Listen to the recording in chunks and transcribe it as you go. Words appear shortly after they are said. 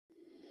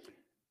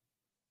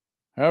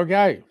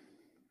Okay,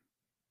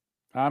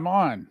 I'm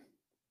on.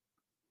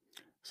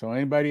 So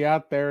anybody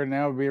out there,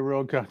 now would be a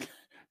real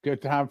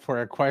good time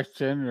for a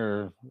question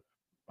or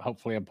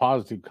hopefully a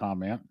positive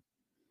comment.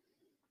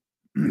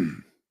 I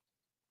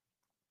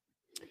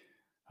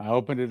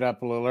opened it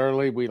up a little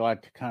early. We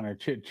like to kind of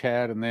chit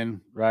chat, and then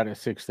right at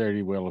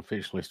 6:30, we'll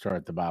officially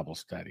start the Bible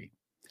study.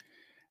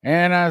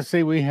 And I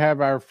see we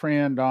have our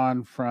friend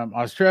on from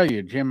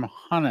Australia, Jim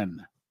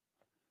Hunnan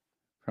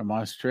from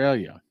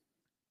Australia.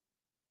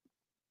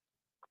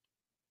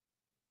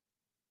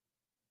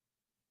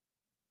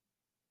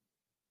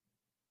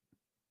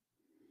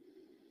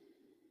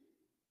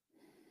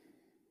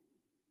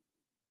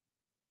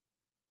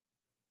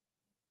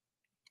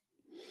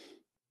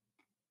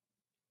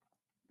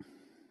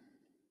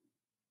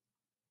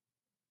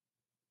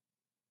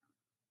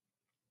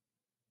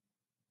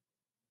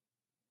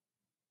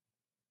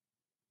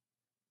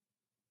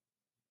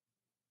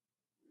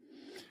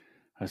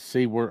 I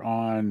see we're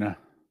on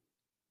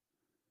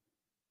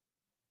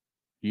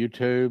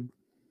YouTube,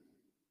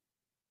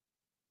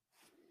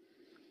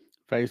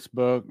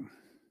 Facebook.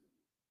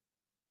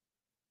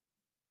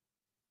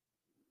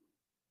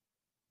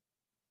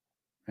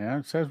 Yeah,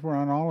 it says we're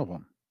on all of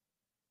them.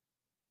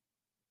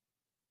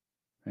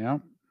 Yeah.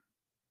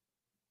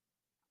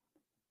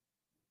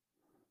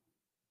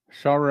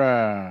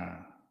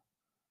 Shara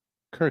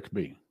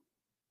Kirkby.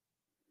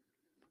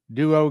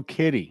 Duo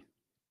Kitty.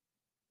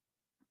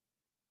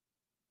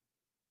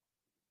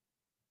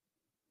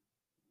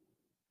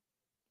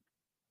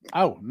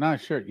 Oh, not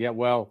sure. Yeah,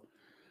 well,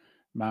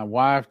 my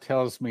wife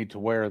tells me to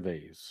wear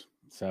these.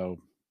 So,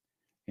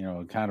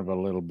 kind of a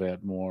little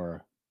bit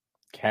more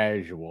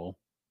casual.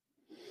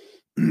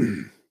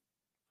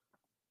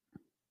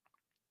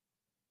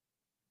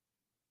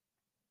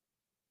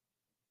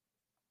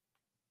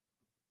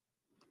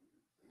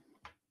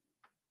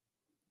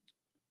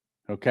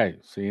 Okay,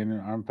 seeing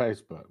it on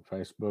Facebook.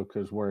 Facebook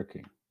is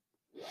working.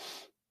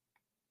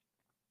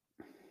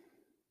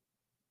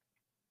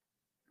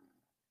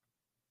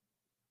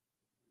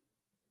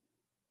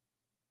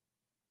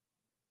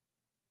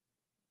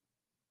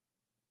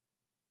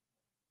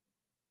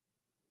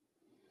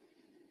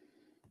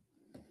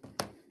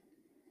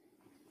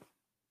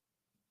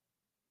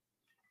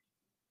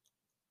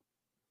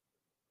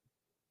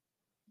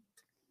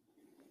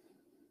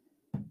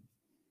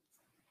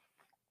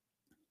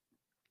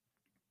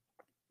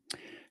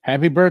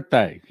 Happy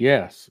birthday.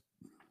 Yes.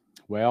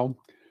 Well,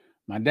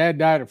 my dad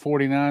died at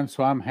 49,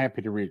 so I'm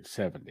happy to reach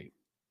 70.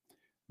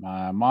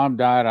 My mom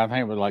died, I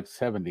think it was like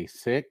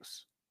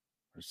 76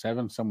 or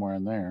 7, somewhere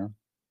in there.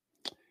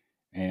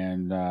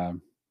 And,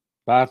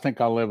 but I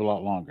think I'll live a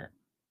lot longer.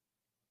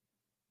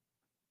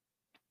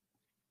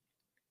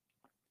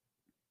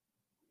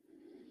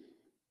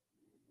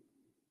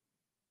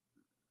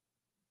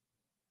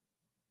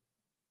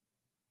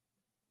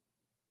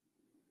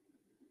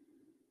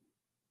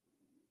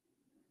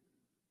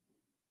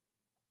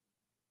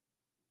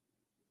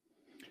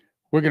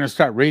 We're going to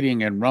start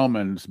reading in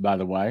Romans, by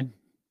the way,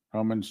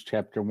 Romans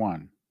chapter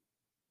 1.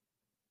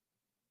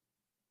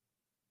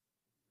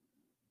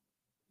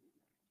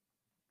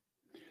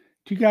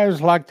 Do you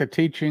guys like the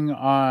teaching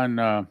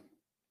on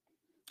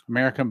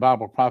American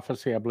Bible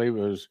prophecy? I believe it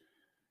was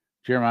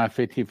Jeremiah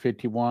 50,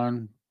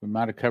 51. We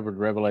might have covered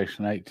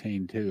Revelation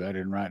 18 too. I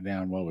didn't write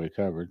down what we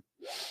covered.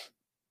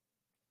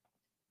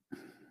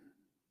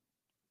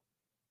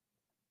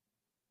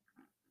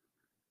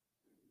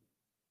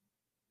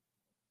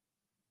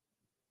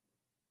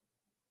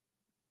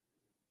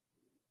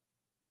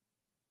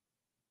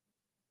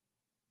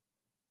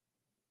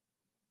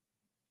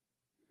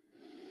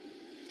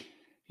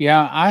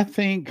 Yeah, I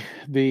think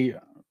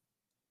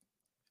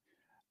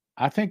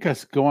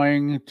us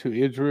going to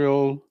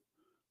Israel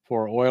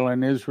for oil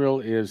in Israel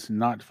is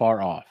not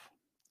far off.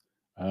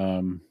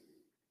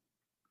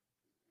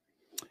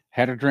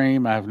 Had a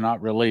dream I have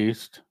not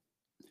released,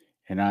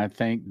 and I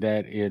think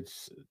that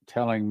it's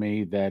telling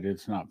me that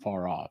it's not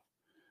far off.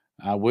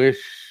 I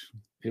wish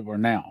it were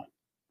now.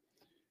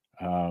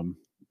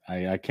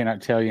 I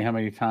cannot tell you how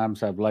many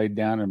times I've laid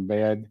down in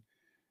bed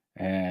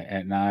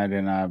at night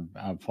and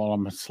I've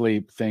fallen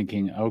asleep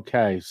thinking,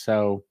 okay,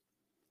 so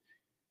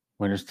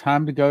when it's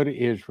time to go to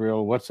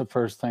Israel, what's the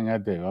first thing I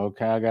do?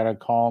 Okay, I got to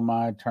call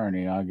my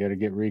attorney. I got to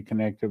get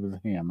reconnected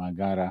with him. I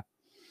got to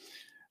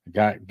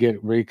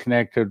get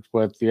reconnected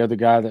with the other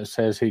guy that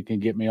says he can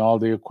get me all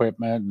the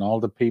equipment and all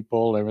the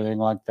people, everything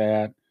like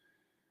that.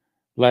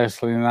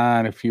 Leslie and I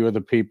and a few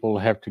other people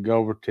have to go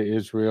over to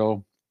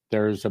Israel.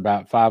 There's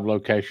about 5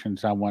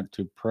 locations I want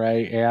to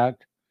pray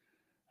at.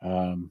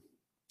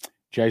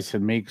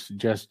 Jason Meeks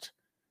just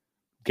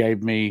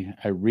gave me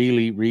a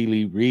really,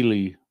 really,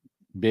 really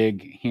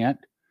big hint.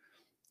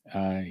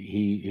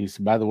 He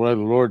said, by the way,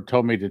 the Lord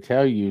told me to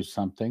tell you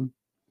something.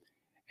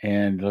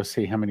 And let's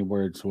see, how many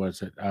words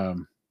was it?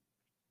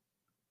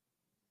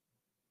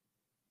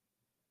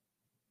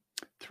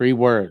 3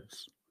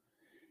 words.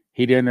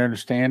 He didn't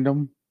understand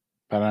them,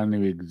 but I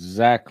knew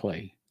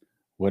exactly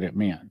what it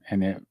meant.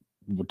 And it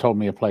told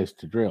me a place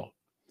to drill.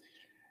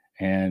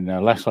 And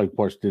Leslie, of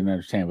course, didn't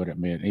understand what it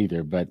meant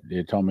either, but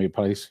it told me a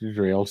place to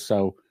drill.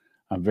 So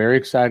I'm very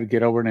excited to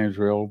get over in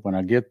Israel. When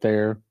I get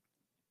there,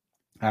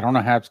 I don't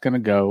know how it's going to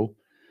go.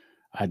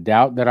 I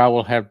doubt that I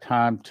will have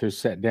time to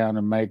sit down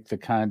and make the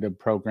kind of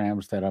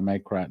programs that I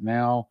make right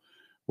now,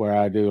 where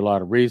I do a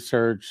lot of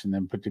research and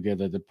then put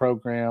together the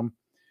program.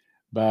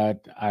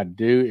 But I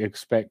do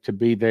expect to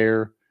be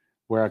there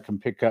where I can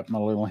pick up my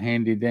little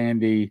handy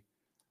dandy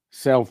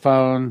cell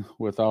phone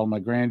with all my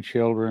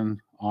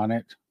grandchildren on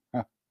it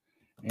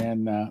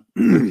and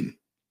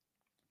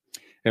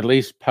at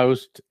least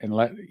post and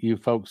let you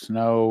folks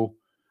know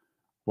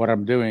what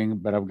I'm doing.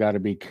 But I've got to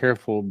be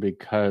careful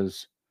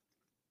because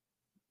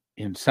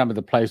in some of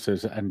the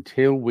places,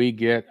 until we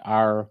get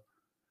our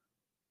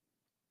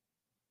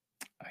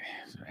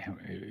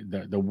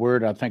the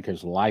word I think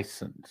is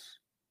license,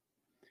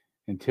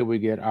 until we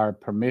get our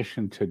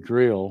permission to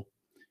drill,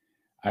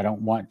 I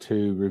don't want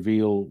to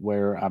reveal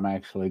where I'm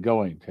actually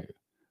going to.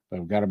 But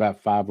I've got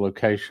about 5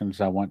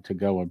 locations I want to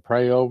go and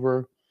pray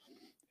over.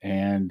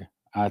 And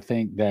I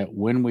think that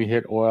when we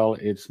hit oil,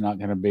 it's not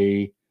going to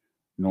be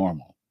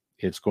normal.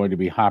 It's going to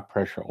be high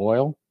pressure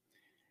oil.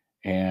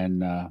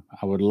 And I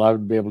would love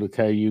to be able to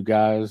tell you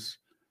guys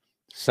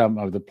some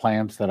of the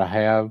plans that I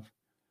have.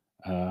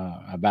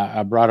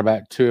 I brought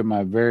about 2 of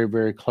my very,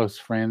 very close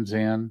friends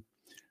in,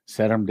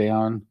 set them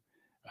down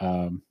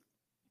at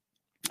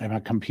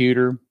my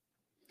computer,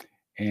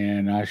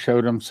 and I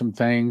showed them some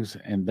things,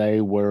 and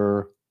they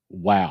were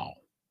wow.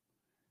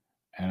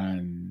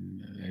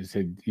 And they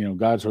said,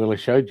 God's really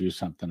showed you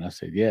something. I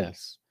said,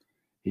 yes,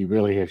 he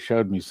really has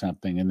showed me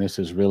something, and this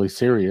is really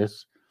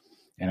serious,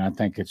 and I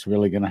think it's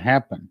really going to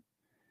happen.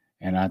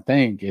 And I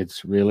think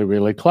it's really,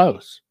 really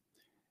close.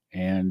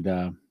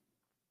 And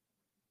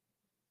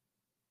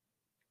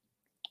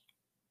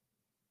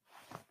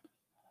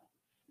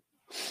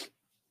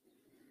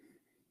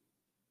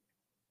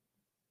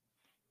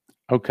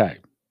okay,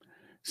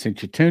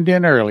 since you tuned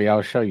in early,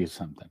 I'll show you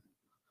something.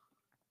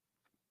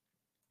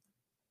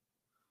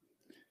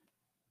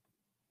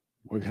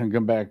 We're going to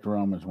go back to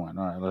Romans 1.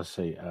 All right, let's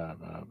see.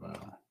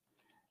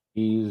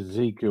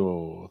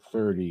 Ezekiel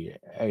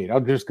 38. I'll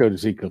just go to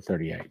Ezekiel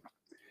 38.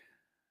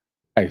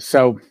 Okay,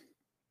 so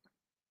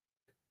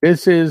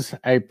this is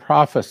a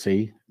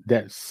prophecy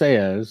that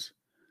says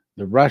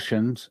the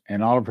Russians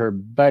and all of her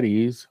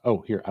buddies.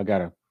 Oh, here, I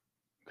gotta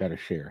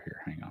share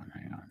here. Hang on.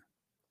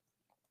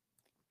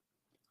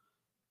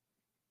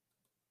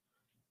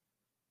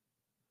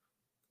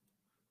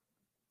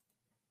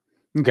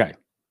 Okay.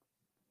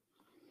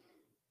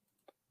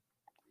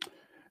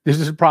 This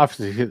is a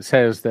prophecy that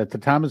says that the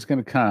time is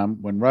going to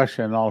come when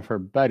Russia and all of her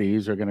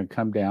buddies are going to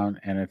come down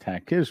and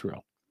attack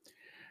Israel.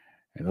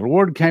 And the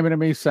Lord came unto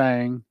me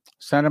saying,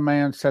 Son of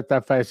man, set thy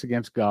face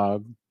against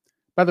Gog.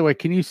 By the way,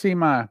 can you see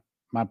my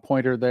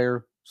pointer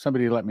there?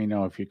 Somebody let me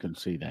know if you can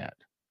see that.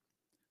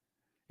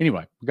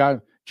 Anyway,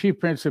 God, chief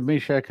prince of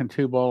Meshach and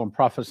Tubal, and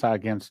prophesy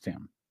against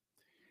him.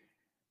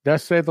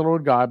 Thus saith the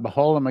Lord God,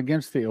 behold, I'm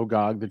against thee, O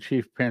Gog, the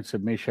chief prince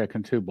of Meshach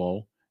and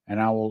Tubal,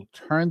 and I will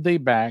turn thee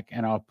back,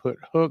 and I'll put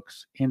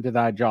hooks into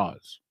thy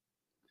jaws.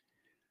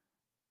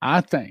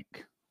 I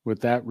think,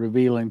 without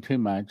revealing too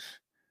much,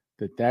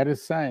 that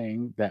is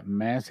saying that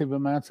massive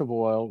amounts of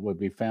oil would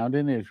be found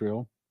in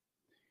Israel,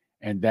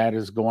 and that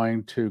is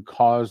going to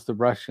cause the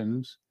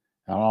Russians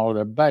and all of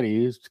their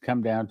buddies to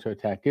come down to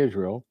attack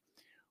Israel,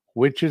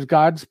 which is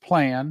God's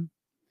plan,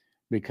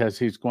 because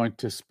he's going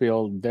to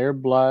spill their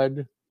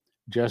blood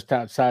just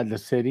outside the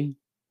city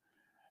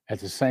at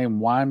the same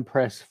wine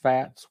press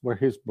fats where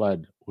his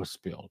blood was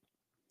spilled.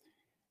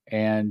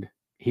 And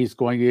he's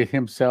going to get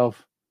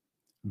himself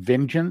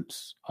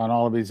vengeance on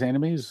all of his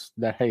enemies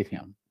that hate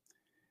him.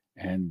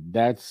 And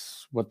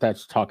that's what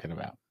that's talking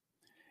about.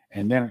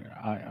 And then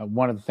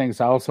one of the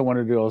things I also want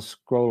to do, I'll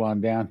scroll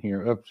on down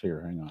here. Oops,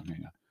 here, hang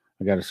on.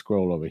 I got to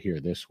scroll over here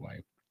this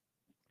way.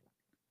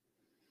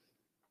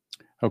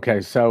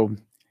 Okay, so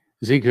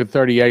Ezekiel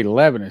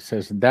 38:11, it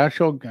says, thou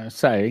shalt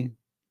say,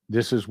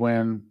 this is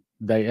when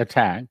they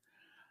attack,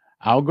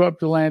 I'll go up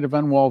to the land of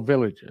unwalled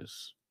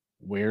villages.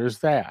 Where is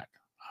that?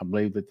 I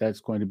believe that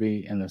that's going to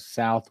be in the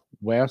southeast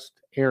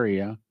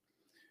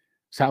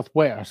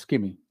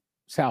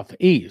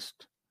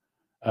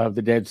of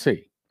the Dead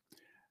Sea.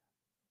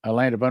 A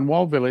land of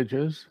unwalled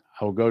villages.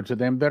 I will go to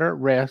them that are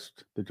at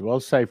rest, that dwell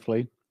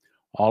safely.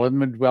 All of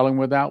them are dwelling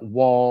without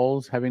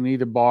walls, having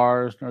neither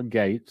bars nor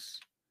gates.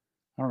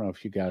 I don't know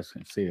if you guys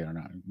can see that or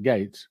not.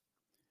 Gates.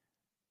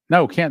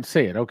 No, can't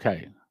see it.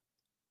 Okay.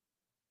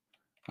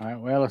 All right.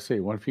 Well, let's see.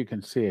 What if you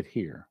can see it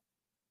here?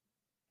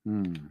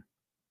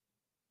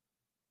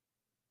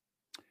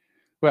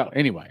 Well,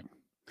 anyway.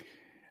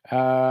 To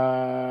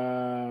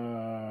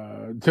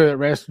the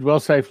rest dwell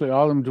safely,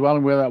 all of them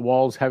dwelling without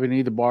walls, having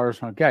neither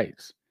bars nor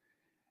gates.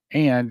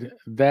 And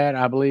that,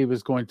 I believe,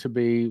 is going to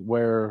be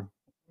where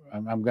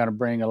I'm going to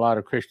bring a lot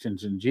of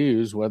Christians and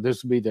Jews. Well,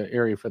 this will be the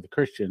area for the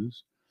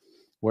Christians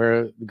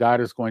where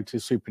God is going to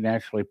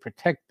supernaturally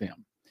protect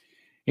them.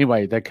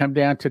 Anyway, they come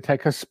down to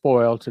take a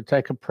spoil, to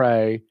take a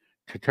prey,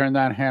 to turn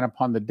thine hand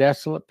upon the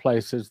desolate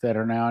places that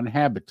are now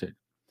inhabited.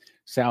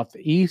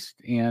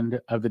 southeast end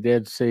of the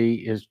Dead Sea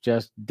is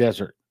just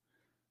desert.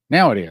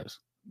 Now it is.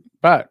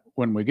 But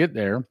when we get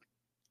there,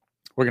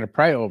 we're going to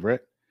pray over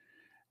it.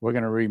 We're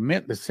going to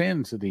remit the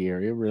sins of the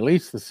area,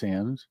 release the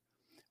sins.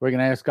 We're going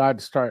to ask God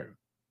to start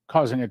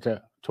causing it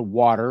to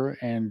water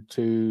and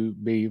to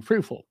be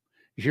fruitful.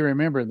 As you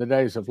remember, in the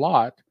days of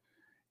Lot,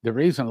 the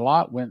reason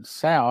Lot went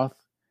south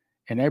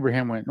and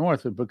Abraham went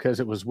north was because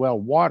it was well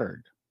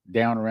watered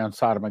down around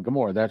Sodom and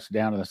Gomorrah. That's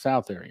down in the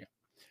south area.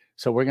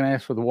 So we're going to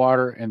ask for the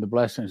water and the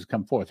blessings to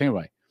come forth.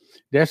 Anyway,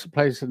 desolate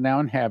place is now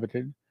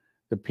inhabited.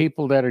 The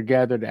people that are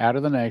gathered out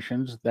of the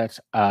nations, that's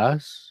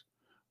us,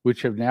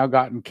 which have now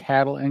gotten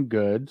cattle and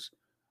goods.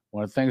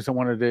 One of the things I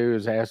want to do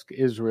is ask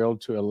Israel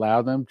to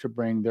allow them to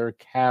bring their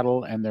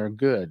cattle and their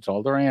goods,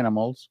 all their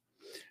animals,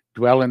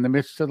 dwell in the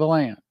midst of the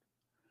land.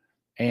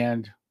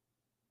 And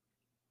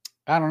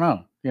I don't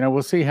know,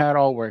 we'll see how it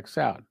all works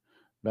out.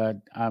 But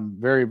I'm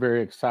very,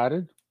 very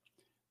excited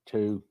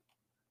to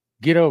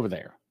get over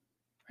there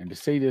and to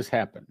see this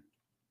happen.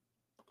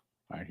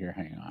 Right here,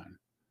 hang on.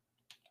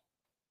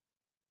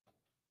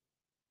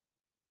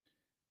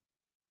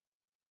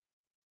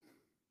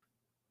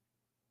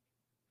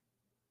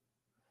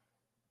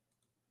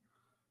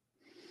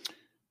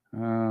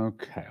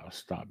 Okay, I'll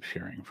stop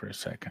sharing for a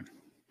second.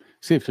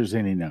 See if there's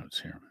any notes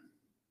here.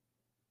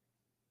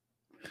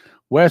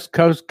 West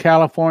Coast,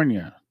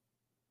 California.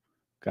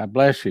 God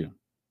bless you.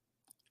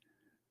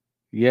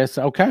 Yes,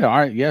 okay, all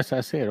right. Yes,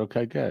 I see it.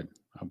 Okay, good.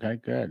 Okay,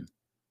 good.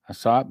 I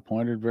saw it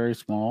pointed very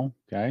small.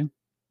 Okay.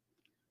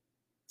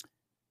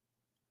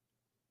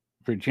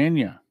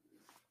 Virginia.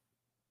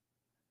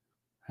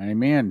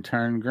 Amen.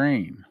 Turn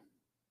green.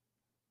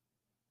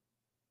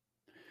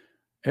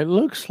 It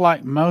looks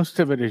like most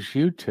of it is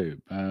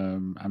YouTube.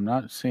 I'm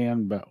not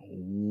seeing but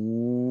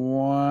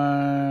 1,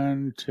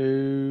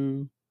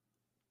 2,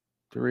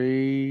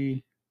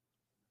 3.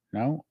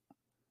 No,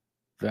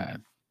 that.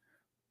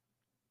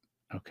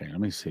 Okay, let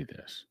me see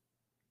this.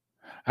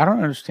 I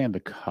don't understand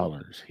the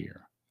colors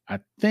here. I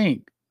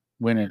think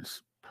when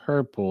it's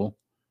purple.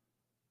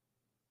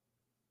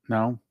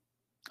 No.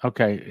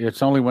 Okay,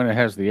 it's only when it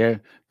has the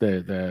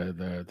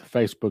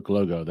Facebook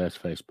logo. That's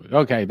Facebook.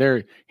 Okay,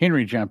 there.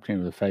 Henry jumped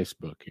into the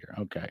Facebook here.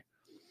 Okay,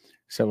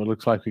 so it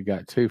looks like we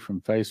got 2 from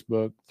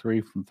Facebook,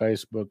 3 from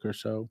Facebook or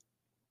so.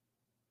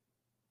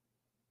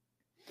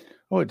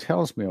 Oh, it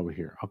tells me over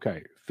here.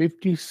 Okay,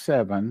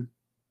 57.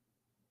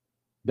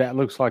 That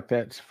looks like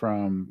that's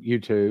from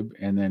YouTube,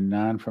 and then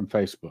 9 from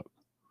Facebook.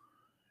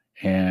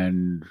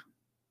 And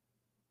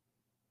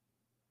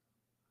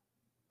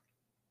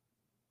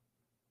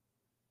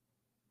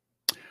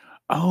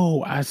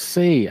oh, I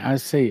see.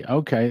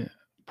 Okay.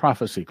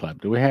 Prophecy Club.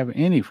 Do we have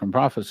any from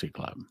Prophecy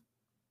Club?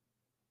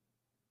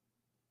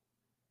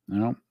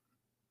 No.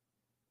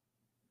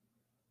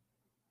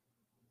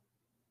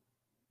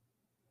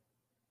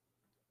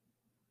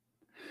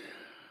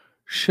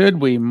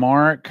 Should we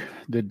mark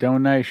the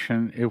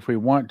donation if we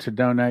want to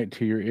donate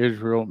to your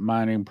Israel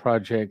mining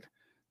project?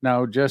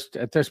 No, just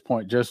at this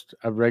point, just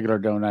a regular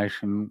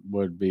donation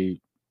would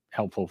be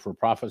helpful for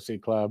Prophecy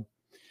Club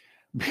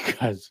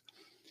because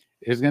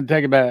it's going to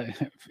take about,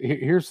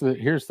 here's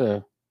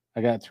the,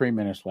 I got 3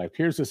 minutes left.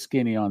 Here's the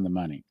skinny on the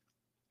money.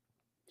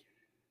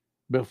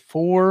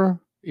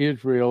 Before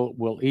Israel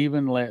will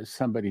even let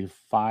somebody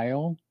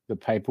file the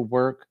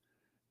paperwork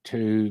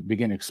to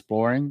begin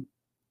exploring,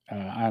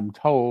 I'm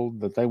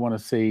told that they want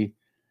to see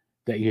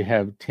that you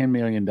have $10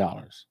 million.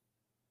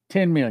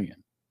 $10 million.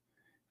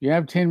 You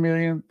have $10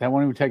 million, they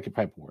won't even take your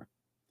paperwork.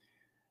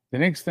 The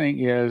next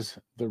thing is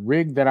the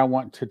rig that I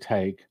want to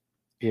take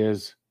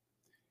is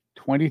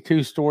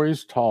 22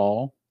 stories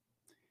tall,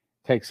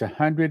 takes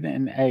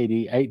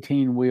 180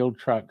 18-wheel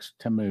trucks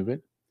to move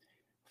it,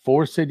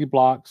 4 city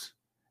blocks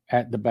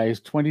at the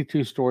base,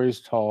 22 stories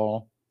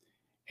tall,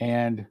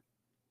 and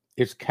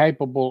it's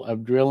capable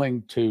of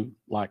drilling to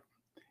like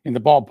in the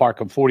ballpark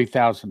of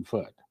 40,000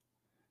 foot.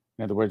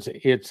 In other words,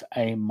 it's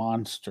a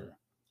monster.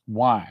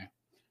 Why?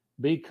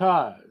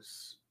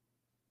 Because,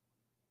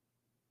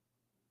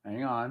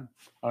 hang on.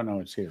 Oh, no,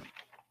 it's here.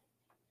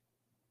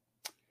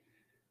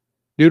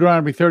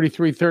 Deuteronomy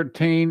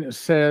 33:13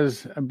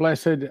 says,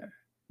 blessed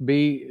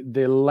be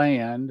the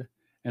land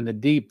and the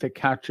deep that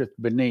coucheth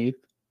beneath.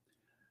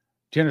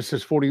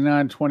 Genesis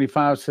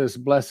 49:25 says,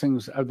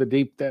 blessings of the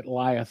deep that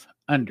lieth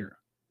under.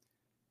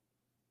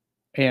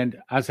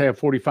 And Isaiah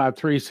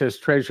 45:3 says,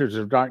 treasures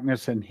of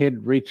darkness and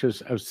hid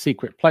reaches of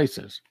secret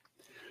places.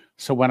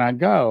 So when I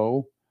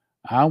go,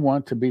 I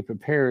want to be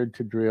prepared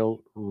to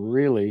drill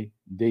really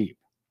deep.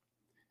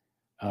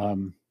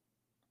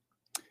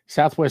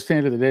 Southwest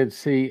end of the Dead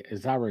Sea,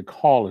 as I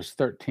recall, is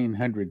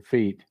 1,300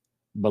 feet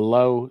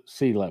below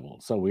sea level.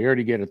 So we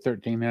already get a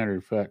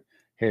 1,300 foot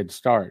head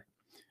start.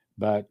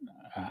 But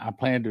I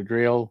plan to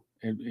drill.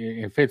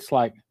 If it's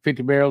like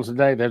 50 barrels a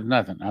day, there's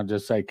nothing. I'll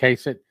just say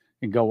case it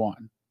and go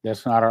on.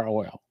 That's not our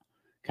oil.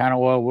 Kind of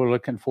oil we're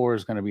looking for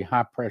is going to be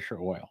high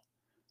pressure oil.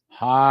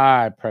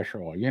 High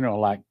pressure oil.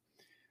 Like,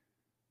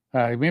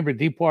 remember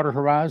Deepwater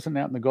Horizon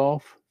out in the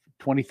Gulf?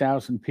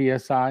 20,000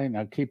 PSI.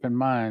 Now keep in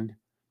mind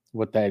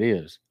what that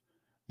is.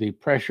 the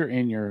pressure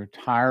in your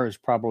tire is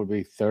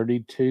probably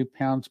 32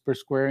 pounds per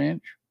square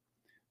inch.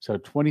 So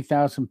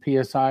 20,000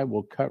 psi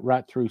will cut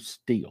right through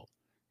steel.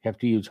 You have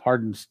to use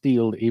hardened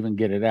steel to even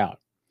get it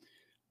out.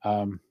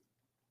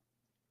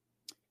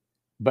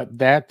 But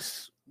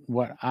that's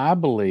what I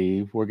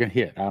believe we're going to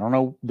hit. I don't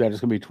know that it's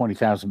going to be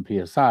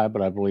 20,000 psi,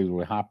 but I believe it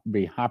will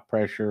be high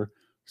pressure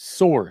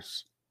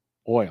source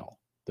oil.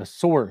 The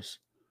source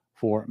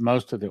for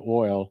most of the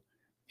oil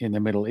in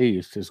the Middle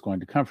East is going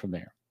to come from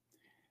there.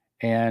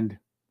 And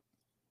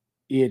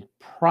it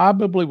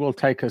probably will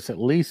take us at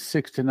least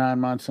 6 to 9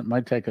 months. It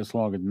might take us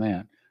longer than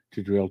that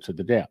to drill to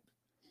the depth.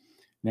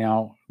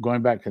 Now,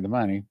 going back to the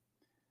money,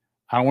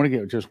 I don't want to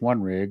get just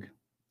one rig.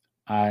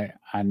 I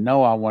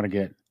know I want to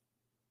get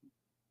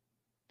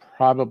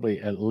probably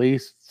at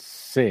least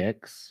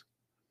 6,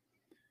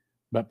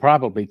 but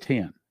probably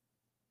 10.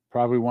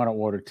 Probably want to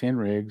order 10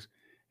 rigs,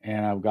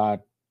 and I've got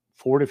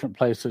 4 different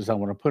places I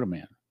want to put them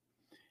in.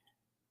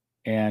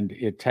 And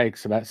it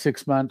takes about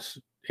 6 months.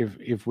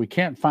 If we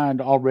can't find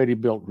already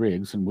built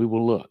rigs, and we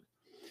will look,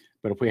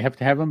 but if we have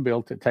to have them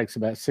built, it takes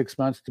about 6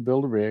 months to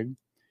build a rig,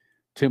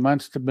 2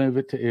 months to move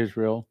it to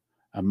Israel,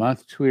 a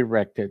month to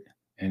erect it,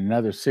 and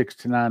another 6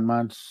 to 9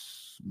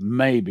 months,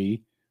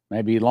 maybe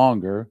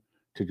longer,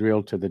 to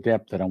drill to the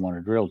depth that I want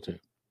to drill to.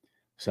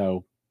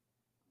 So,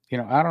 I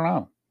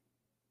don't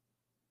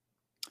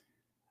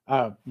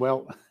know.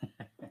 Well,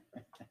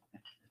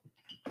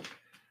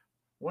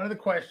 one of the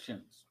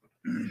questions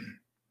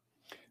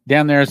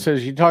down there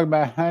says, you talk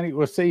about honey.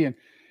 We'll see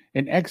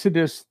in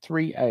Exodus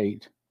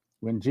 3:8,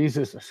 when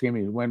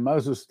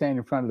Moses standing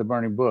in front of the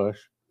burning bush,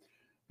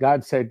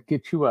 God said,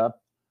 get you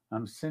up.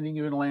 I'm sending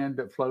you in a land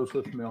that flows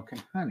with milk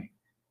and honey.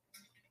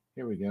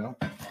 Here we go.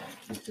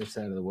 Get this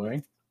out of the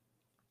way.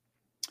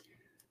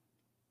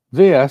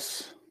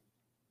 This,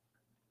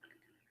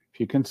 if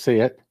you can see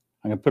it,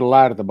 I'm going to put a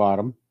light at the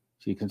bottom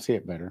so you can see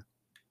it better.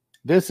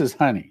 This is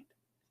honey.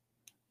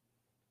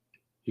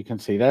 You can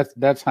see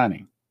that's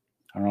honey.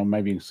 I don't know,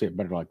 maybe you can see it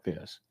better like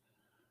this.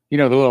 The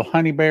little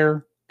honey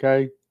bear,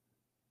 okay?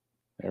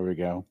 There we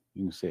go.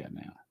 You can see it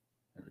now.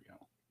 There we go.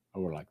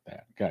 Over like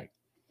that, okay.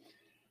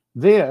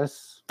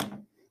 This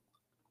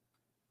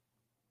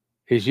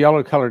is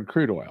yellow-colored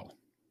crude oil.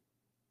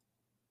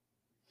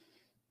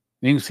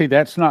 You can see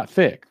that's not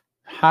thick.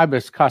 High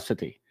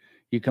viscosity.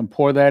 You can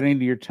pour that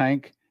into your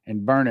tank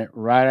and burn it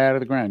right out of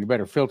the ground. You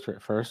better filter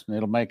it first, and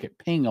it'll make it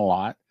ping a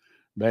lot.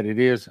 But it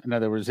is, in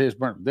other words, is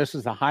burnt. This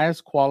is the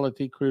highest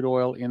quality crude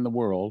oil in the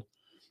world.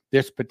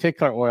 This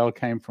particular oil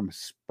came from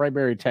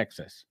Sprayberry,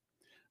 Texas.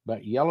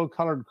 But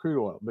yellow-colored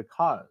crude oil,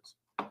 because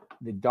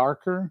the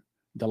darker,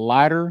 the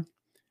lighter,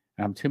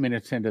 I'm 2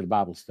 minutes into the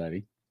Bible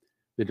study,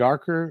 the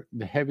darker,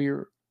 the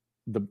heavier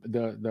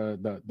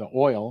the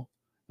oil,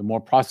 the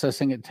more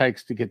processing it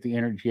takes to get the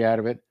energy out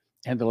of it,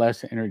 and the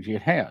less energy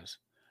it has.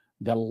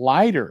 The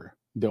lighter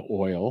the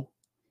oil,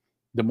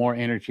 the more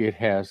energy it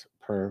has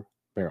per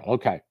barrel.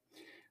 Okay,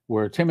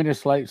 we're 10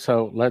 minutes late,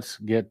 so let's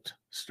get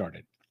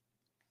started.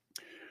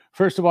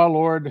 First of all,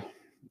 Lord,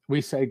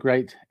 we say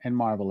great and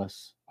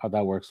marvelous are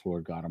thy works,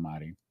 Lord God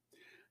Almighty.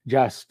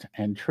 Just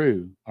and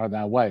true are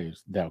thy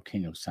ways, thou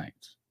King of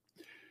saints.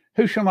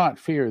 Who shall not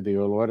fear thee,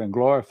 O Lord, and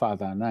glorify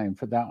thy name?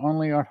 For thou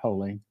only art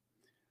holy.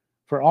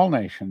 For all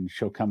nations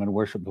shall come and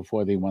worship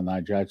before thee when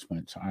thy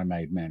judgments are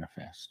made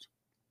manifest.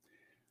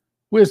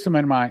 Wisdom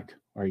and might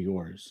are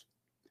yours.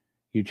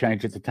 You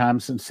changeth the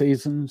times and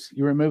seasons.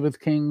 You removeth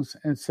kings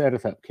and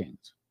setteth up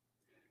kings.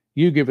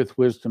 You giveth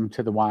wisdom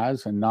to the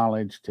wise and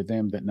knowledge to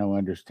them that know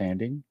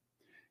understanding.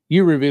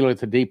 You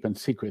revealeth the deep and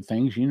secret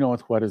things. You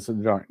knoweth what is in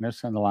the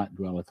darkness, and the light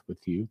dwelleth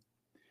with you.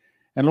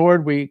 And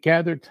Lord, we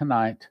gathered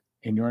tonight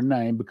in your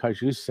name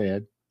because you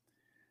said,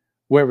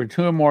 wherever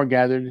 2 or more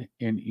gathered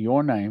in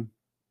your name,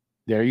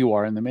 there you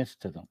are in the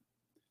midst of them.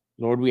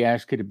 Lord, we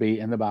ask you to be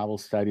in the Bible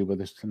study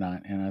with us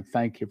tonight, and I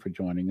thank you for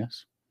joining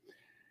us.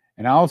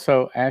 And I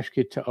also ask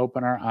you to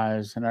open our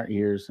eyes and our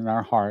ears and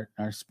our heart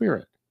and our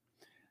spirit,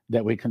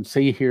 that we can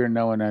see, hear,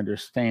 know, and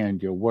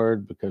understand your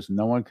word, because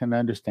no one can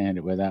understand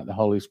it without the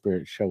Holy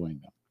Spirit showing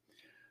them.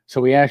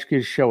 So we ask you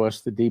to show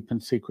us the deep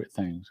and secret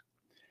things.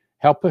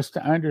 Help us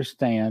to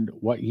understand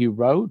what you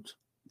wrote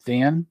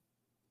then,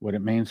 what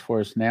it means for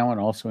us now and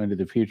also into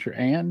the future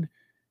and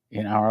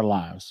in our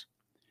lives.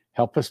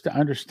 Help us to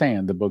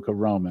understand the book of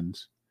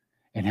Romans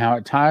and how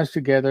it ties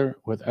together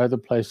with other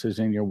places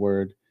in your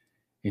word.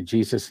 In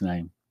Jesus'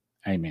 name,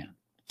 amen.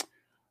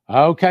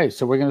 Okay,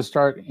 so we're going to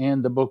start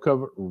in the book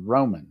of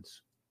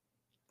Romans.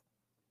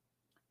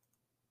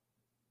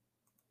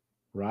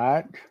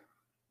 Right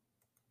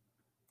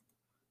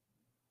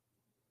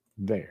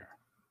there.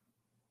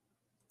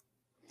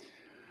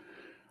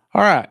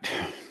 All right.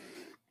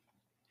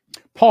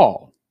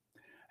 Paul,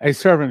 a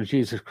servant of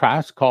Jesus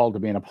Christ, called to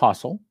be an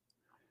apostle,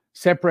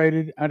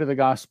 separated unto the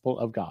gospel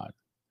of God,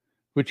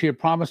 which he had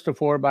promised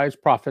afore by his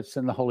prophets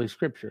in the Holy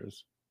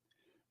Scriptures,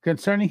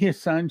 concerning his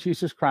Son,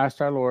 Jesus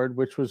Christ our Lord,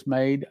 which was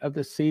made of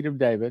the seed of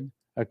David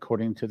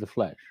according to the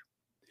flesh,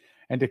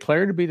 and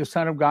declared to be the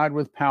Son of God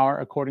with power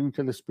according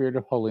to the Spirit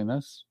of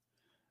holiness,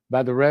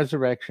 by the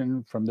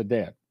resurrection from the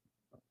dead,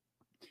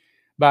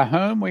 by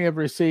whom we have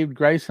received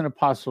grace and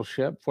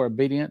apostleship for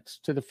obedience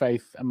to the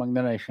faith among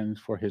the nations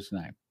for his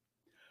name,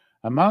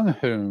 among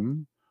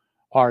whom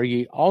are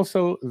ye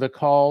also the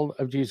called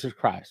of Jesus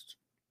Christ.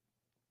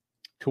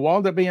 To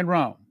all that be in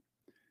Rome,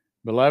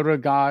 beloved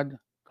of God,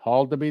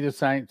 called to be the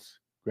saints,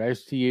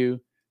 grace to you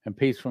and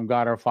peace from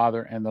God our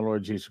Father and the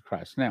Lord Jesus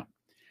Christ. Now,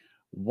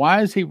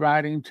 why is he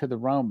writing to the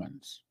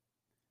Romans?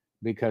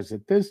 Because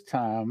at this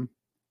time,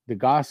 the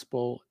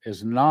gospel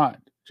is not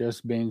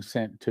just being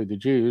sent to the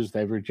Jews.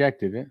 They've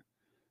rejected it.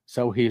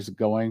 So he's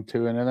going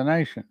to another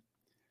nation.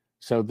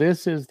 So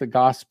this is the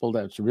gospel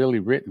that's really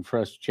written for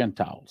us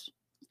Gentiles,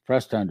 for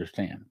us to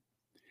understand.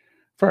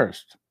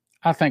 First,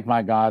 I thank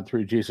my God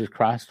through Jesus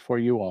Christ for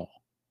you all,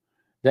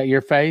 that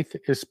your faith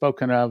is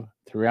spoken of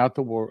throughout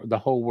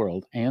the whole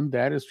world, and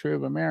that is true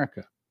of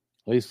America,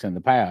 at least in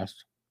the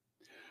past.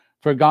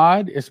 For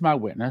God is my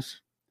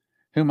witness,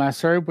 whom I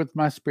serve with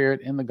my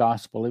spirit in the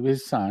gospel of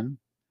his Son,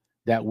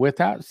 that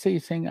without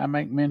ceasing I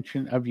make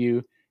mention of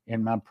you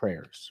in my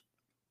prayers,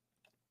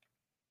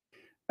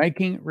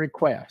 making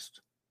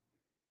request,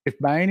 if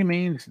by any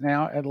means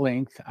now at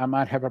length I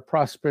might have a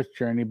prosperous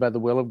journey by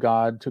the will of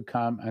God to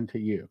come unto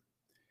you.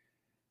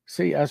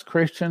 See, as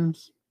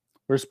Christians,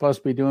 we're supposed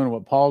to be doing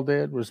what Paul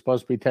did. We're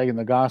supposed to be taking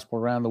the gospel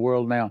around the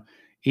world. Now,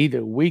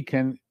 either we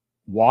can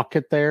walk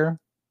it there,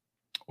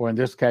 or in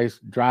this case,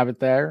 drive it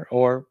there,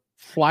 or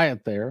fly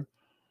it there,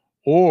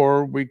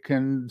 or we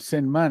can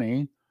send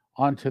money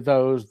onto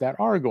those that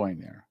are going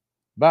there.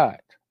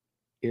 But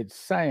it's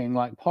saying,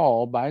 like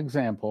Paul, by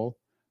example,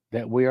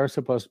 that we are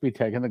supposed to be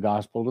taking the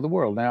gospel to the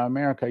world. Now,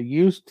 America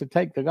used to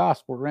take the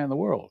gospel around the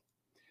world.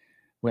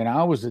 When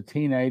I was a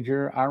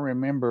teenager, I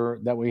remember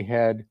that we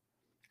had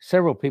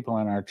several people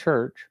in our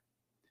church,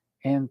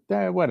 and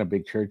that wasn't a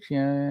big church,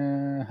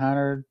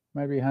 100,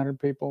 maybe 100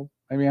 people,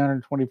 maybe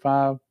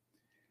 125.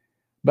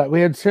 But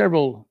we had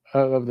several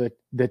of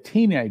the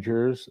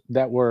teenagers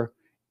that were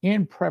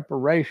in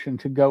preparation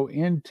to go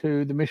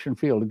into the mission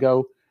field, to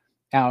go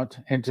out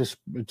and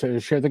to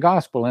share the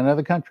gospel in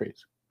other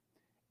countries.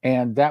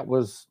 And that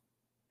was,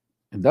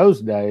 in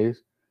those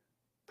days,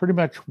 pretty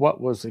much what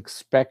was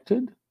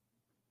expected.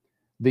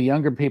 The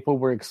younger people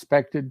were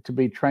expected to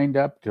be trained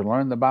up to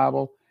learn the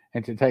Bible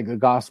and to take the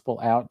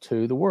gospel out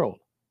to the world.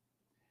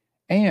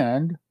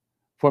 And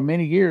for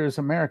many years,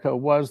 America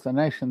was the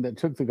nation that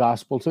took the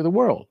gospel to the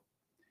world.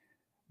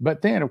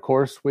 But then, of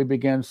course, we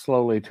began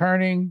slowly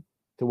turning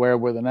to where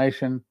we're the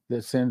nation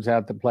that sends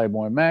out the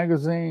Playboy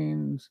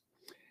magazines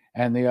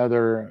and the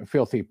other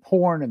filthy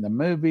porn in the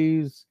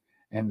movies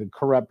and the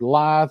corrupt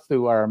lie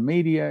through our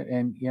media.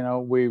 And,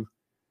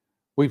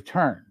 we've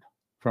turned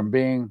from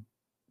being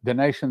the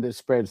nation that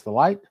spreads the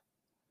light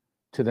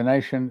to the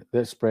nation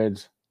that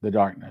spreads the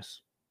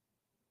darkness.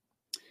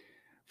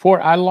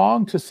 For I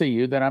long to see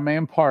you, that I may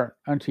impart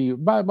unto you.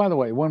 By the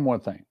way, one more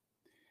thing.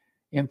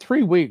 In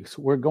 3 weeks,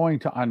 we're going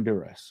to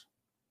Honduras.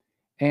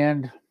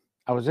 And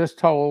I was just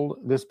told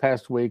this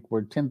past week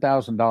we're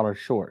 $10,000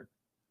 short.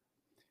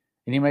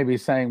 And you may be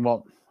saying,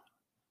 well,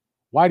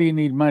 why do you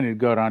need money to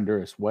go to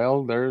Honduras?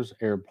 Well, there's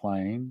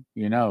airplane,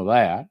 you know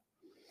that.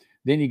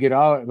 Then you get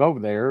all over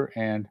there,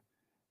 and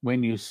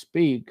when you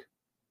speak,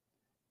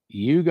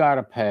 you got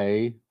to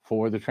pay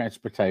for the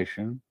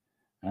transportation.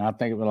 And I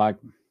think it was like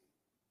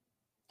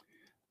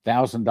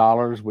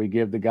 $1,000 we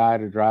give the guy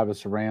to drive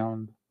us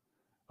around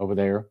over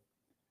there.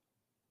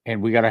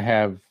 And we got to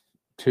have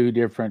 2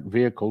 different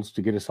vehicles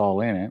to get us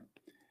all in it.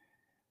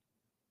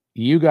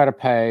 You got to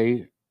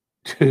pay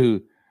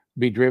to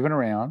be driven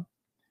around.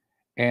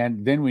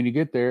 And then when you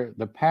get there,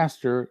 the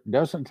pastor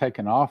doesn't take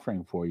an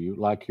offering for you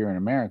like here in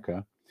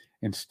America.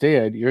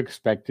 Instead, you're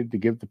expected to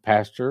give the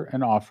pastor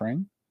an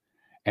offering,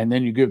 and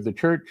then you give the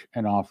church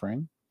an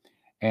offering.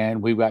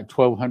 And we've got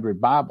 1,200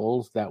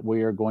 Bibles that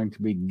we are going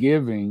to be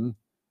giving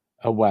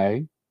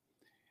away.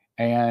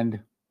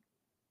 And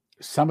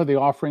some of the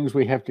offerings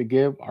we have to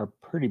give are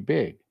pretty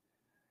big.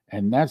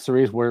 And that's the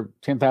reason we're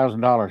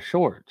 $10,000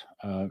 short.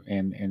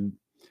 And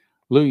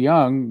Lou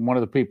Young, one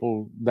of the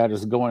people that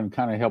is going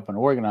kind of helping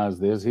organize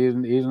this, he's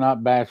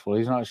not bashful.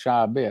 He's not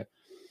shy a bit.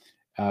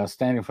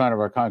 Standing in front of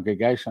our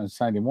congregation on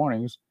Sunday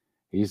mornings,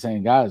 he's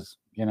saying, guys,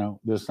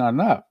 this is not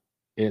enough.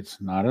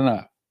 It's not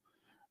enough.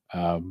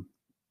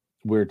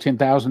 We're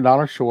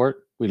 $10,000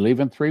 short. We leave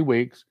in 3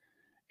 weeks,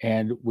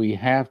 and we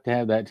have to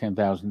have that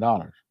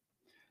 $10,000.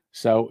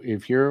 So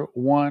if you're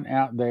one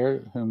out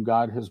there whom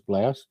God has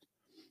blessed,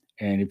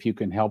 and if you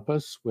can help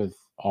us with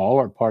all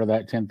or part of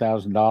that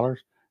 $10,000,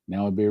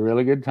 now would be a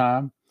really good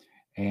time.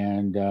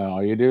 And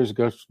all you do is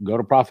go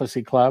to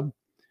Prophecy Club,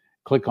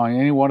 click on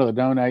any one of the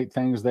donate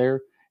things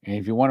there. And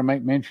if you want to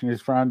make mention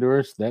it's for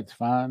Honduras, that's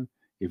fine.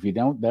 If you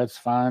don't, that's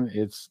fine.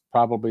 It's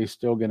probably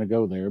still going to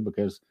go there,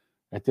 because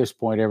at this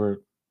point, every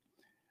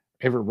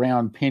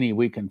round penny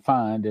we can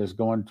find is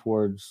going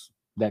towards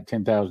that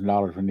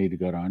 $10,000 we need to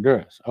go to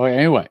Honduras. Okay,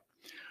 anyway,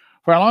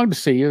 for I long to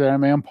see you, that I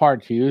may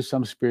impart to you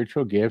some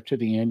spiritual gift, to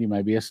the end you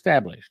may be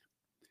established.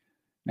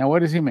 Now, what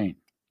does he mean?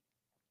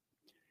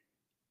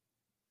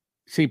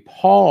 See,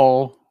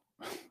 Paul,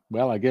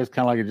 well, I guess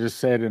kind of like I just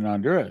said in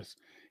Honduras,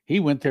 He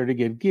went there to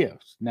give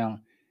gifts. Now,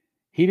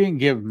 he didn't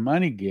give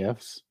money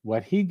gifts.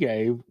 What he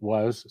gave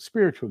was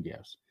spiritual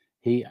gifts.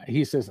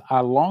 He says, I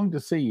long to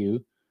see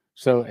you.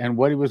 So, and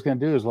what he was going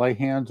to do is lay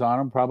hands on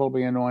them,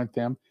 probably anoint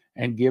them,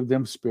 and give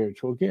them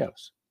spiritual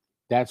gifts.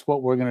 That's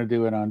what we're going to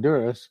do in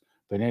Honduras.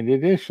 But in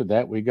addition to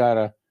that, we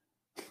gotta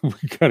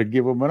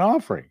give them an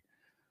offering.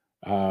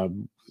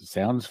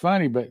 Sounds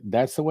funny, but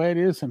that's the way it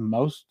is in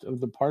most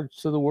of the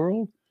parts of the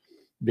world,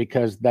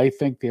 because they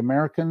think the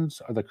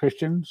Americans are the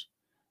Christians.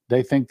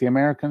 They think the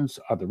Americans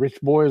are the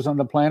rich boys on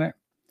the planet,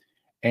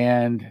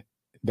 and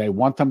they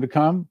want them to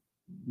come,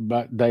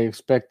 but they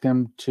expect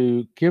them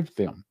to give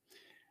them.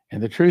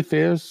 And the truth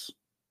is,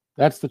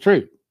 that's the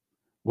truth.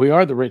 We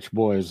are the rich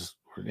boys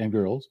and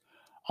girls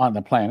on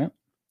the planet,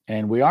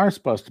 and we are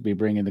supposed to be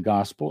bringing the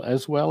gospel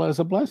as well as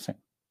a blessing.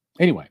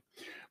 Anyway,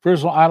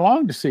 first of all, I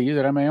long to see you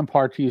that I may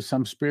impart to you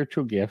some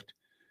spiritual gift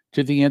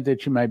to the end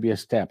that you may be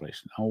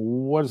established. Now,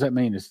 what does that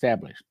mean,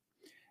 established?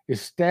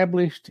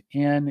 Established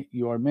in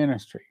your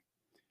ministry.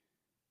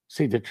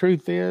 See, the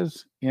truth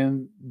is,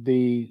 in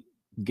the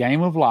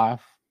game of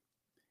life,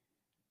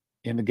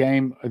 in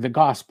the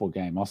gospel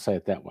game, I'll say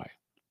it that way,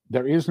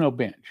 there is no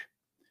bench.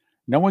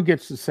 No one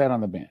gets to sit on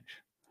the bench.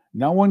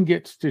 No one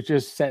gets to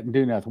just sit and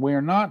do nothing. We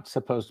are not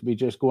supposed to be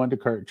just going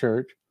to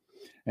church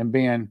and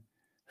being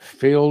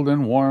filled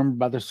and warmed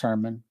by the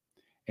sermon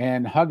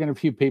and hugging a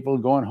few people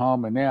and going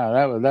home. And yeah,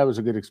 that was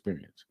a good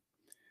experience.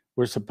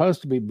 We're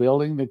supposed to be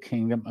building the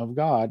kingdom of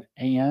God,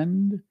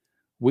 and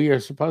we are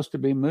supposed to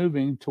be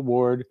moving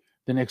toward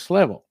the next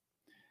level.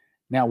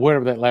 Now,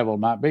 whatever that level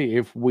might be,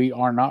 if we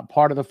are not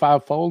part of the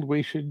fivefold,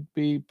 we should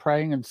be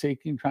praying and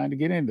seeking, trying to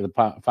get into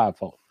the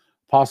fivefold.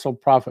 Apostle,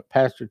 prophet,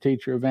 pastor,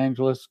 teacher,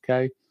 evangelist,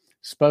 okay?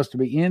 Supposed to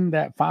be in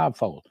that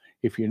fivefold.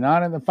 If you're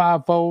not in the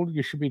fivefold,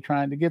 you should be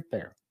trying to get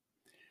there.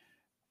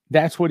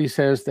 That's what he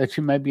says, that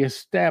you may be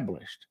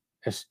established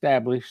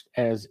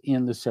as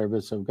in the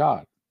service of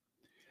God.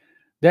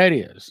 That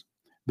is,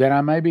 that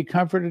I may be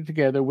comforted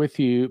together with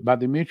you by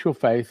the mutual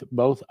faith,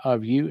 both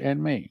of you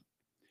and me.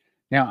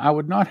 Now, I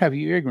would not have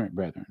you ignorant,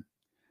 brethren,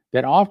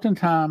 that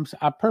oftentimes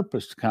I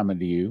purposed coming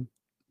to you,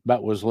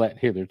 but was let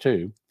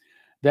hitherto,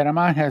 that I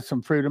might have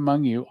some fruit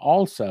among you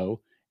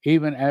also,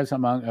 even as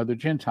among other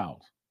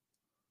Gentiles.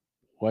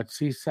 What's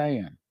he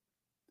saying?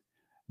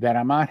 That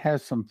I might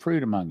have some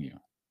fruit among you.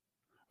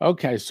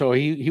 Okay, so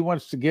he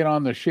wants to get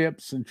on the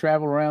ships and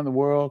travel around the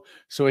world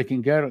so he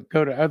can go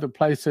to other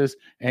places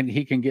and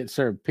he can get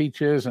served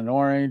peaches and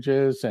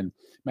oranges and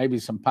maybe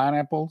some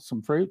pineapple,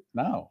 some fruit.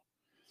 No.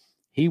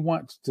 He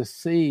wants to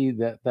see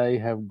that they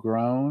have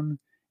grown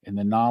in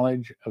the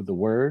knowledge of the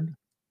word,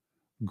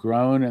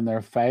 grown in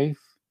their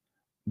faith,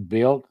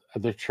 built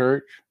the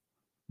church,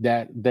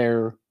 that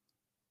their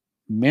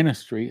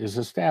ministry is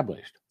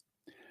established.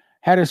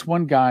 Had this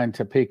one guy in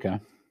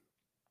Topeka.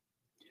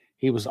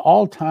 He was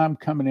all time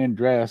coming in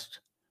dressed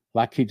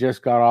like he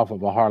just got off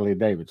of a Harley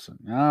Davidson.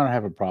 Now, I don't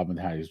have a problem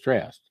with how he's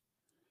dressed,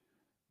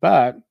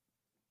 but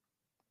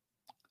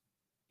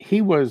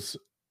he was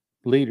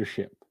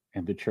leadership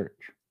in the church.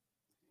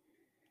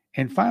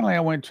 And finally, I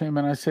went to him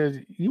and I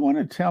said, you want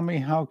to tell me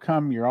how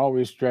come you're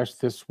always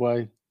dressed this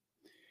way?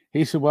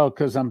 He said, well,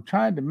 because I'm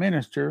trying to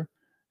minister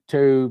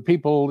to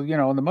people,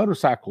 in the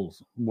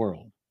motorcycles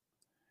world.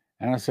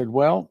 And I said,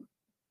 well,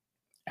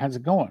 how's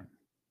it going?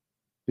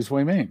 He said,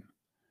 what do you mean?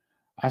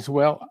 I said,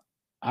 well,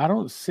 I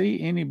don't see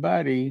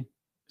anybody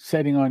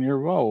sitting on your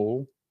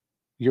row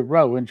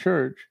in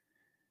church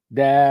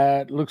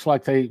that looks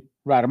like they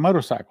ride a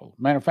motorcycle.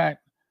 Matter of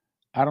fact,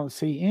 I don't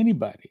see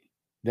anybody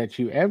that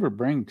you ever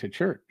bring to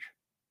church.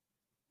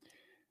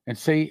 And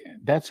see,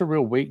 that's a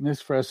real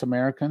weakness for us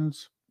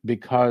Americans,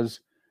 because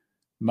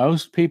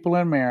most people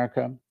in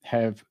America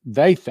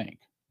they think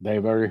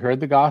they've already heard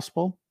the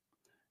gospel,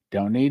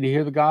 don't need to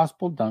hear the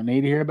gospel, don't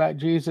need to hear about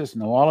Jesus,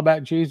 know all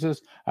about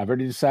Jesus. I've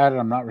already decided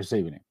I'm not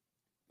receiving him.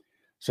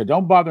 So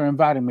don't bother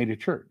inviting me to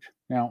church.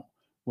 Now,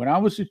 when I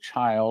was a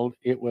child,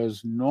 it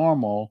was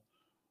normal,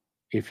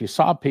 if you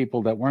saw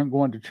people that weren't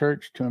going to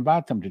church, to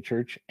invite them to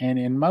church. And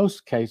in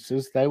most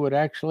cases, they would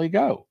actually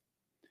go.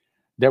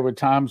 There were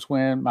times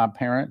when my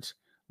parents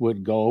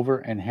would go over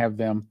and have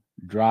them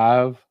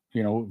drive,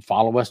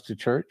 follow us to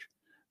church.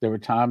 There were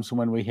times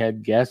when we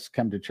had guests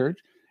come to church.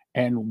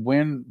 And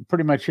when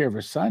pretty much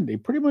every Sunday,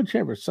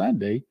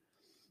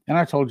 and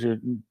I told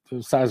you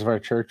the size of our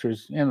church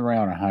was in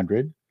around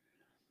 100.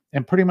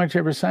 And pretty much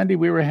every Sunday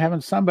we were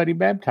having somebody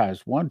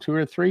baptized, 1, 2,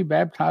 or 3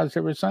 baptized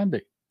every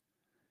Sunday.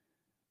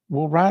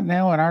 Well, right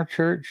now in our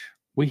church,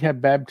 we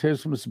have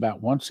baptisms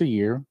about once a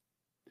year.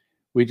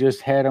 We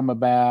just had them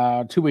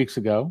about 2 weeks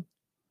ago.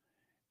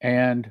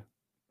 And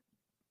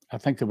I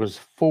think there was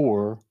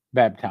 4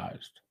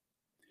 baptized.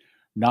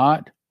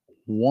 Not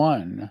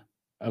one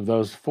of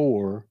those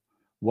 4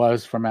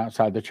 was from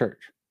outside the church.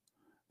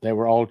 They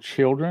were all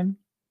children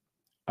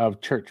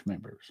of church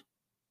members.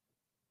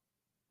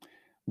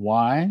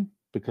 Why?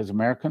 Because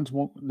Americans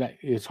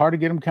it's hard to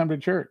get them to come to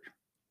church.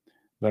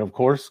 But of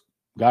course,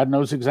 God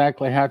knows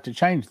exactly how to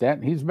change that,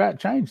 and he's about to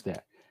change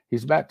that.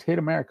 He's about to hit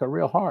America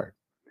real hard.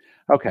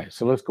 Okay,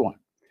 so let's go on.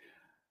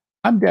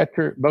 I'm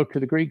debtor both to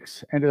the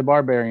Greeks and to the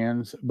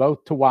barbarians,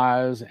 both to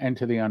wise and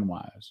to the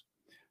unwise.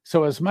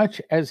 So, as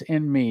much as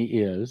in me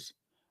is,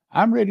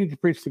 I'm ready to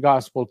preach the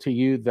gospel to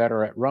you that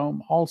are at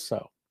Rome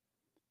also.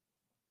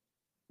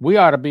 We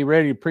ought to be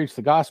ready to preach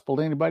the gospel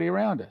to anybody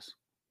around us.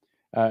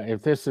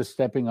 If this is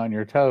stepping on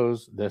your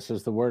toes, this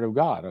is the word of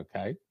God,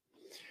 okay?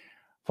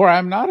 For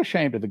I'm not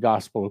ashamed of the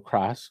gospel of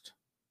Christ,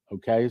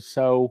 okay?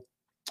 So,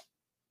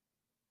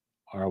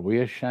 are we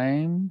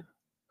ashamed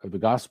of the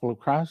gospel of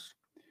Christ?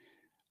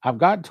 I've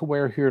gotten to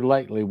where here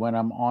lately when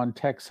I'm on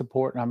tech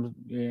support and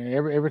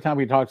every time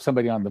we talk to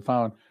somebody on the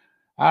phone,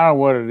 I don't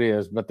know what it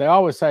is, but they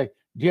always say,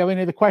 "Do you have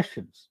any other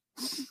questions?"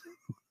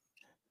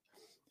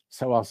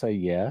 So I'll say,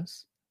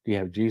 "Yes." Do you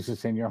have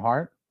Jesus in your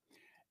heart?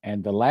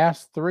 And the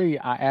last three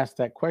I asked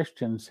that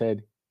question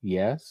said,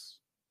 "Yes."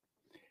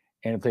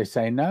 And if they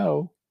say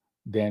no,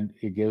 then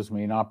it gives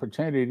me an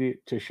opportunity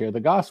to share the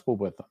gospel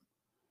with them.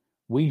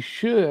 We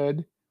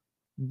should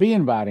be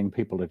inviting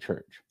people to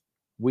church.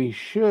 We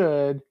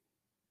should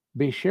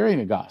be sharing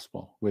the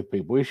gospel with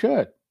people. We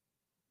should.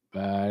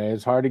 But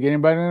it's hard to get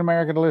anybody in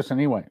America to listen.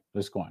 Anyway,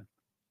 let's go on.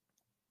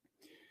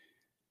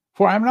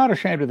 For I'm not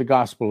ashamed of the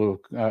gospel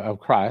of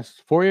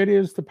Christ, for it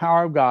is the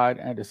power of God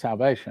unto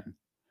salvation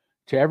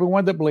to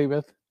everyone that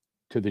believeth,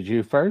 to the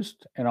Jew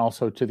first, and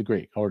also to the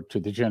Greek, or to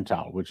the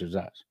Gentile, which is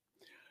us.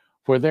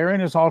 For therein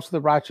is also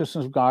the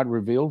righteousness of God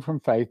revealed from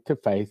faith to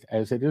faith,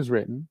 as it is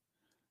written,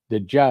 the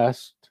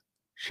just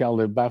shall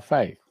live by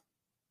faith.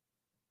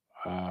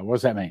 What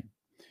does that mean?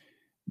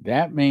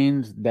 That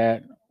means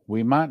that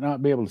we might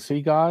not be able to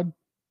see God,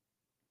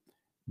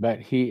 but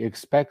he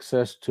expects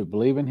us to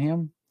believe in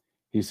him.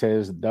 He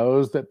says,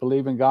 those that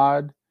believe in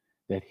God,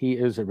 that he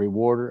is a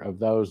rewarder of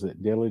those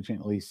that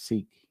diligently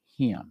seek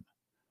him.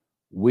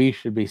 We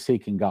should be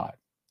seeking God.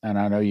 And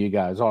I know you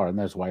guys are, and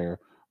that's why you're,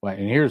 well,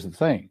 and here's the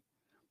thing.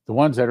 The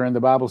ones that are in the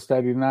Bible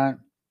study tonight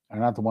are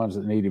not the ones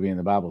that need to be in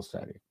the Bible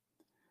study.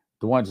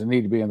 The ones that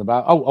need to be in the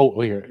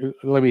Bible. Here,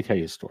 let me tell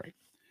you a story.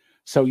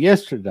 So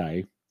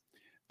yesterday,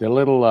 the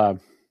little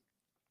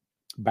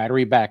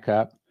battery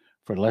backup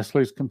for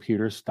Leslie's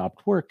computer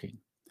stopped working.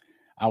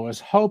 I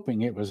was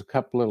hoping it was a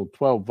couple little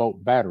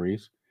 12-volt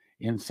batteries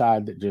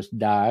inside that just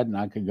died, and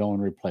I could go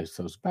and replace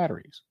those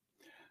batteries.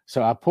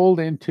 So I pulled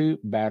into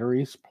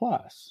Batteries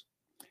Plus.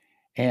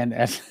 And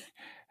as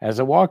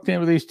I walked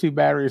in with these two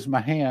batteries in my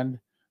hand,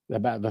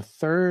 about the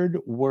third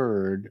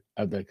word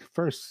of the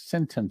first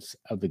sentence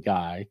of the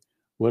guy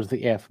was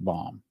the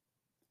F-bomb.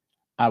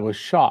 I was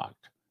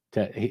shocked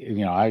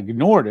I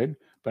ignored it,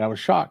 but I was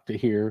shocked to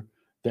hear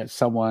that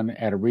someone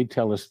at a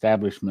retail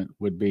establishment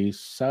would be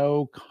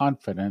so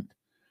confident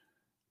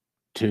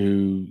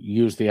to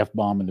use the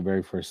F-bomb in the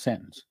very first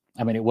sentence.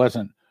 I mean, it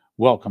wasn't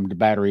welcome to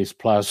Batteries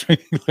Plus or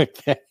anything like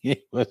that.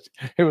 It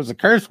was a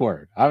curse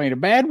word. I mean, a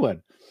bad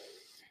one.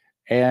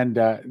 And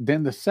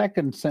then the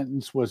second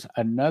sentence was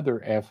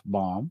another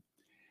F-bomb.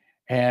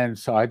 And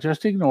so I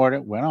just ignored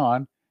it, went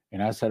on,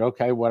 and I said,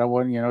 okay, what I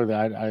want,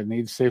 I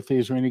need to see if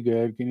these are any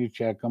good. Can you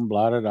check them?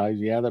 Blah, blah, blah.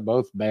 Yeah, they're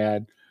both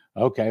bad.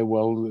 Okay,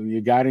 well,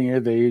 you got any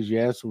of these?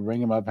 Yes, we'll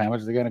bring them up. How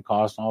much are they going to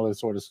cost? And all this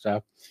sort of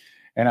stuff.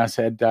 And I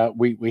said,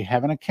 we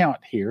have an account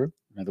here.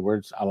 In other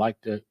words, I like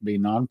to be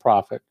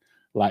nonprofit,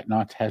 like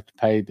not to have to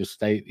pay the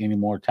state any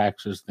more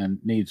taxes than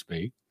needs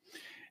be.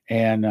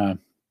 And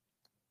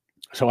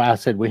so I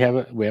said, we have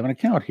an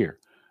account here.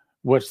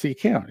 What's the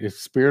account? It's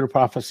Spirit of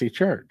Prophecy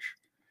Church.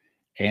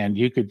 And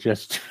you could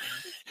just,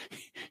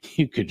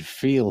 you could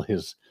feel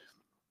his,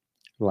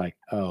 like,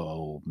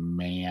 oh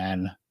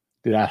man,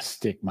 did I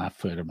stick my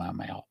foot in my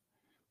mouth?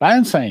 But I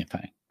didn't say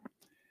anything.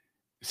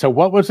 So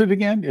what was it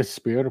again? It's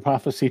Spirit of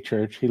Prophecy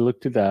Church. He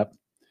looked it up,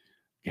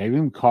 gave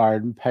him a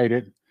card and paid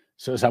it.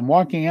 So as I'm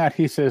walking out,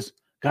 he says,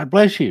 God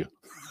bless you.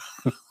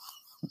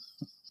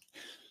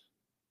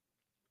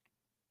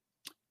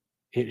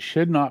 It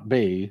should not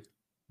be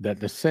that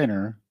the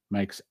sinner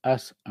makes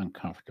us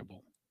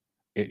uncomfortable.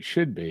 It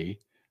should be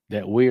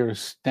that we are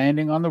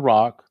standing on the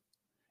rock.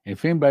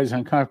 If anybody's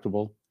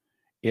uncomfortable,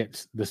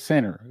 it's the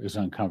sinner is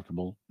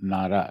uncomfortable,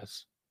 not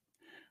us.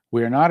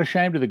 We are not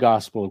ashamed of the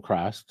gospel of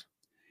Christ.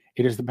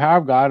 It is the power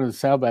of God and the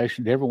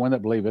salvation to everyone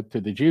that believeth,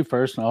 to the Jew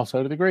first and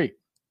also to the Greek.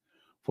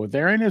 For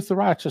therein is the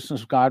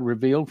righteousness of God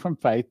revealed from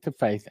faith to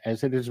faith,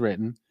 as it is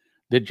written,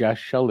 the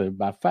just shall live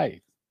by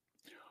faith.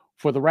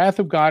 For the wrath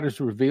of God is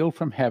revealed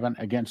from heaven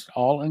against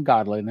all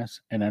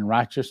ungodliness and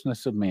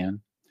unrighteousness of men,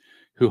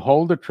 who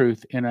hold the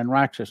truth in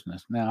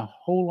unrighteousness. Now, a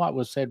whole lot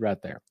was said right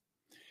there.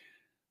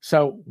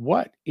 So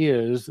what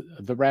is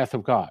the wrath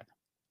of God?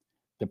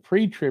 The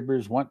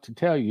pre-tribbers want to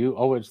tell you,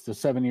 oh, it's the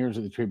 7 years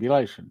of the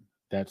tribulation.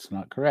 That's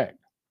not correct.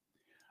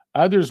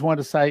 Others want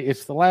to say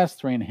it's the last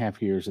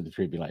 3.5 years of the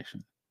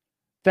tribulation.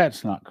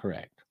 That's not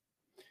correct.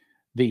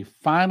 The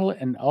final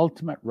and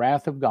ultimate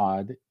wrath of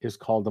God is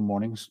called the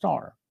morning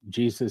star.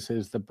 Jesus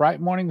is the bright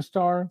morning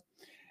star,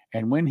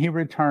 and when he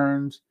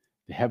returns,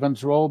 the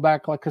heavens roll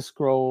back like a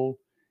scroll.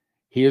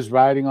 He is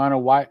riding on a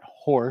white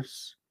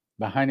horse.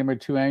 Behind him are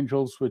two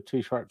angels with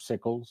two sharp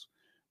sickles.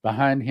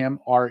 Behind him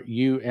are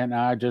you and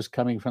I, just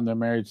coming from the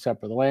marriage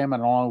supper of the Lamb,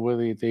 and along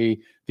with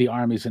the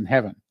armies in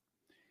heaven.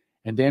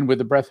 And then with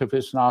the breath of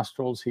his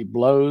nostrils, he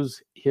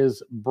blows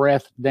his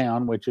breath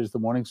down, which is the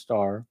morning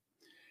star.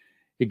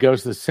 It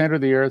goes to the center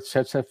of the earth,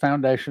 sets the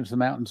foundations of the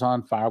mountains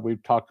on fire.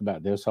 We've talked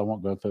about this. I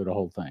won't go through the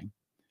whole thing.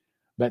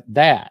 But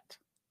that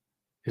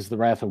is the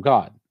wrath of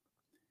God.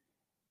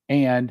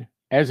 And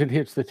as it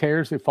hits the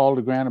tares, they fall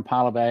to the ground, a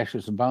pile of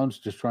ashes and bones,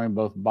 destroying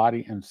both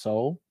body and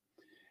soul.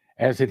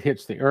 As it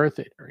hits the earth,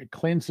 it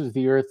cleanses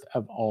the earth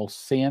of all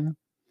sin.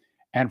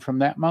 And from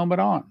that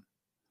moment on,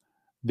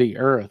 the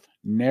earth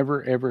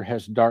never, ever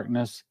has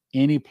darkness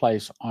any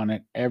place on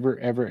it, ever,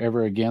 ever,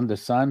 ever again. The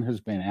sun has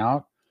been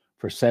out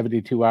for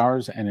 72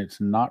 hours, and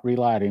it's not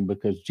relighting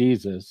because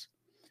Jesus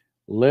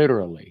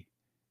literally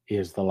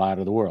is the light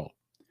of the world.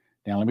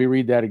 Now, let me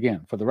read that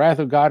again. For the wrath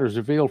of God is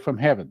revealed from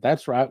heaven.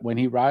 That's right, when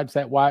he rides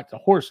that white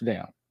horse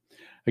down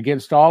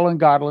against all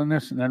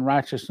ungodliness and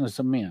unrighteousness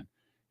of men.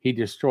 He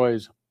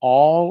destroys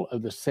all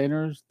of the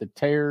sinners, the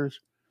tares.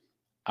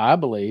 I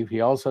believe he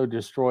also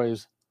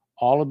destroys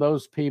all of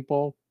those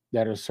people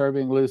that are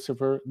serving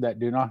Lucifer that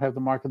do not have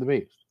the mark of the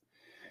beast.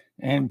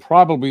 And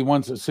probably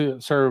ones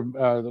that serve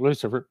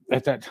Lucifer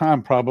at that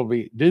time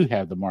probably do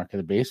have the mark of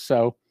the beast.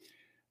 So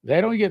they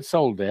don't get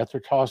soul to death.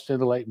 They're tossed into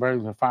the lake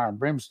burning with fire and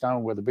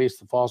brimstone, where the beast,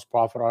 the false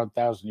prophet, are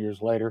 1,000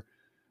 years later.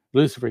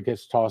 Lucifer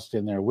gets tossed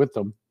in there with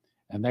them,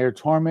 and they are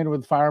tormented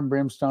with fire and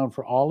brimstone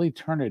for all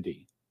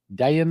eternity,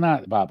 day and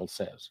night, the Bible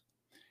says.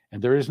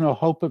 And there is no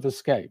hope of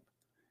escape.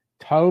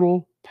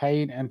 Total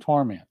pain and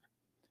torment.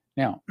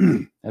 Now,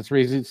 that's the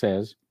reason it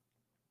says,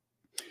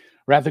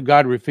 wrath of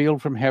God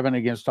revealed from heaven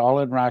against all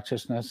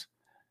unrighteousness,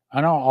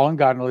 and all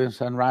ungodliness,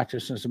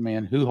 unrighteousness of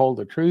men who hold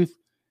the truth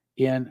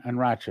in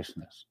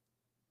unrighteousness.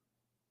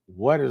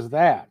 What is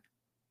that?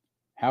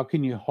 How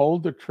can you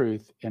hold the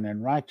truth in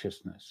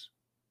unrighteousness?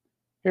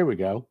 Here we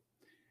go.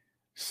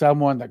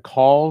 Someone that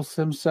calls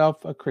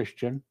himself a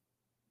Christian.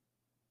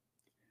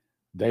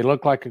 They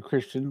look like a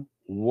Christian,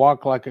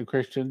 walk like a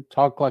Christian,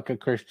 talk like a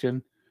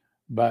Christian,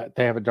 but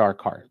they have a dark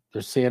heart.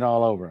 There's sin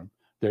all over them.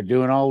 They're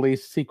doing all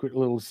these secret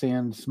little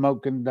sins,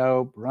 smoking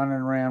dope, running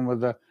around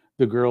with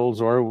the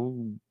girls or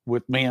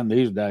with men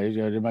these days.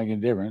 They're making a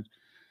difference.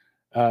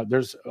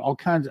 There's all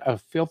kinds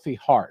of filthy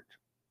heart.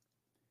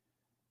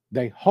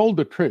 They hold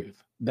the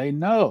truth. They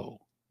know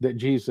that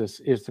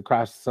Jesus is the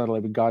Christ, the Son of the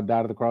living God,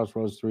 died on the cross,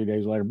 rose 3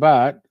 days later,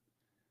 but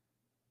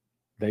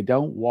they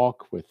don't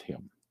walk with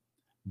him.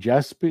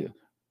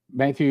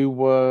 Matthew,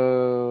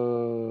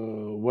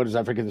 what is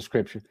I forget the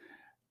scripture?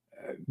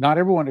 Not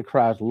everyone that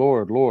cries,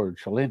 Lord, Lord,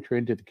 shall enter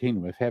into the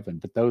kingdom of heaven,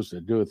 but those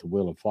that doeth the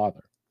will of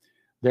Father.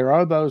 There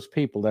are those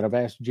people that have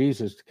asked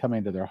Jesus to come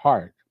into their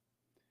heart,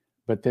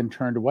 but then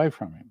turned away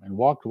from him and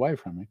walked away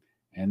from him,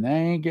 and they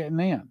ain't getting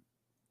in.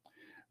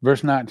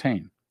 Verse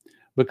 19,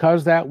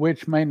 because that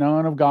which may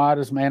known of God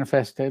is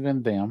manifested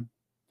in them,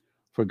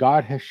 for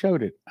God has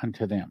showed it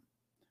unto them.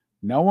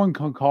 No one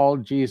can call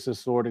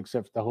Jesus Lord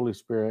except the Holy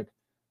Spirit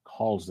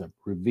calls them,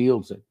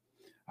 reveals it.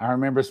 I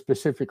remember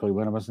specifically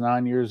when I was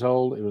 9 years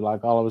old, it was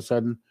like all of a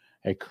sudden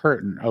a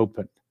curtain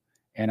opened.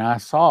 And I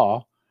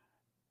saw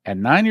at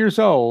 9 years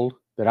old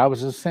that I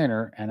was a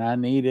sinner and I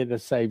needed a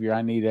Savior.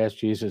 I needed to ask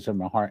Jesus in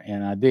my heart,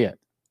 and I did.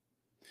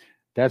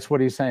 That's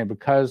what he's saying,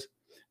 because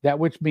that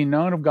which be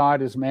known of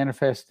God is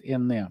manifest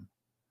in them.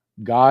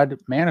 God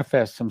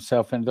manifests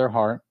himself in their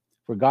heart,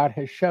 for God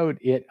has showed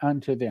it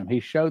unto them. He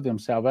showed them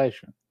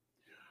salvation.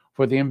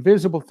 For the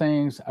invisible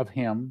things of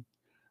him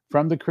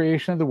from the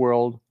creation of the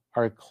world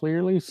are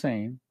clearly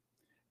seen,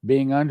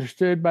 being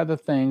understood by the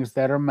things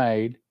that are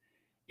made,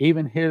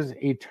 even his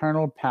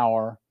eternal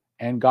power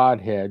and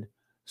Godhead,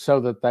 so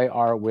that they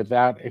are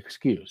without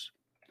excuse.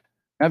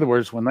 In other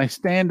words, when they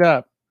stand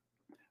up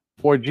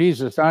for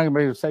Jesus, I'm going to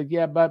be able to say,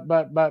 yeah, but,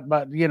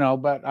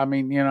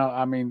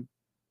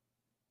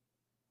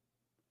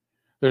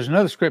 there's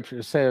another scripture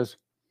that says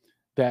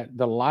that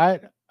the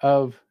light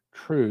of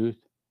truth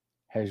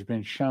has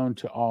been shown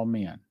to all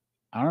men.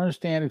 I don't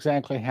understand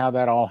exactly how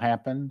that all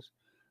happens,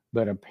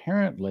 but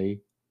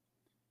apparently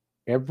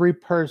every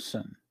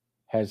person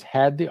has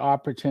had the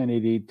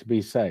opportunity to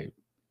be saved.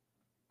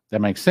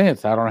 That makes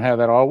sense. I don't know how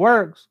that all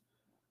works,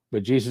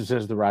 but Jesus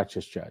is the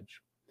righteous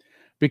judge.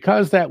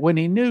 Because that when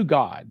he knew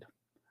God,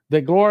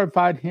 they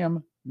glorified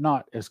him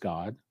not as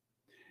God,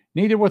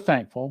 neither were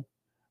thankful,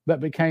 but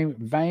became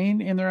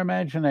vain in their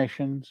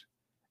imaginations,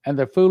 and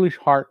their foolish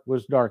heart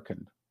was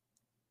darkened.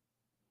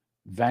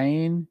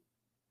 Vain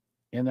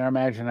in their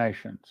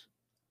imaginations.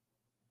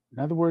 In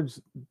other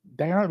words,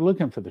 they aren't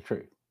looking for the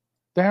truth.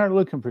 They aren't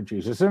looking for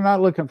Jesus. They're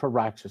not looking for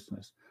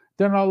righteousness.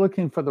 They're not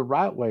looking for the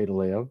right way to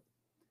live.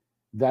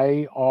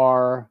 They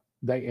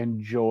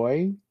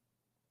enjoy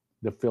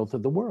the filth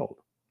of the world.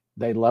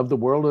 They love the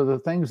world or the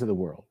things of the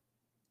world.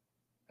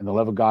 And the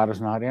love of God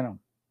is not in them.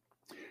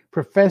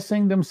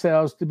 Professing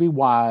themselves to be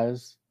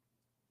wise,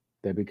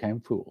 they became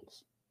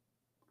fools.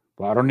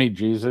 Well, I don't need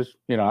Jesus.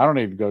 I don't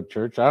need to go to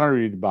church. I don't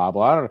read the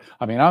Bible.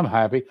 I'm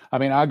happy.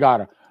 I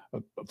got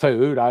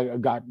food. I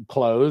got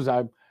clothes.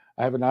 I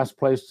I have a nice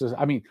place to,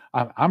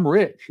 I'm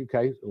rich.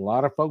 Okay. A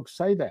lot of folks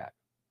say that.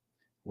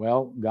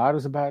 Well, God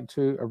is about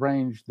to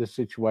arrange the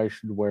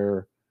situation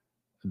where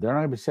they're not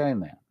going to be saying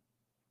that.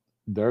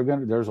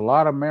 There's a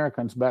lot of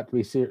Americans about to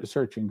be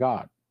searching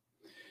God.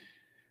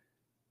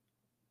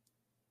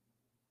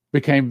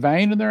 Became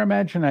vain in their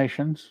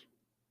imaginations,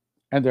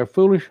 and their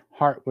foolish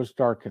heart was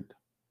darkened.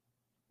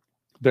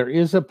 There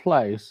is a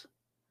place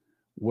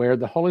where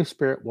the Holy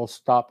Spirit will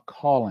stop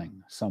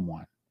calling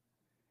someone,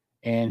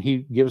 and he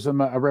gives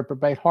them a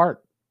reprobate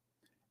heart,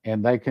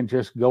 and they can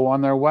just go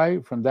on their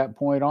way from that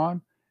point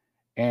on.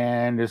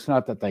 And it's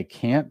not that they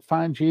can't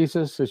find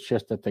Jesus, it's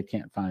just that they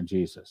can't find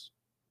Jesus.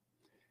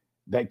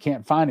 They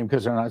can't find him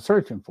because they're not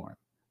searching for him.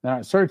 They're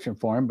not searching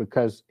for him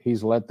because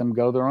he's let them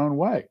go their own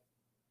way.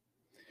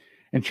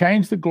 And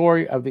change the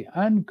glory of the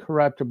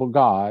uncorruptible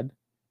God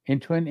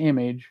into an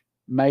image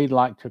made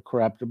like to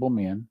corruptible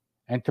men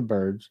and to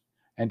birds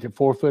and to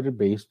four-footed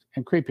beasts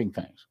and creeping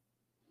things.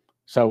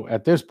 So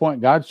at this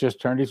point, God's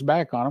just turned his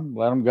back on them,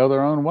 let them go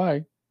their own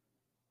way.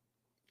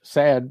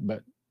 Sad,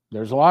 but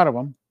there's a lot of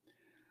them.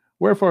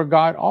 Wherefore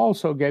God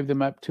also gave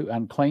them up to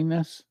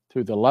uncleanness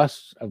through the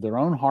lusts of their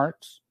own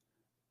hearts.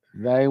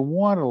 They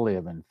want to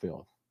live in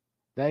filth.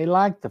 They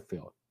like the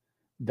filth.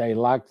 They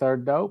like their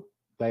dope.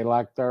 They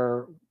like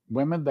their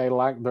women. They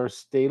like their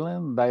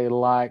stealing. They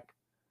like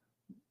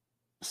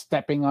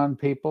stepping on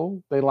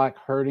people. They like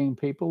hurting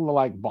people. They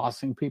like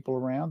bossing people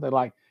around. They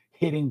like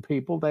hitting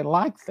people. They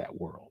like that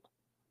world.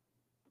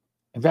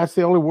 If that's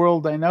the only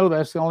world they know,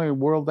 that's the only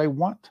world they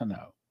want to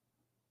know.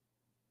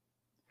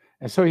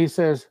 And so he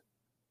says,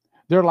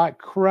 they're like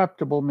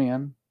corruptible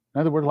men.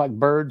 In other words, like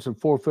birds and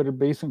four-footed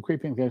beasts and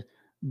creeping things.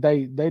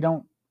 They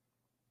don't,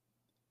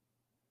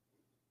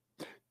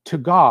 to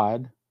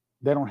God,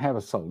 they don't have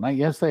a soul. Now,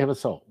 yes, they have a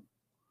soul.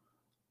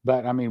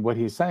 But, what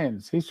he's saying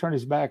is he's turned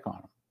his back on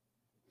them.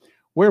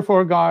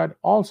 Wherefore God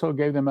also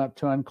gave them up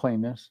to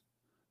uncleanness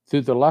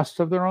through the lust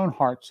of their own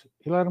hearts.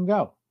 He let them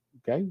go.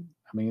 Okay?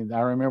 I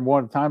remember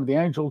one time the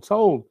angel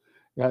told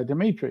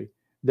Dimitri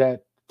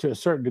that to a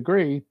certain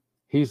degree,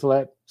 he's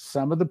let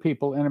some of the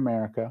people in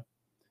America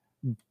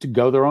to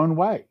go their own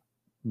way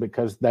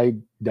because they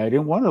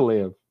didn't want to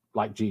live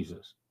like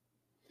Jesus.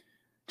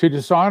 To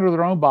dishonor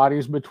their own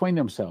bodies between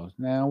themselves.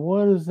 Now,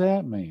 what does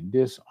that mean?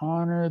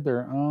 Dishonor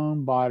their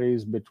own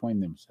bodies between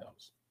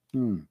themselves.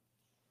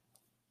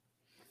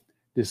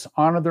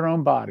 Dishonor their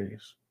own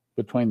bodies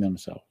between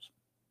themselves.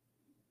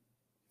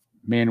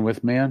 Men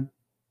with men,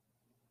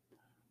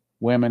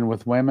 women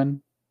with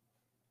women.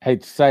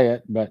 Hate to say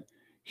it, but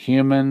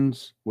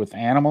humans with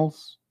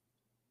animals.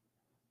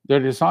 They're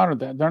dishonored.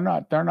 They're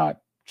not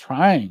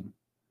trying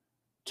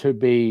to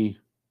be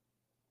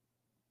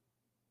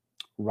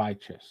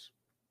righteous.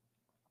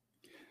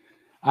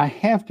 I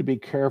have to be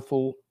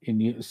careful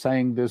in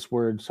saying this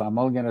word, so I'm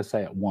only going to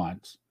say it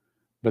once,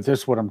 but this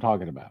is what I'm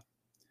talking about.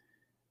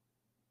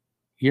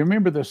 You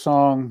remember the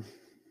song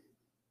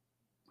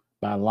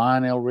by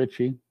Lionel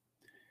Richie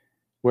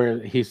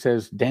where he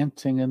says,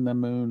 dancing in the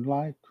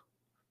moonlight?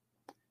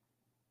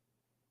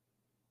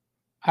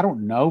 I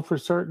don't know for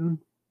certain,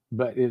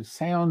 but it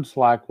sounds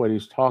like what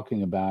he's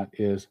talking about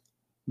is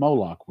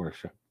Moloch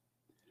worship.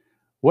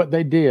 What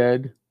they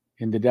did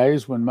in the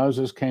days when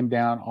Moses came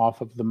down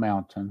off of the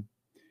mountain,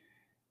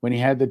 when he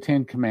had the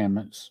 10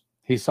 commandments,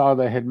 he saw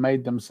they had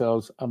made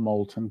themselves a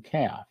molten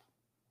calf.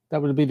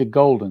 That would be the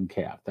golden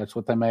calf. That's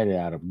what they made it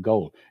out of,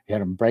 gold. He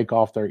had them break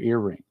off their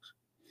earrings.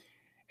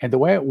 And the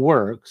way it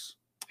works,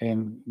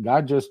 and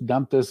God just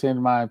dumped this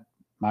in my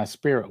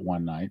spirit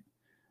one night.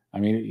 I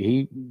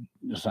wasn't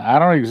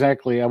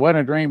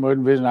a dream,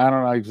 wasn't vision. I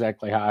don't know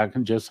exactly how. I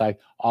can just say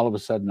all of a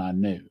sudden I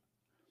knew.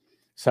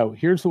 So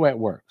here's the way it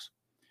works.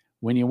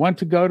 When you want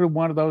to go to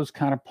one of those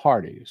kind of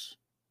parties,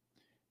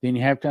 then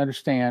you have to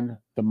understand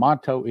the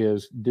motto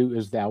is do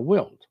as thou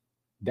wilt.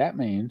 That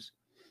means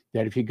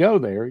that if you go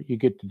there, you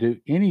get to do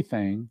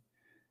anything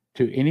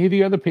to any of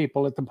the other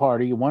people at the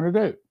party you want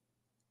to do.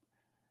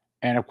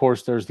 And of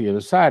course, there's the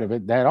other side of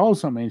it. That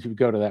also means if you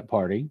go to that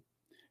party,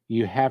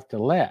 you have to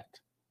let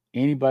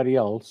anybody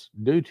else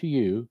do to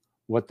you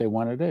what they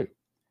want to do.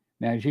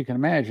 Now, as you can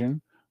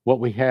imagine, what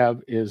we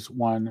have is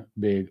one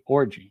big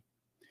orgy.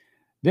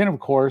 Then, of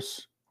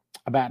course,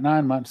 about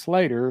 9 months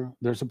later,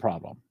 there's a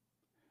problem.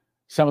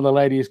 Some of the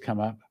ladies come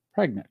up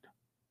pregnant.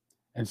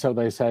 And so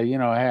they say,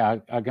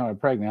 hey, I come up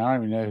pregnant. I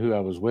don't even know who I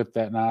was with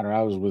that night, or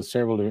I was with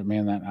several different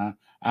men that night.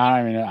 I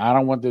don't even know. I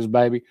don't want this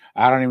baby.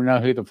 I don't even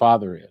know who the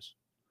father is.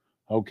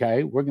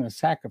 Okay, we're going to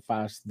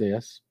sacrifice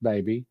this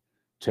baby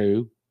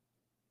to,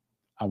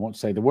 I won't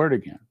say the word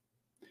again.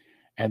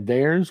 And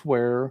there's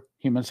where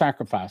human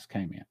sacrifice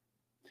came in.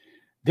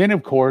 Then,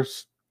 of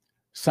course,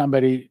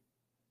 somebody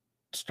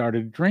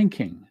started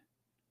drinking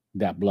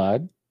that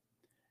blood.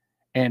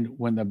 And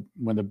when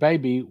the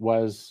baby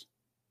was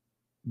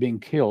being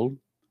killed,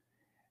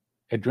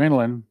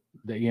 adrenaline,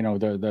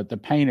 the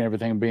pain and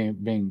everything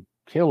being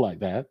killed like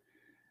that,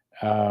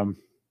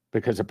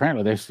 because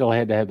apparently they still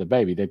had to have the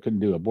baby. They couldn't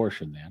do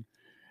abortion then.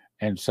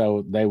 And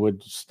so they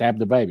would stab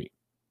the baby.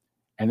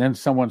 And then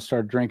someone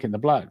started drinking the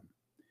blood.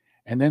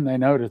 And then they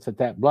noticed that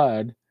that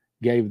blood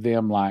gave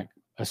them like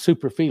a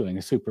super feeling,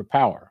 a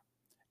superpower.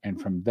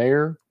 And from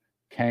there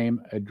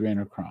came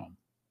adrenochrome.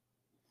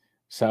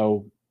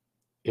 So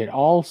it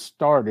all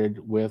started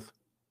with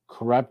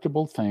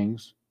corruptible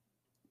things,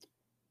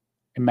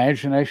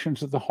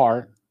 imaginations of the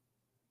heart,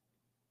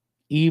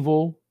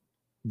 evil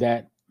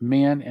that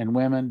men and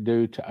women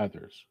do to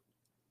others.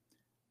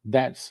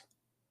 That's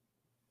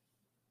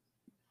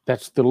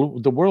the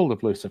world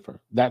of Lucifer.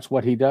 That's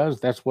what he does.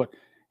 That's what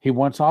he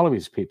wants all of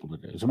his people to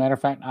do. As a matter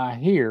of fact, I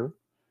hear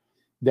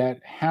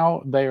that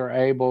how they are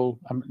able,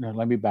 no,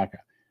 let me back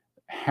up,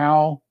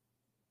 how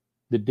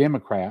the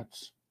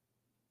Democrats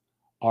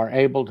are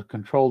able to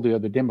control the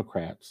other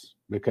Democrats,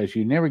 because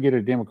you never get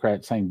a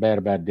Democrat saying bad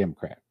about a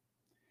Democrat.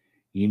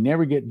 You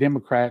never get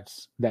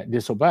Democrats that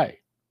disobey.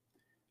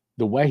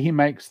 The way he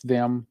makes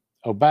them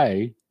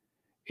obey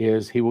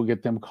is he will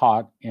get them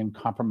caught in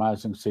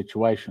compromising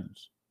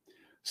situations.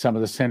 Some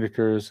of the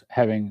senators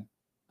having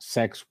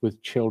sex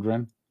with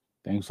children,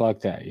 things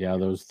like that. Yeah,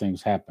 those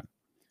things happen.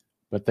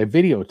 But they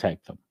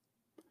videotape them.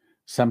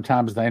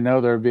 Sometimes they know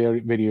they're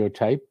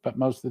videotaped, but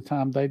most of the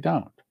time they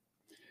don't.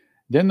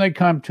 Then they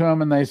come to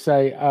him and they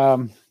say,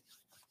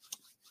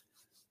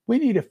 we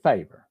need a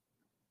favor.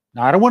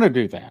 Now, I don't want to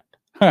do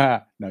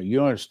that. No,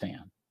 you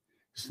understand.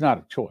 It's not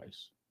a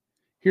choice.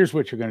 Here's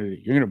what you're going to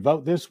do. You're going to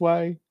vote this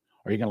way,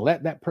 or you're going to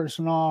let that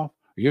person off,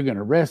 or you're going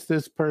to arrest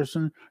this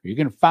person, or you're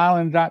going to file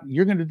an indictment.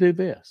 You're going to do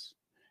this.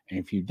 And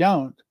if you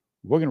don't,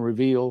 we're going to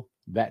reveal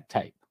that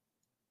tape.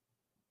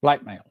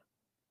 Blackmail.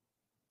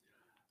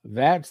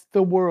 That's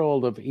the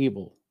world of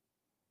evil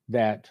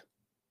that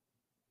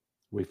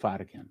we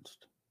fight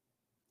against.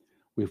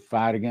 We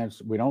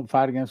don't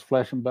fight against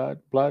flesh and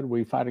blood.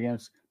 We fight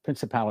against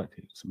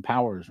principalities and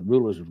powers and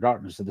rulers of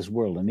darkness of this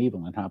world and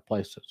evil in high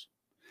places.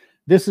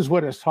 This is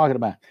what it's talking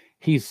about.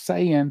 He's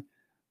saying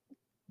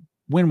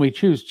when we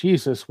choose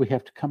Jesus, we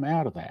have to come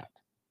out of that.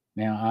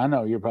 Now, I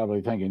know you're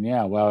probably thinking,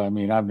 yeah, well, I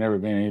mean, I've never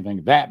been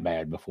anything that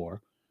bad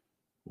before.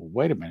 Well,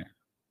 wait a minute.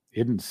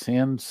 Isn't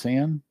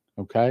sin?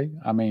 Okay.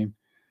 I mean,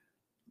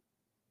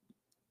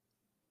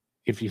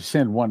 if you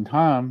sin one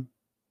time,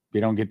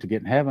 you don't get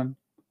in heaven.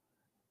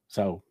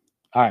 So,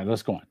 all right,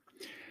 let's go on.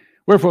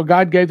 Wherefore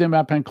God gave them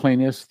up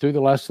uncleanness through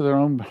the lust of their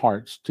own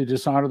hearts to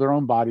dishonor their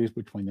own bodies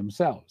between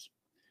themselves,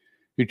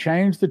 who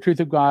changed the truth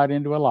of God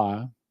into a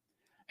lie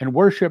and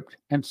worshipped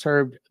and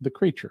served the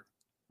creature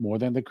more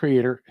than the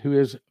Creator, who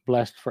is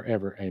blessed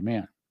forever.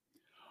 Amen.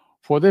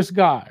 For this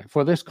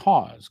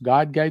cause,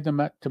 God gave them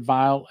up to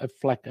vile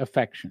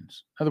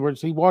affections. In other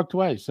words, he walked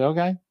away. So,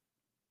 okay,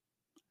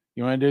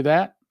 you want to do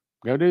that?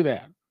 Go do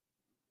that.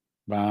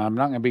 But I'm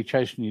not going to be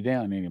chasing you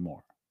down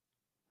anymore.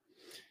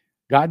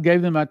 God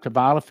gave them up to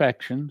vile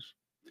affections,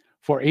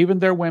 for even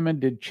their women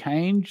did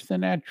change the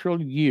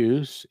natural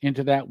use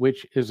into that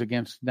which is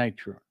against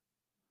nature.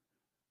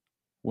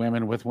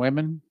 Women with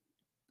women,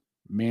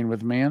 men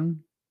with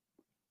men,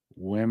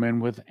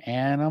 women with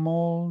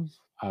animals.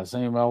 I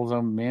see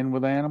also men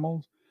with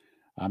animals.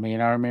 I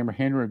mean, I remember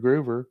Henry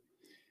Groover.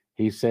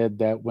 He said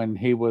that when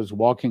he was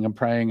walking and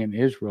praying in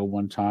Israel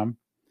one time,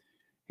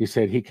 he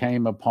said he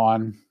came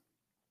upon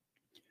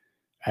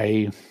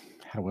a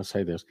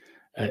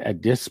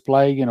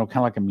display, kind of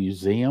like a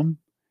museum.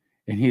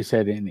 And he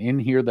said, and in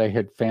here they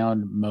had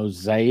found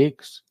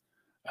mosaics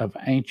of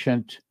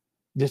ancient,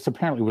 this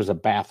apparently was a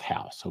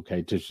bathhouse,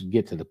 okay, to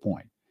get to the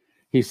point.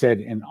 He said,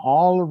 and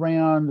all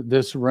around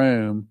this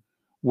room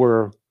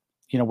were,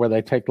 where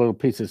they take little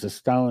pieces of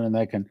stone and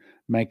they can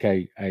make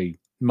a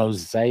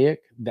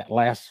mosaic that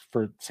lasts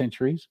for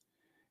centuries.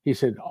 He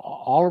said,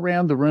 all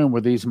around the room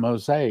were these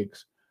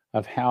mosaics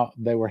of how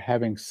they were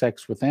having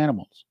sex with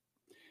animals.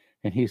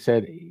 And he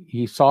said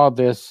he saw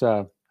this,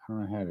 I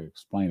don't know how to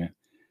explain it.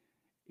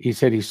 He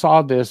said he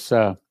saw this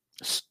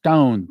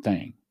stone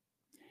thing.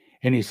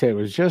 And he said it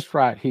was just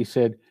right. He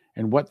said,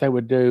 and what they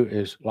would do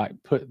is like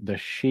put the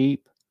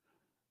sheep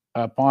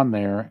up on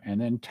there and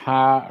then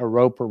tie a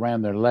rope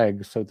around their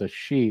legs so the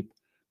sheep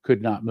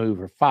could not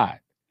move or fight.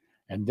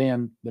 And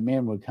then the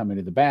men would come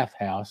into the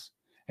bathhouse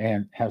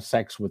and have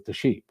sex with the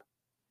sheep.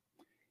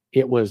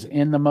 It was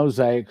in the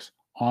mosaics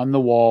on the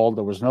wall.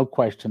 There was no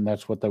question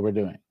that's what they were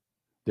doing.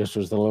 This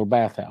was the little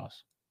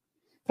bathhouse.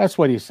 That's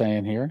what he's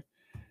saying here.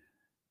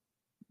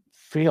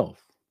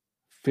 Filth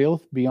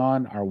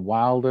beyond our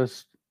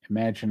wildest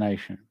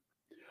imagination.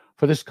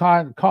 For this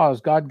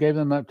cause, God gave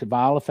them up to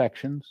vile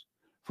affections,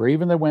 for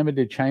even the women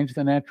did change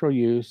the natural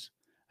use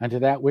unto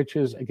that which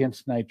is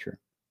against nature.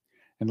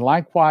 And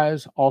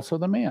likewise also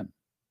the men,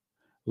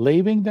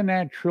 leaving the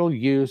natural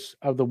use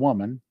of the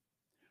woman,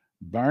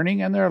 burning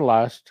in their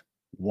lust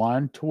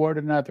one toward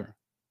another,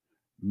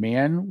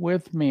 men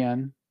with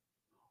men,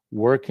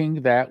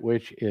 working that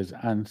which is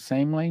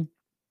unseemly,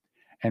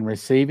 and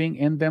receiving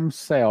in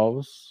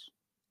themselves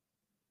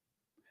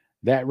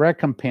that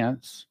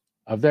recompense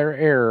of their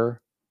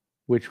error,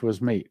 which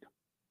was meat.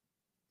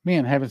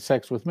 Men having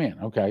sex with men.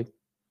 Okay.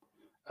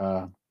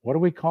 What do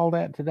we call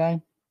that today?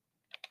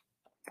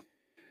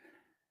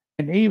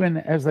 And even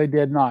as they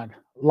did not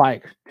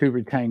like to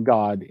retain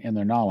God in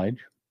their knowledge,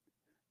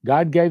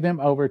 God gave them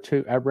over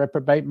to a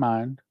reprobate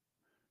mind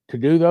to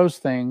do those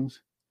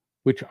things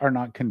which are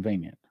not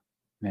convenient.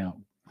 Now,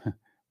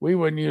 we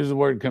wouldn't use the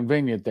word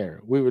convenient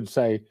there. We would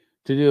say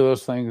to do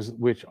those things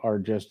which are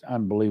just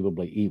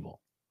unbelievably evil.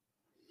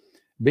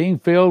 Being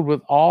filled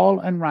with all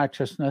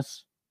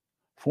unrighteousness,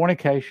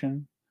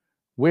 fornication,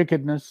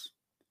 wickedness,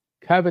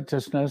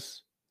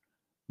 covetousness,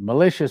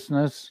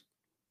 maliciousness,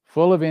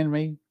 full of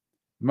envy,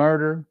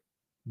 murder,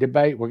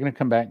 debate. We're going to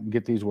come back and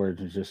get these words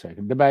in just a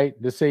second.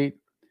 Debate, deceit,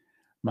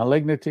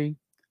 malignity,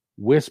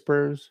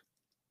 whispers,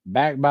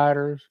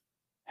 backbiters,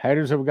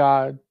 haters of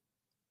God.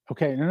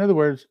 Okay, in other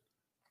words,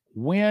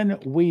 when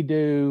we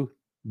do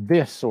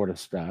this sort of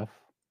stuff,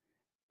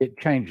 it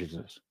changes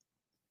us.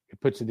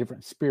 It puts a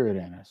different spirit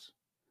in us.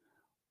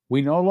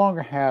 We no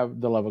longer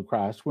have the love of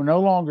Christ. We're no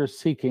longer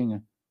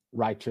seeking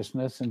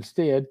righteousness.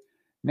 Instead,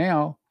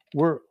 now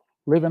we're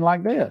living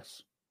like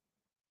this.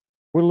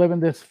 We're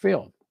living this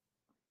filth.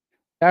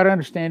 Without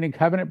understanding,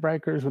 covenant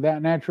breakers,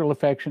 without natural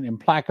affection,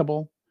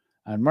 implacable,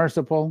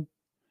 unmerciful,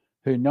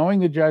 who, knowing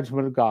the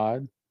judgment of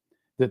God,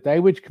 that they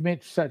which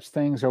commit such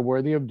things are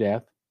worthy of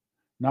death,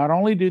 not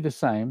only do the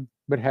same,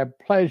 but have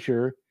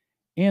pleasure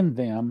in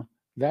them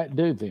that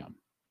do them.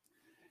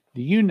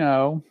 Do you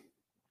know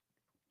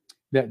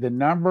that the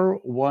number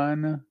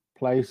one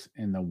place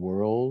in the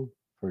world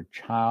for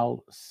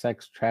child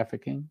sex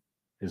trafficking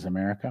is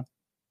America?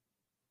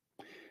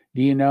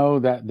 Do you know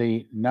that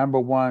the number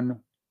one,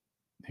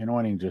 the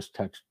anointing just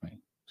touched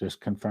me, just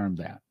confirmed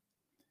that.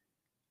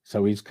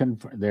 So he's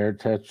there,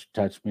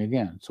 touched me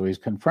again. So he's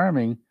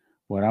confirming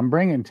what I'm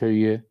bringing to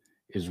you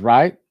is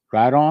right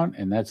on,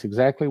 and that's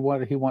exactly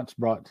what he wants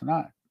brought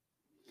tonight.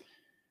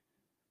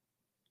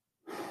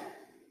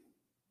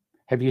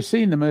 Have you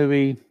seen the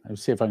movie?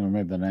 Let's see if I can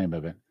remember the name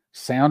of it.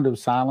 Sound of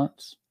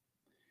Silence.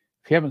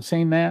 If you haven't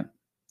seen that,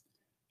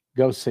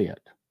 go see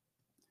it.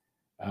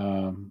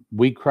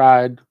 We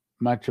cried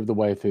much of the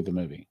way through the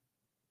movie.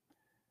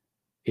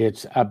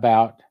 It's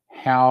about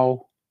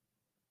how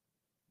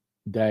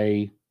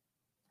they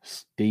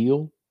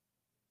steal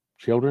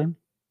children.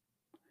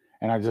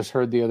 And I just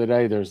heard the other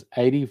day there's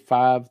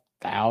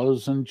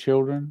 85,000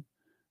 children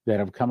that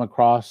have come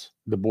across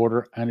the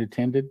border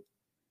unattended,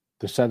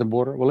 the southern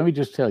border. Well, let me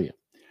just tell you,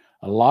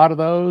 a lot of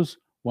those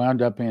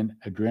wound up in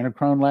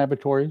adrenochrome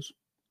laboratories.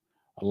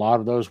 A lot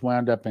of those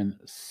wound up in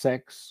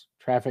sex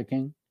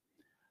trafficking.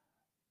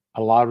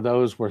 A lot of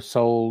those were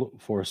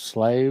sold for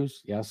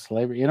slaves. Yes,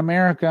 slavery in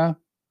America.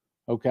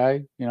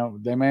 Okay. You know,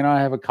 they may not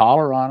have a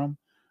collar on them,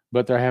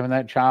 but they're having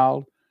that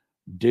child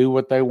do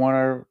what they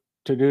want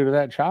to do to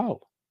that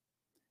child.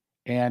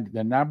 And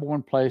the number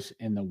one place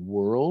in the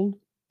world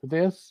for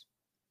this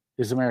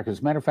is America. As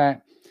a matter of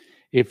fact,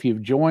 if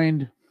you've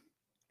joined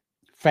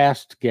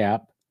Fast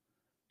Gap,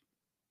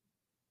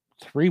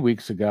 3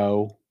 weeks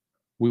ago,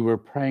 we were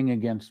praying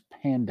against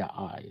panda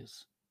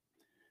eyes.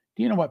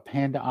 Do you know what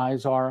panda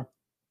eyes are?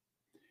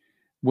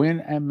 When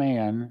a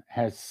man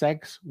has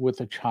sex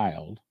with a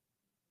child,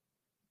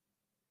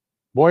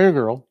 boy or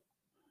girl,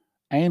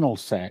 anal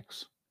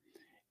sex,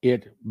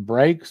 it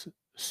breaks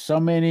so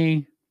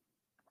many,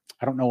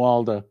 I don't know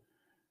all the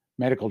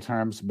medical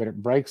terms, but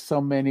it breaks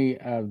so many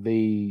of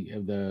the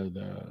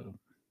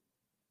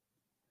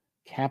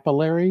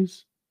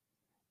capillaries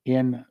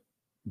in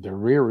the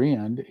rear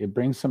end. It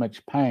brings so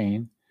much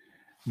pain,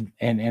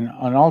 and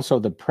also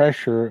the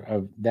pressure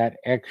of that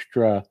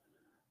extra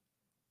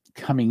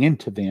coming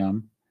into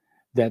them,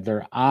 that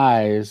their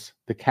eyes,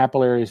 the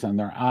capillaries in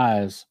their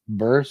eyes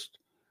burst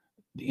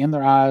in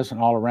their eyes and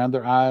all around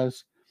their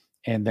eyes.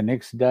 And the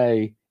next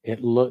day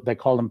they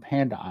call them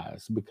panda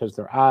eyes because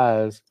their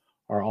eyes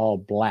are all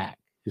black.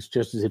 It's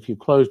just as if you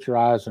closed your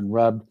eyes and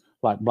rubbed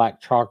like black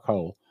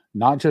charcoal,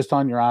 not just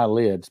on your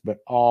eyelids, but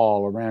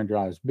all around your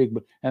eyes. Big,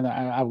 and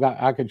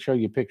I could show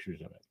you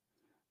pictures of it.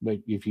 But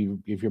if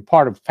you're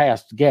part of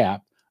Fast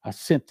Gap, I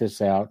sent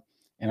this out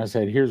and I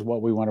said, here's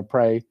what we want to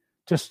pray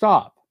to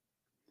stop.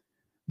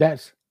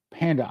 That's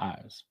panda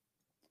eyes.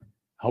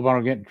 I hope I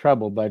don't get in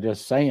trouble by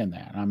just saying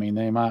that. I mean,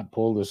 they might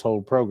pull this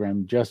whole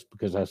program just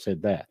because I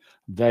said that.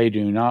 They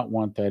do not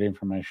want that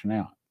information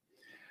out.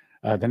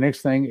 The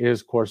next thing is,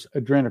 of course,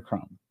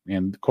 adrenochrome.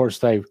 And, of course,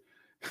 they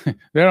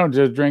don't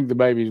just drink the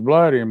baby's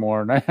blood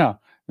anymore now.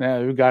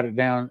 Now we've got it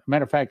down.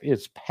 Matter of fact,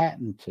 it's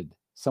patented.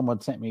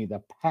 Someone sent me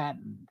the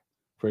patent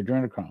for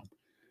adrenochrome.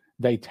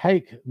 They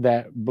take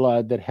that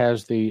blood that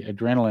has the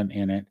adrenaline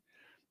in it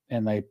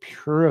and they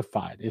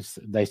purify it. It's,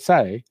 they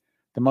say,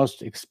 the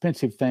most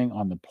expensive thing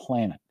on the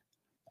planet.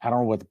 I don't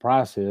know what the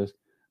price is,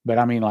 but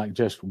I mean, like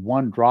just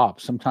one drop.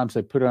 Sometimes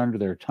they put it under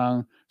their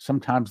tongue.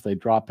 Sometimes they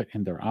drop it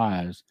in their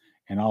eyes.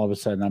 And all of a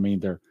sudden, I mean,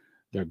 their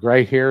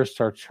gray hair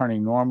starts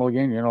turning normal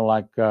again. You know,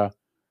 like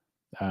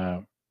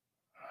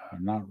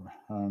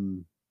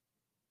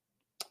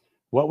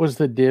what was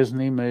the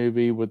Disney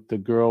movie with the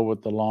girl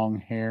with the long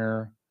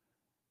hair?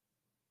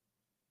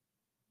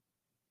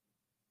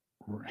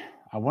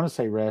 I want to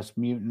say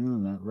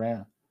Rasputin,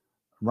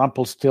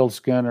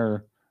 Rumpelstiltskin,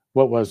 or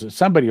what was it?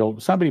 Somebody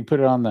put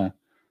it on the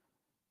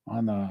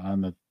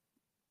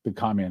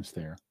comments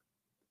there.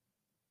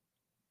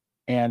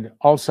 And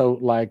also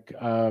like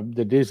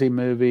the Disney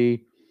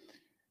movie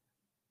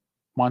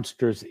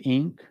Monsters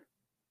Inc.,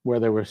 where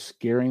they were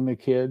scaring the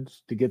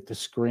kids to get the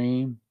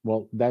scream.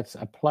 Well, that's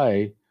a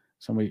play.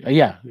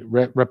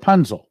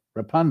 Rapunzel.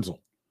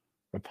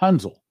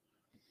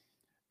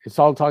 It's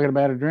all talking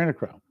about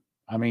adrenochrome.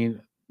 I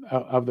mean,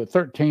 of the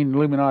 13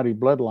 Illuminati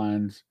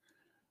bloodlines,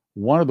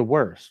 one of the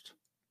worst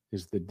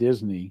is the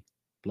Disney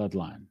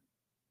bloodline.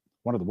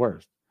 One of the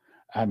worst.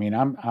 I mean,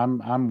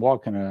 I'm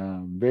walking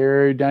a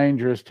very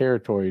dangerous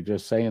territory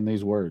just saying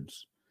these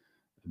words.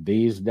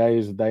 These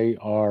days, they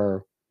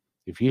are.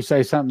 If you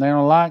say something they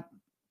don't like,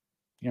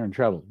 you're in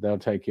trouble. They'll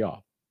take you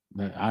off.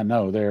 I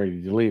know they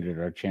already deleted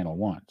our channel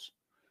once.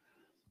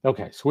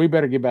 Okay, so we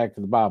better get back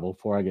to the Bible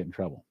before I get in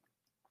trouble.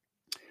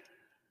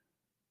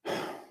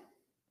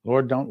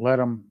 Lord, don't let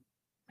them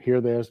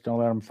hear this. Don't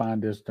let them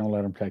find this. Don't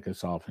let them take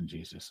us off in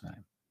Jesus'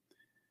 name.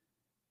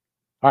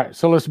 All right,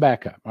 so let's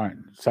back up. All right,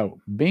 so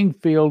being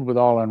filled with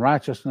all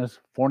unrighteousness,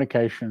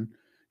 fornication.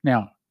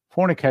 Now,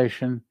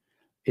 fornication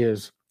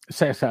is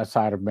sex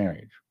outside of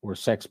marriage or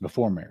sex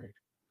before marriage.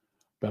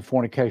 But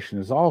fornication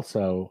is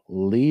also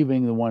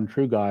leaving the one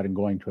true God and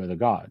going to other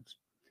gods.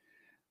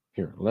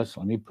 Here, let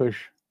me push.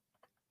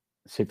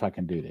 See if I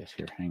can do this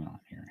here. Hang on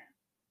here.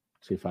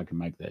 See if I can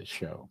make that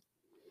show.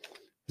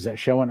 Is that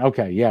showing?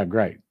 Okay, yeah,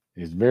 great.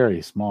 It's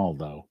very small,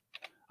 though.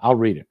 I'll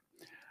read it.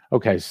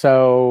 Okay,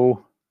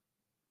 so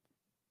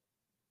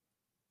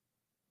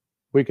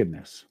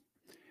wickedness.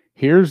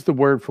 Here's the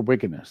word for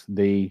wickedness.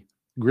 The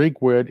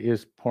Greek word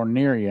is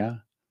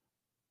porneia.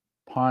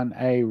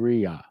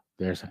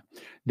 There's a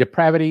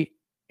depravity,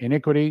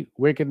 iniquity,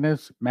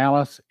 wickedness,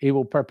 malice,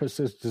 evil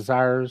purposes,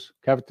 desires,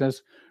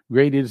 covetousness,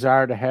 greedy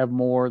desire to have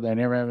more than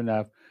ever have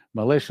enough,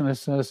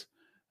 maliciousness,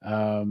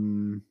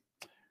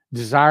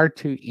 desire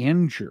to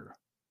injure.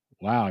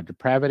 Wow,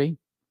 depravity,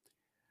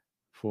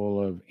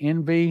 full of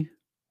envy,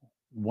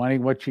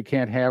 wanting what you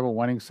can't have or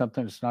wanting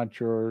something that's not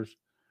yours.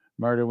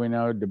 Murder, we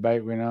know.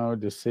 Debate, we know.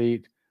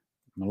 Deceit,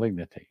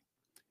 malignity.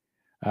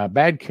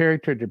 Bad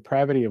character,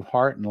 depravity of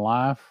heart and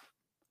life.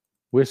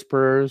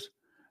 Whisperers,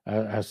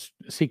 a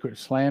secret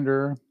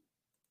slanderer.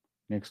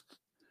 Next,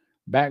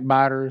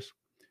 backbiters,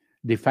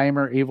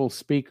 defamer, evil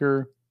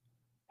speaker,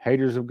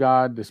 haters of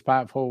God,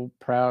 despiteful,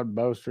 proud,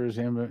 boasters,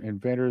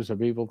 inventors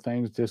of evil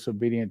things,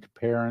 disobedient to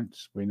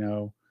parents, we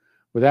know,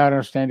 without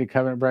understanding,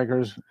 covenant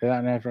breakers,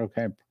 without natural,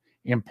 okay,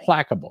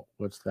 implacable.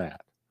 What's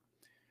that?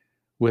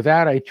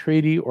 Without a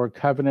treaty or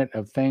covenant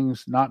of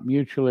things not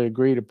mutually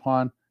agreed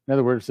upon. In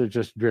other words, they're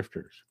just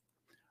drifters.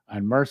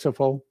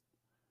 Unmerciful.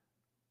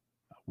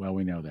 Well,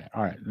 we know that.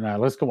 All right, now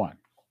let's go on.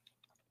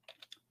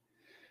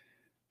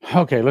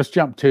 Okay, let's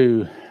jump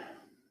to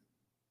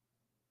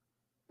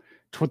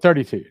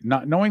 32.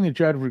 Not knowing the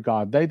judgment of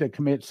God, they that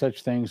commit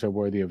such things are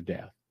worthy of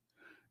death.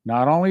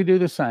 Not only do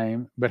the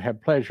same, but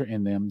have pleasure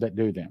in them that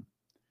do them.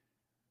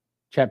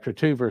 Chapter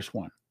 2, verse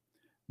 1.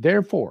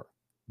 Therefore,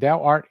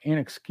 thou art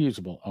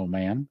inexcusable, O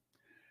man,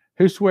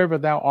 whosoever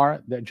thou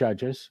art that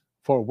judgest,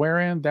 for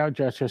wherein thou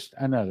judgest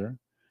another,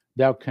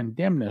 thou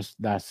condemnest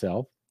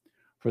thyself,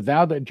 for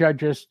thou that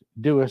judgest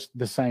doest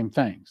the same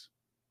things.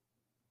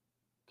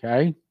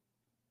 Okay?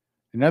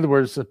 In other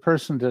words, the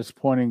person that's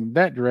pointing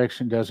that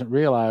direction doesn't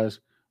realize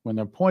when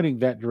they're pointing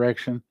that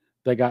direction,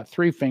 they got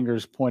three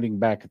fingers pointing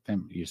back at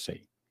them, you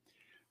see.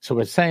 So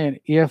it's saying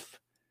if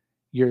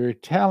you're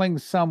telling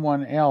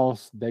someone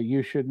else that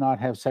you should not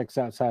have sex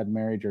outside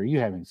marriage, or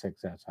you having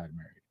sex outside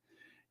marriage,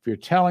 if you're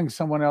telling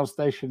someone else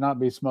they should not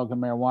be smoking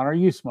marijuana, are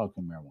you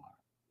smoking marijuana?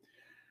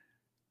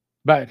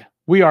 But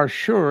we are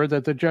sure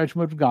that the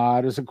judgment of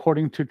God is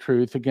according to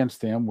truth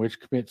against them which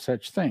commit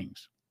such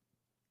things.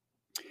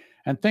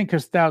 And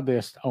thinkest thou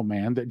this, O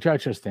man, that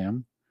judgest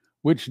them,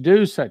 which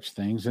do such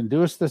things, and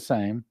doest the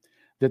same,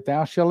 that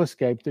thou shalt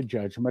escape the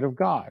judgment of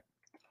God?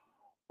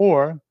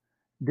 Or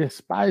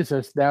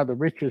despisest thou the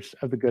riches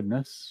of the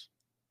goodness?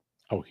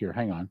 Oh, here,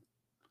 hang on.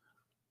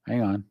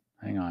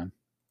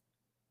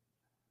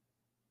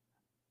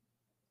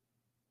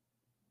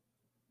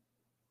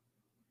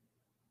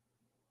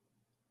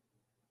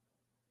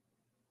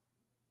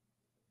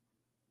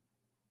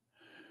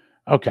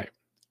 Okay.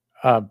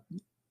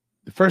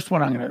 The first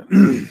one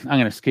I'm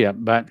gonna skip,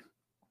 but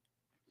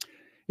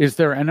is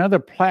there another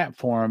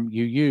platform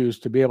you use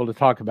to be able to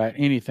talk about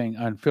anything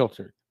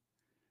unfiltered?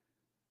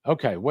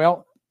 Okay,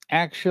 well,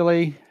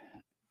 actually,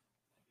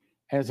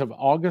 as of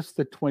August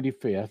the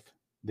 25th,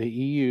 the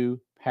EU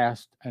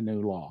passed a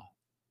new law.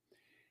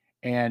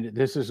 And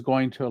this is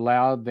going to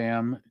allow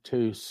them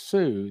to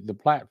sue the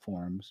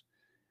platforms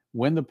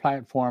when the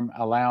platform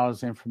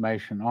allows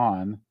information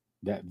on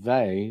that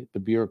they, the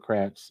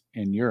bureaucrats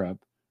in Europe,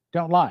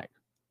 don't like.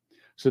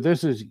 So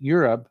this is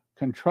Europe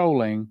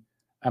controlling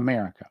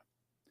America.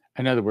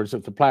 In other words,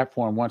 if the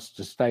platform wants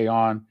to stay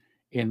on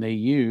in the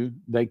EU,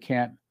 they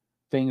can't,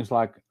 things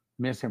like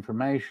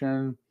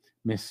misinformation,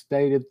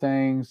 misstated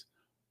things.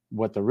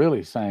 What they're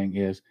really saying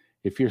is,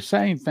 if you're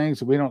saying things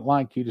that we don't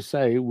like you to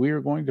say,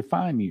 we're going to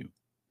fine you.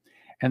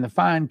 And the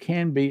fine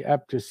can be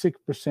up to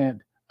 6%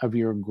 of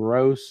your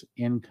gross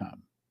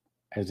income,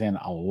 as in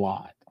a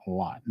lot. a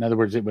lot. In other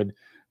words, it would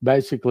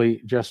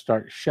basically just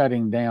start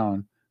shutting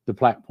down the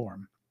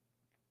platform.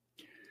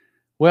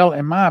 Well,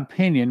 in my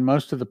opinion,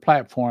 most of the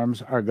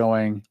platforms are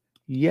going,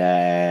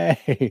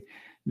 yay,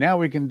 now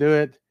we can do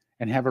it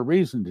and have a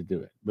reason to do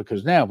it.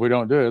 Because now if we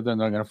don't do it, then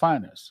they're going to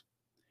find us.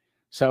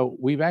 So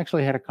we've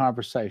actually had a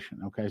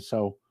conversation. Okay,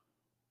 so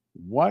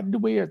what do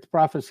we at the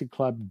Prophecy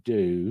Club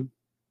do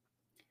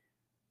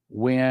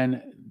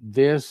when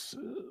this,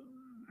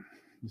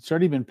 it's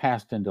already been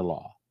passed into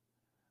law?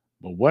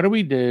 But what do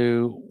we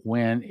do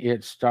when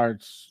it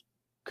starts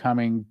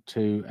coming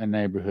to a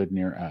neighborhood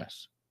near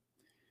us?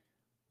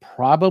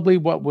 Probably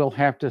what we'll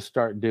have to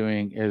start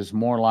doing is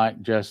more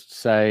like just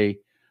say,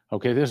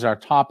 okay, this is our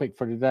topic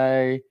for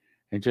today,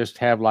 and just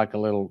have like a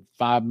little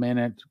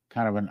 5-minute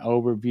kind of an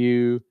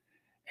overview,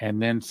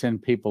 and then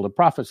send people to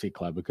Prophecy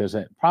Club, because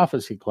at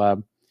Prophecy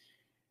Club,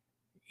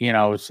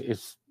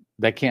 it's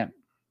they can't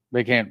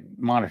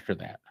monitor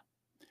that.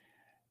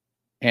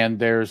 And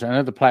there's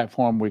another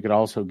platform we could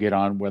also get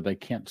on where they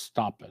can't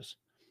stop us.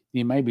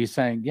 You may be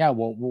saying, yeah,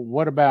 well,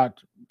 what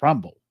about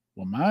Rumble?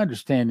 Well, my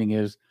understanding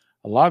is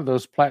a lot of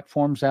those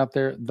platforms out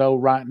there, though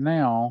right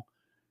now,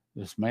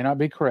 this may not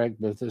be correct,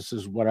 but this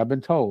is what I've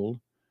been told.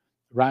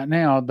 Right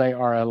now, they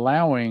are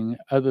allowing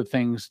other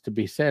things to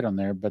be said on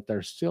there, but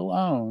they're still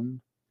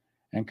owned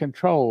and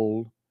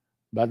controlled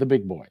by the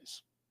big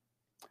boys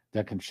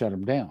that can shut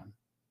them down.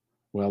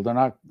 Well, they're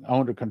not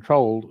owned or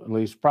controlled, at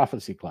least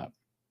Prophecy Club,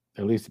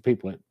 at least the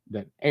people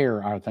that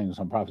air our things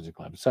on Prophecy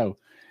Club. So,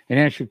 in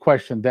answer to your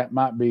question, that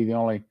might be the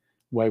only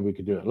way we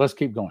could do it. Let's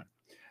keep going.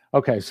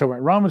 Okay, so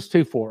at Romans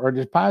 2:4, or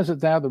despisest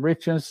thou the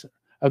richness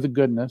of the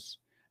goodness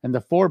and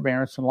the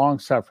forbearance and long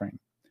suffering,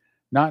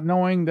 not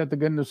knowing that the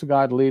goodness of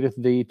God leadeth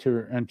thee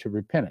unto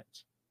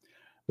repentance?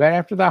 But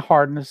after thy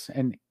hardness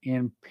and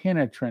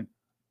impenitent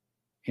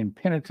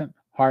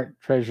heart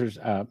treasures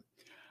up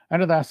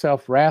unto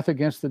thyself wrath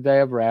against the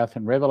day of wrath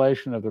and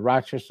revelation of the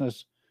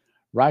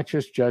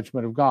righteous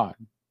judgment of God.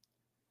 Let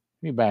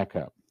me back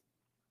up.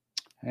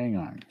 Hang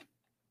on.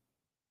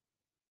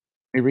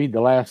 Let me read the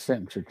last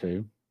sentence or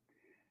two.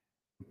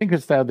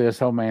 Thinkest thou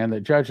this, O man, that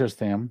judgest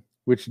them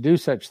which do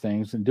such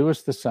things, and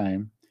doest the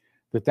same,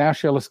 that thou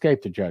shalt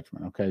escape the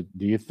judgment? Okay,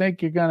 do you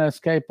think you're going to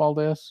escape all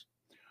this?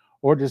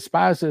 Or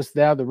despisest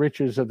thou the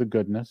riches of the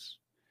goodness,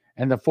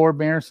 and the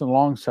forbearance and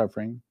long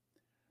suffering,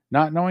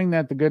 not knowing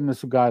that the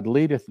goodness of God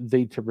leadeth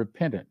thee to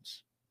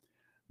repentance?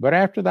 But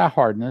after thy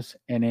hardness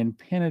and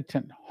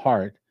impenitent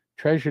heart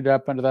treasured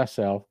up unto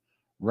thyself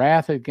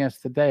wrath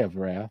against the day of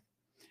wrath,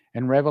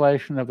 and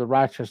revelation of the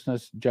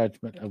righteousness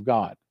judgment of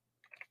God,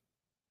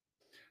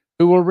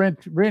 who will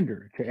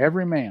render to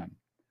every man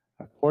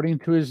according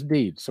to his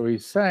deeds. So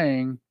he's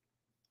saying,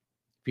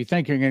 if you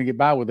think you're going to get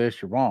by with this,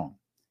 you're wrong.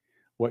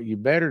 What you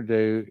better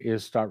do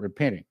is start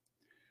repenting.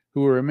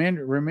 Who will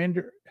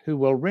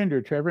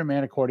render to every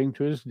man according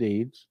to his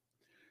deeds,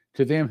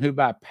 to them who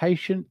by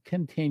patient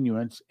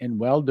continuance in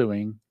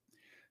well-doing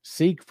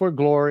seek for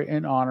glory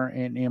and honor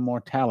and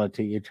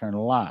immortality,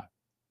 eternal life.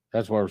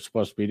 That's what we're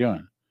supposed to be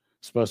doing.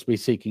 Supposed to be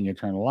seeking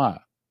eternal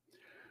life.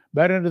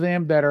 But unto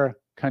them that are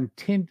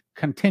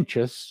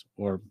contentious,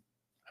 or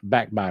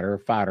backbiter,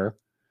 fighter,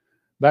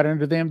 but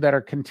unto them that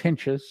are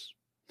contentious,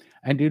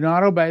 and do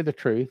not obey the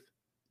truth,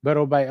 but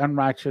obey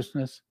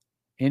unrighteousness,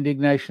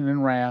 indignation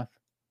and wrath,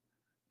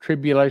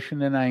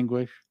 tribulation and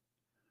anguish,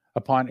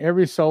 upon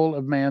every soul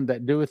of man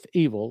that doeth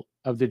evil,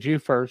 of the Jew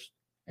first,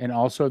 and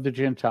also of the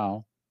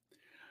Gentile,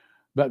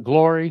 but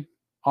glory,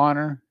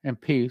 honor, and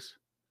peace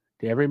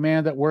to every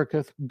man that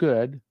worketh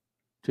good,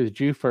 to the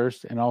Jew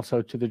first, and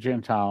also to the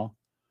Gentile,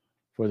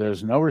 for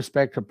there's no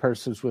respect of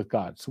persons with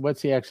God. So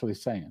what's he actually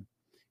saying?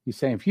 He's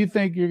saying, if you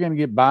think you're going to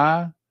get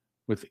by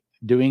with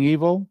doing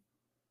evil,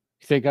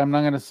 you think I'm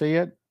not going to see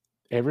it?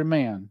 Every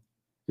man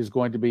is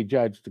going to be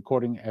judged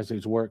according as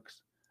his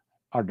works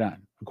are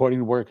done, according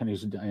to work in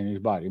his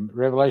body.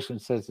 Revelation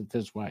says it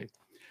this way: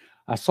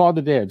 I saw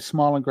the dead,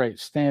 small and great,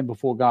 stand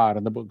before God,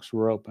 and the books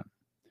were open.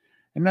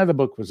 Another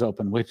book was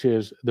open, which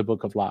is the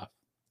book of life.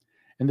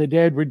 And the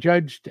dead were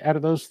judged out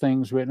of those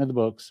things written in the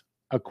books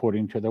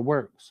according to their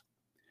works.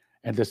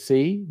 And the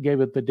sea gave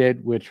up the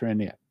dead which are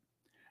in it.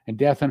 And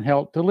death and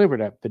hell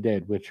delivered up the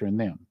dead which are in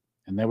them.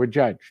 And they were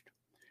judged,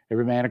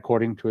 every man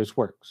according to his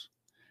works.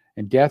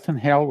 And death and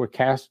hell were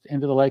cast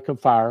into the lake of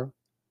fire.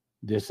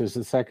 This is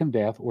the second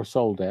death, or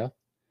soul death.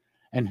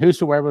 And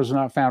whosoever was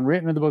not found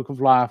written in the book of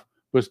life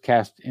was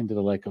cast into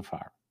the lake of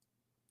fire.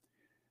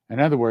 In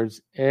other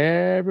words,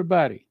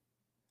 everybody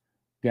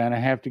going to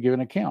have to give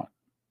an account.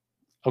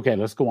 Okay,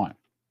 let's go on.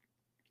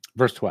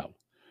 Verse 12.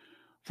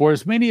 For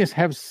as many as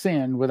have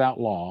sinned without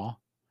law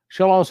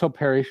shall also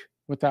perish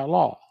without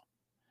law.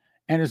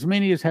 And as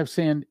many as have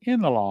sinned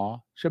in the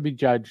law shall be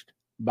judged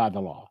by the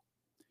law.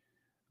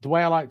 The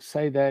way I like to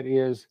say that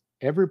is,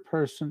 every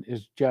person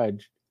is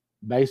judged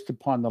based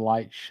upon the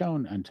light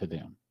shown unto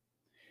them.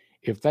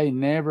 If they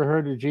never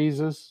heard of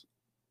Jesus,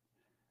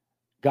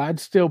 God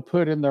still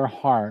put in their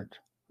heart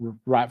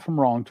right from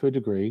wrong to a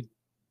degree.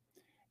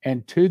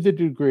 And to the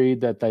degree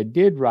that they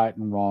did right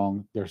and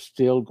wrong, they're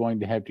still going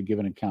to have to give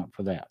an account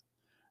for that.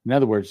 In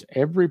other words,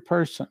 every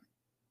person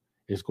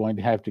is going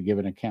to have to give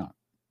an account.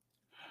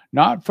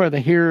 Not for the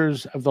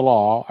hearers of the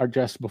law are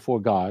just before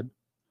God,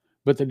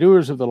 but the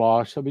doers of the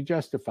law shall be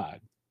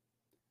justified.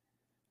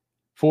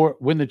 For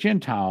when the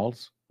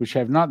Gentiles, which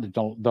have not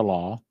the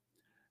law,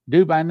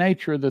 do by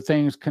nature the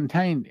things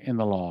contained in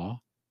the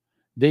law,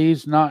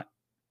 these not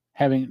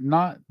having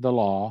not the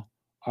law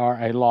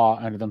are a law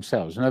unto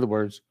themselves. In other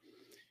words,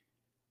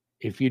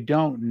 if you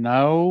don't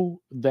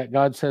know that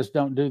God says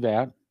don't do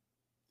that,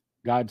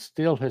 God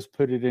still has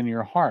put it in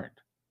your heart.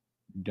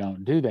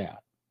 Don't do that.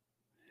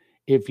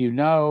 If you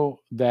know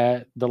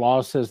that the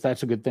law says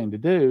that's a good thing to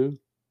do,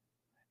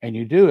 and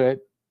you do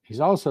it, he's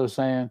also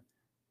saying,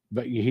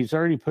 but he's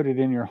already put it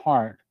in your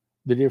heart,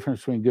 the difference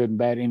between good and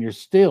bad, and you're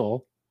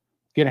still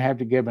going to have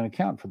to give an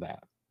account for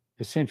that.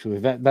 Essentially,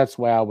 that's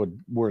the way I would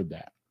word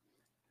that.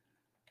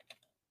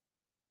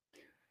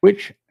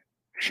 Which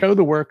show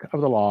the work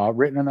of the law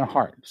written in their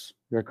hearts,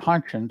 their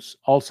conscience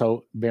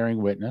also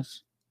bearing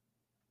witness.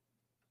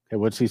 Okay,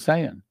 what's he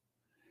saying?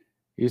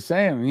 He's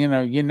saying,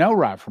 you know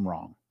right from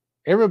wrong.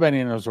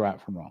 Everybody knows right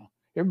from wrong.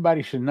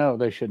 Everybody should know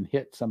they shouldn't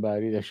hit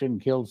somebody. They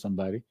shouldn't kill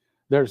somebody.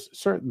 There's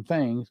certain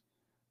things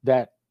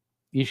that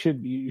you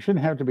shouldn't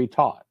have to be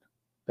taught.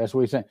 That's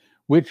what he's saying.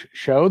 Which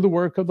show the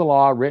work of the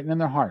law written in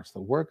their hearts. The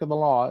work of the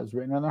law is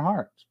written in their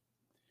hearts.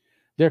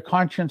 Their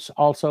conscience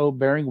also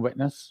bearing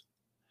witness,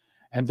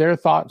 and their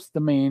thoughts the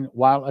mean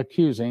while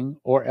accusing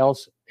or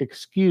else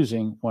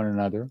excusing one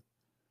another.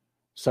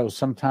 So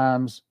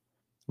sometimes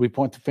we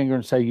point the finger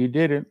and say, you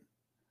did it.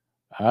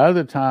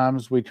 Other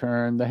times we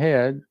turn the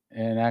head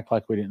and act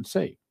like we didn't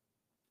see.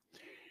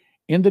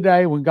 In the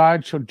day when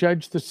God shall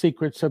judge the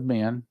secrets of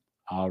men,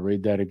 I'll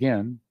read that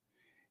again.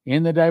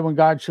 In the day when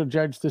God shall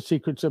judge the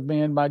secrets of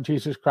men by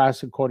Jesus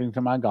Christ according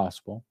to my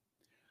gospel,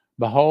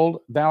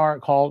 behold, thou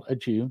art called a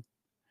Jew,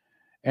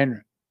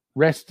 and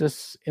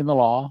restest in the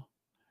law,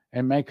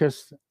 and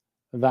makest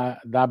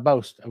thy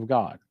boast of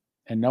God,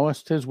 and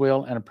knowest his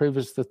will, and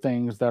approvest the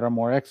things that are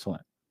more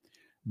excellent,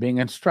 being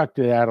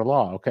instructed out of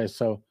law. Okay,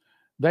 so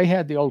they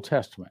had the Old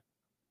Testament.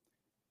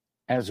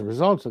 As a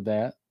result of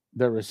that,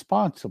 they're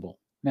responsible.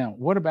 Now,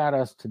 what about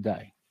us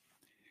today?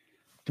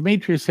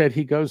 Demetrius said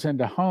he goes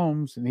into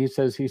homes and he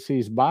says he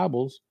sees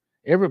Bibles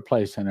every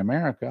place in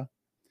America.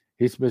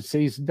 He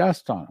sees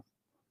dust on them.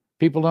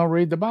 People don't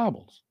read the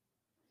Bibles.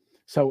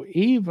 So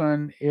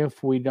even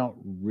if we don't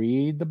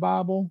read the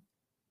Bible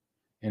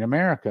in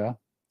America,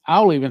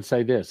 I'll even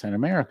say this, in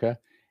America,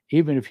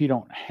 even if you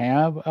don't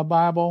have a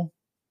Bible,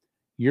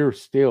 you're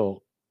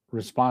still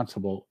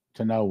responsible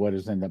to know what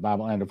is in the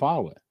Bible and to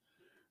follow it.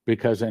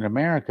 Because in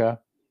America,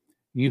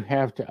 you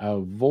have to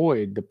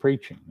avoid the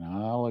preaching.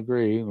 Now, I'll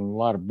agree, a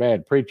lot of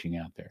bad preaching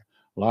out there.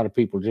 A lot of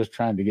people just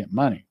trying to get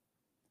money.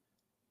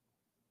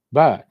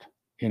 But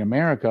in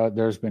America,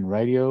 there's been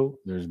radio,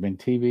 there's been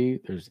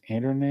TV, there's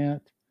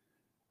internet.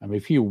 I mean,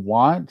 if you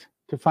want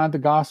to find the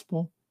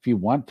gospel, if you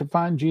want to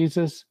find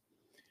Jesus,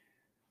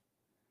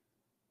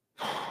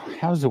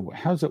 how's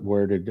it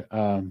worded?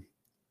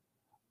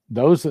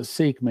 Those that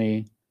seek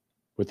me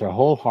with their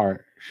whole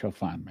heart shall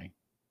find me.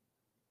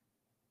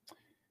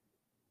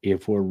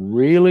 If we're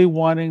really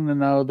wanting to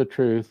know the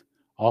truth,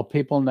 all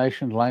people,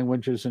 nations,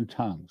 languages, and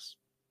tongues,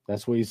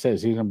 that's what he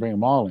says. He's going to bring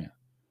them all in.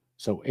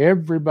 So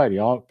everybody,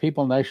 all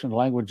people, nations,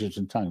 languages,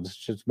 and tongues, it's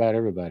just about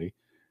everybody,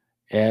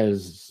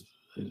 as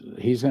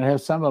he's going to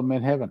have some of them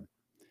in heaven.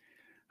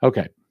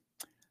 Okay.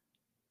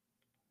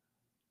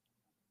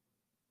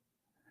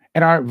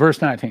 And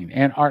verse 19,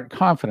 and art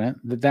confident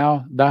that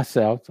thou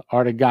thyself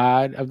art a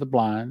guide of the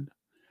blind,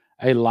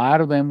 a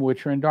light of them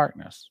which are in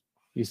darkness.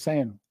 He's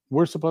saying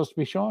we're supposed to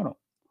be showing them.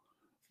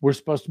 We're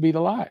supposed to be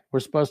the light. We're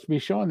supposed to be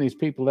showing these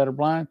people that are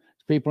blind,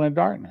 people in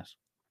darkness.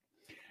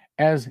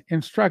 As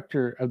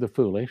instructor of the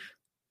foolish,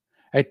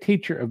 a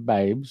teacher of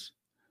babes,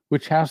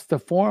 which hast the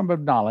form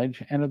of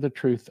knowledge and of the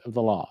truth of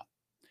the law.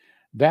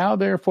 Thou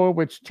therefore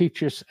which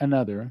teachest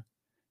another,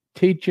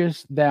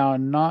 teachest thou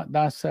not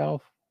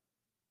thyself?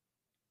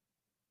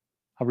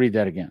 I'll read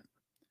that again.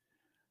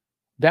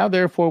 Thou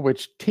therefore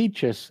which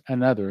teachest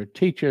another,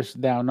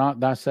 teachest thou not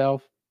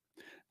thyself?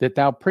 That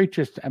thou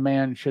preachest a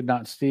man should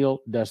not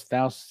steal, dost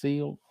thou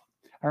steal?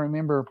 I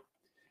remember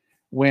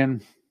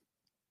when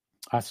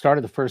I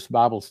started the first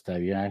Bible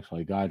study,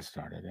 actually God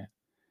started it.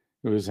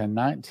 It was in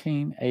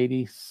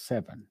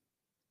 1987.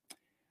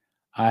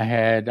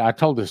 I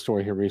told this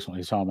story here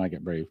recently, so I'll make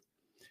it brief.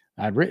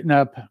 I'd written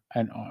up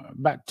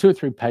about 2 or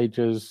 3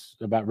 pages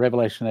about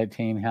Revelation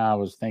 18, how I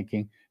was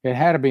thinking it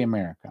had to be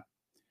America.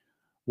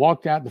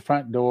 Walked out the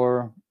front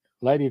door,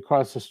 lady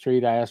across the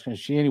street, I asked her,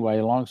 anyway,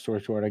 long story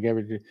short, I gave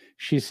her,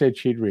 she said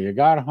she'd read. I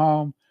got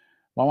home.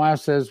 My wife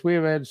says, we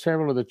have had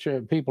several of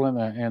the people in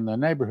the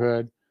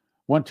neighborhood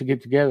want to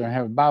get together and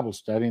have a Bible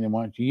study, and they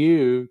want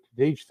you to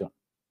teach them.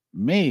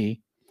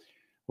 Me?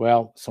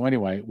 Well, so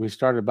anyway, we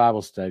started a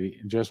Bible study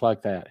just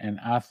like that. And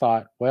I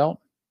thought,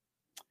 well,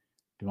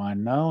 do I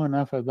know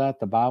enough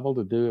about the Bible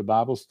to do a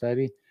Bible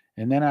study?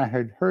 And then I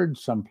had heard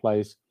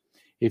someplace,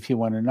 if you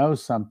want to know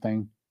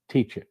something,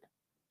 teach it.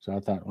 So I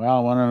thought, well, I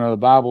want to know the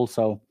Bible.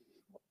 So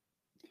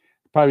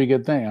Probably a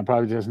good thing. I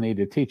probably just need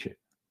to teach it.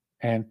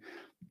 And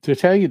to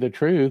tell you the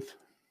truth,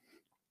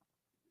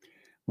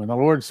 when the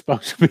Lord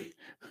spoke to me,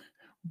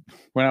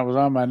 when I was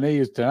on my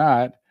knees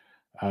tonight,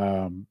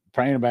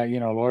 praying about,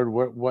 Lord,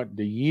 what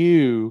do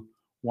you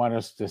want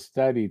us to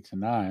study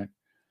tonight?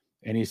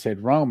 And he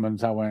said,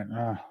 Romans. I went,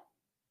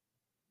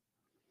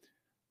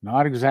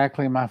 not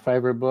exactly my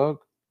favorite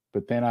book.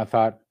 But then I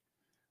thought,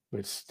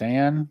 but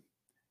Stan,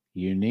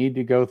 you need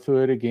to go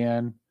through it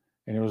again.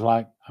 And it was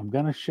like, I'm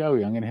going to show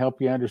you. I'm going to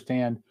help you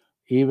understand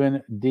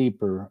even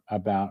deeper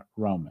about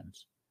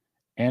Romans.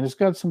 And it's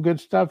got some good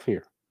stuff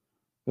here.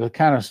 The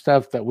kind of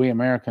stuff that we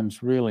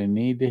Americans really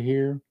need to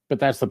hear. But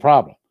that's the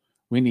problem.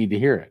 We need to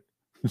hear it.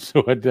 So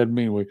it doesn't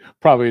mean we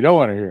probably don't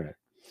want to hear it.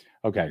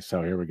 Okay,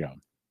 so here we go.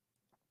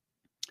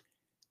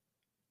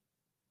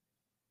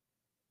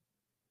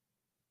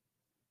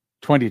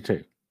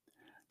 (22)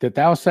 That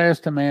thou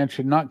sayest a man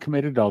should not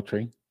commit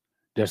adultery.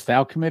 Dost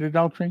thou commit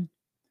adultery?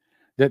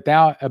 That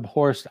thou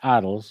abhorrest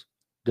idols.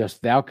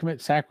 Dost thou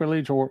commit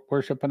sacrilege or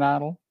worship an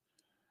idol?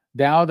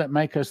 Thou that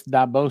makest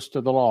thy boast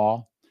of the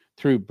law,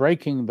 through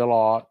breaking the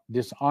law,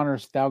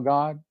 dishonorest thou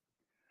God?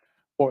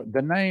 For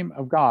the name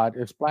of God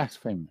is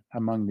blasphemed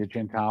among the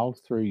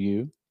Gentiles through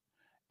you,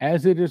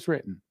 as it is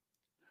written,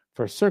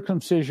 for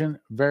circumcision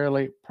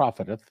verily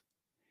profiteth,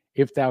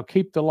 if thou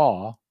keep the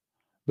law,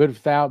 but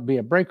if thou be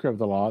a breaker of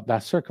the law, thy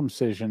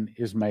circumcision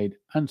is made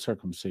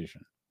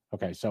uncircumcision.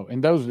 Okay, so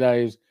in those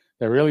days,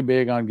 they're really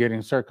big on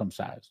getting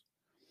circumcised.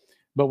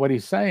 But what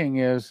he's saying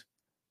is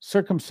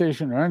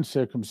circumcision or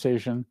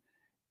uncircumcision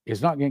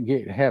is not going to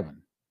get you to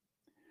heaven.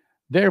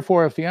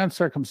 Therefore, if the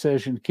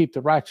uncircumcision keep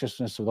the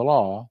righteousness of the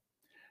law,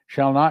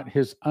 shall not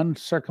his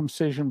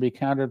uncircumcision be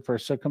counted for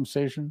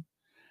circumcision?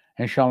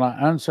 And shall not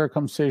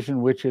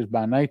uncircumcision, which is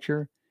by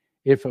nature,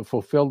 if it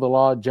fulfill the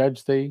law,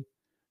 judge thee,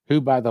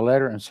 who by the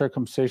letter and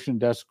circumcision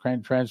does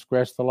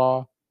transgress the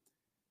law?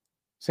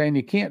 Saying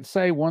you can't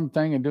say one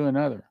thing and do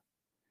another.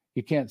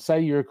 You can't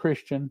say you're a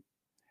Christian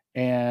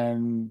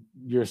and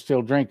you're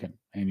still drinking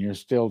and you're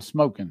still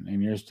smoking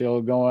and you're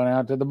still going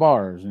out to the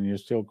bars and you're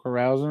still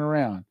carousing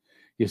around.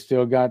 You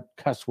still got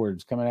cuss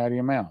words coming out of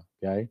your mouth,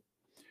 okay?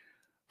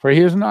 For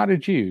he is not a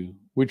Jew,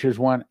 which is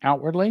one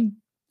outwardly,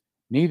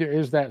 neither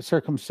is that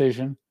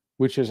circumcision,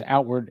 which is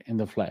outward in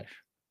the flesh.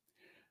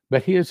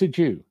 But he is a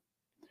Jew,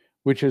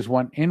 which is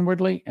one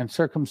inwardly, and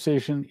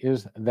circumcision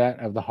is that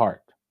of the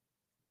heart,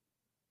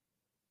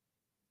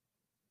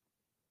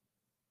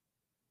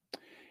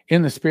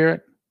 in the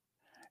spirit,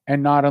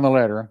 and not in the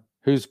letter,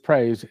 whose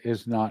praise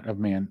is not of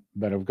men,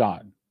 but of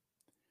God.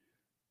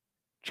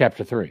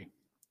 Chapter 3.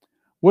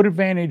 What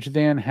advantage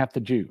then hath the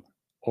Jew,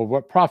 or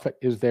what profit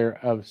is there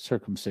of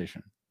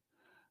circumcision?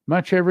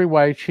 Much every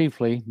way,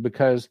 chiefly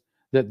because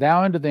that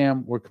thou unto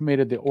them were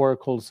committed the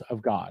oracles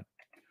of God.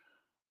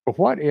 For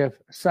what if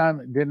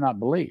some did not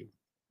believe?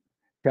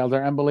 Shall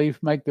their unbelief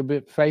make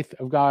the faith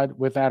of God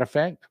without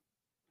effect?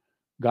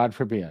 God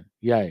forbid.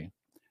 Yea,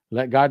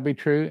 let God be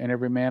true and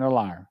every man a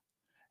liar,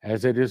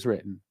 as it is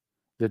written,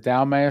 that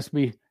thou mayest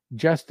be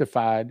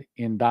justified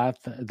in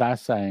thy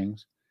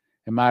sayings,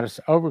 and mightest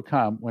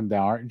overcome when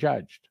thou art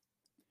judged.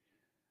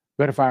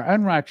 But if our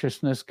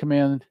unrighteousness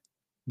commend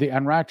the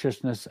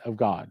unrighteousness of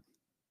God,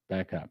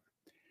 back up.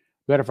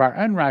 But if our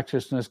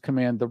unrighteousness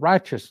commend the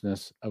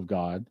righteousness of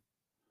God,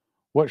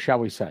 what shall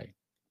we say?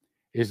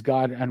 Is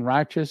God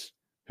unrighteous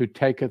who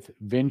taketh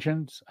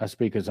vengeance? I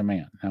speak as a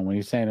man. Now, when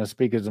he's saying I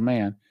speak as a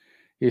man,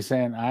 he's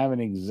saying I haven't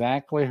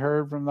exactly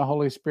heard from the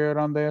Holy Spirit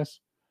on this,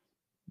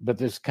 but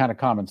this is kind of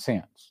common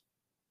sense.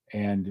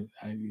 And,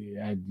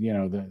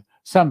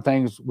 some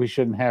things we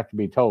shouldn't have to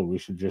be told. We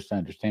should just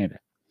understand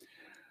it.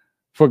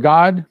 For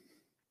God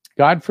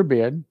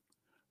forbid,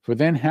 for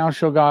then how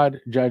shall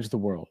God judge the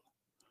world?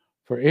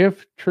 For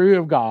if true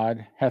of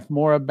God hath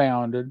more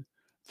abounded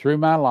through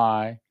my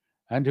lie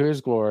unto his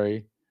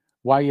glory,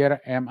 why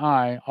yet am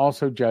I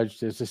also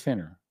judged as a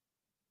sinner,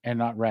 and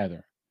not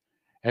rather?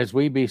 As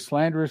we be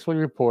slanderously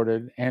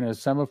reported, and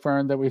as some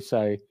affirm that we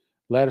say,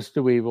 let us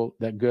do evil,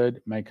 that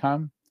good may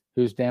come,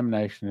 whose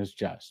damnation is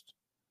just.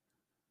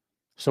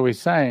 So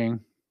he's saying,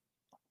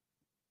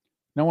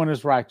 no one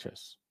is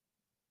righteous.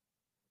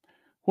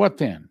 What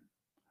then?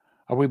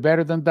 Are we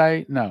better than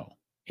they? No.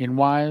 In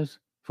wise,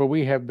 for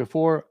we have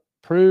before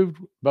proved,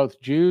 both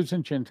Jews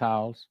and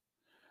Gentiles,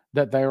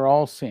 that they are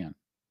all sin.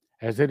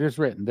 As it is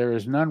written, there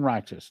is none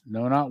righteous,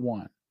 no, not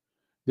one.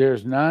 There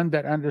is none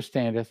that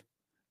understandeth,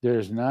 there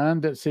is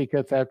none that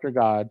seeketh after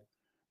God.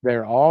 They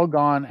are all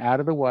gone out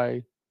of the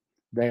way.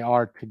 They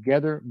are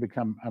together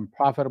become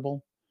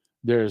unprofitable.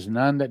 There is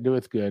none that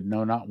doeth good,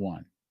 no, not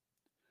one.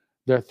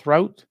 Their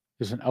throat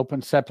is an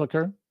open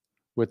sepulchre.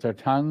 With their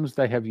tongues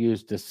they have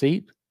used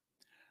deceit.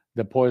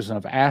 The poison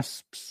of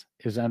asps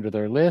is under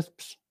their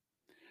lips,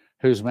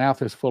 whose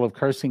mouth is full of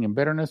cursing and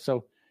bitterness.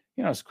 So,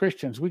 as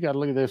Christians, we got to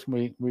look at this.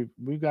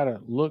 We've got to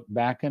look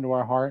back into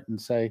our heart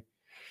and say,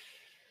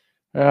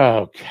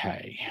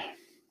 okay,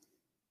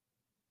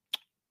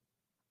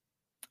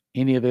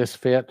 any of this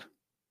fit?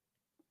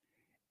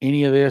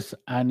 Any of this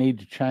I need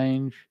to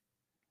change?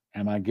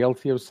 Am I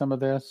guilty of some of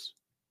this?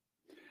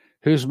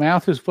 whose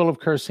mouth is full of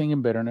cursing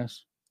and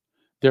bitterness.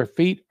 Their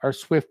feet are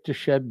swift to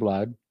shed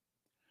blood.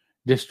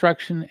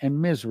 Destruction and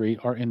misery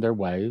are in their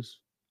ways,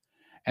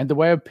 and the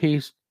way of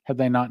peace have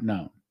they not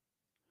known.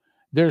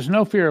 There is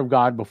no fear of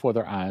God before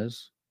their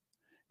eyes.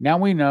 Now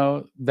we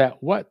know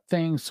that what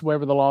things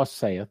soever the law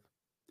saith,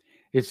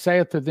 it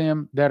saith to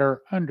them that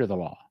are under the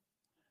law,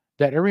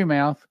 that every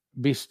mouth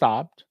be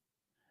stopped,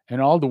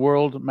 and all the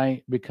world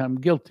may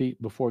become guilty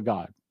before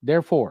God.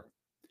 Therefore,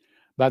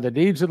 by the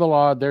deeds of the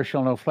law there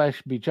shall no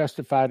flesh be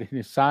justified in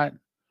his sight,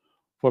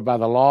 for by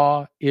the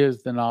law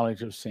is the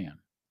knowledge of sin.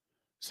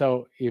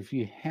 So if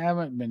you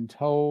haven't been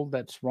told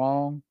that's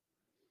wrong,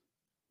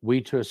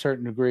 we to a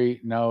certain degree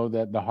know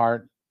that the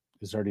heart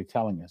is already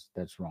telling us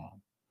that's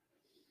wrong.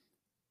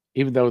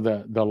 Even though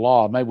the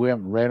law, maybe we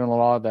haven't read in the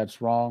law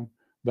that's wrong,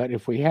 but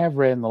if we have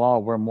read in the law,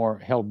 we're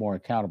held more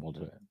accountable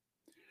to it.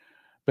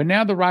 But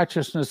now the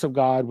righteousness of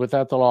God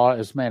without the law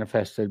is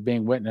manifested,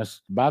 being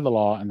witnessed by the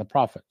law and the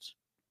prophets.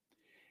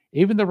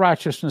 Even the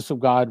righteousness of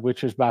God,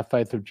 which is by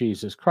faith of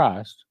Jesus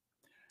Christ,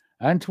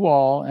 unto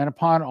all and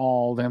upon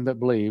all them that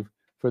believe,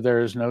 for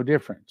there is no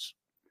difference.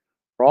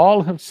 For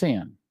all have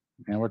sinned.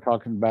 And we're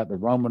talking about the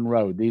Roman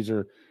road. These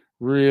are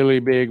really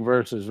big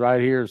verses.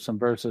 Right here, some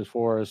verses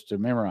for us to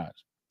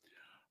memorize.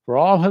 For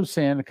all have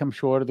sinned and come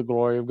short of the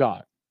glory of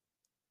God.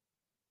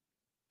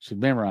 Should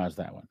memorize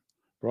that one.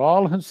 For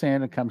all have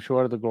sinned and come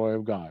short of the glory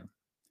of God,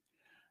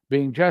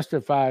 being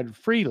justified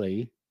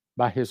freely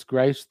by his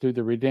grace through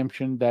the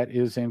redemption that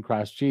is in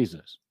Christ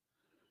Jesus.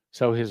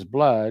 So his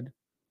blood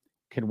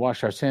can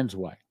wash our sins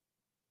away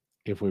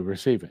if we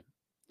receive it.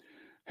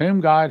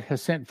 Whom God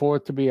has sent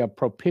forth to be a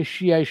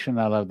propitiation.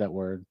 I love that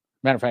word.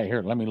 Matter of fact,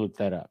 here, let me look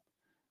that up.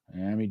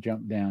 Let me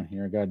jump down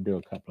here. I got to do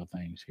a couple of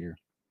things here.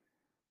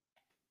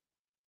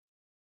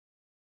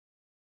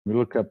 Let me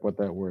look up what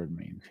that word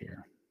means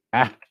here.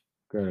 Got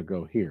to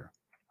go here.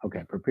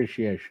 Okay,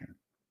 propitiation.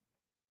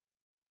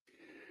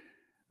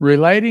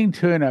 Relating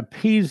to an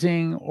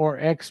appeasing or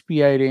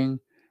expiating,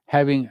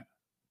 having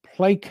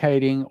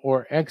placating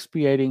or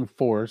expiating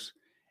force,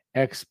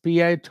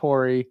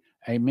 expiatory,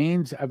 a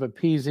means of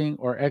appeasing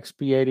or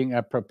expiating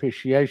a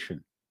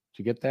propitiation. Did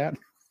you get that?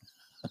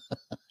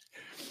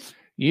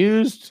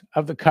 Used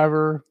of the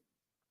cover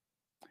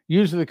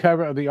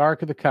of the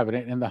Ark of the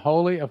Covenant in the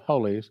Holy of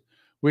Holies,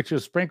 which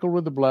is sprinkled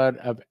with the blood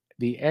of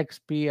the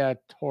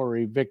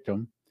expiatory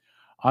victim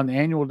on the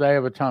annual Day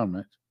of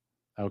Atonement.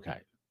 Okay,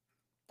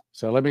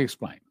 so let me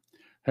explain.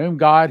 Whom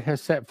God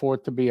has set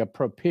forth to be a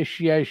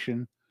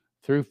propitiation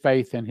through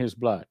faith in his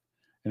blood.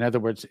 In other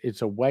words,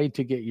 it's a way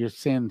to get your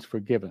sins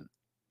forgiven.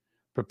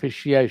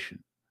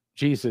 Propitiation.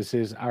 Jesus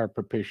is our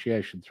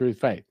propitiation through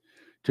faith.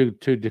 To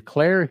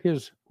declare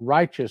his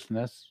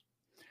righteousness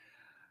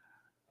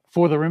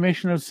for the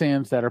remission of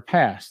sins that are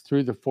past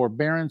through the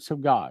forbearance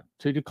of God.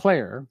 To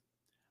declare,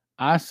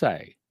 I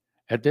say,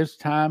 at this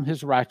time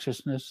his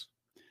righteousness,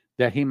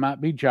 that he might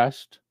be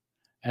just,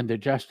 and the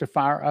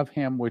justifier of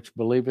him which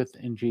believeth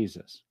in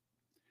Jesus.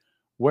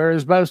 Where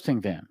is boasting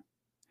then?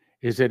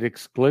 Is it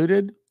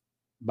excluded?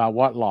 By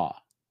what law?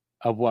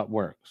 Of what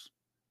works?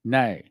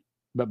 Nay,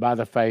 but by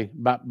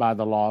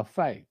the law of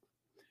faith.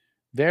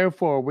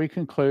 Therefore we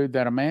conclude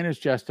that a man is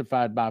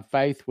justified by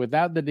faith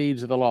without the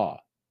deeds of the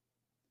law.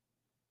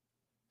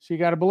 So you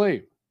got to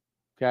believe,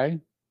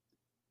 okay?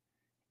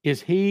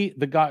 Is he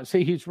the God?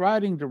 See, he's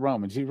writing to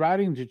Romans. He's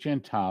writing to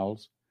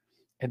Gentiles,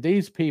 and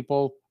these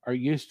people are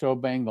used to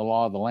obeying the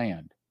law of the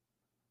land.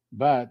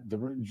 But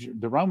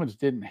the Romans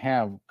didn't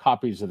have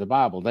copies of the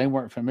Bible. They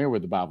weren't familiar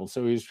with the Bible.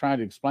 So he's trying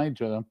to explain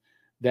to them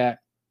that,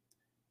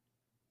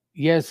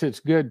 yes,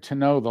 it's good to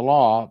know the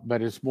law,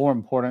 but it's more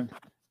important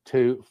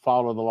to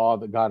follow the law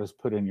that God has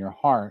put in your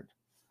heart,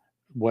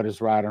 what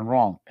is right and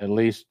wrong, at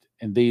least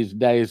in these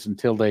days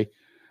until they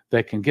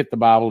can get the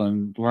Bible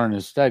and learn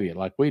and study it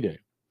like we do.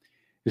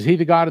 Is he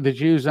the God of the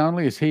Jews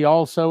only? Is he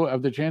also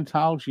of the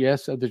Gentiles?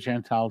 Yes, of the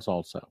Gentiles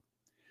also.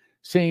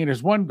 Seeing it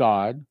is one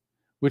God,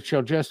 which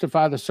shall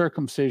justify the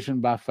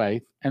circumcision by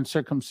faith and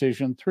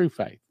circumcision through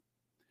faith.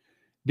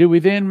 Do we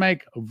then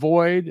make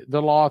void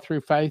the law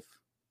through faith?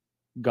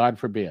 God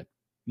forbid.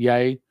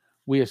 Yea,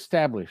 we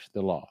establish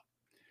the law.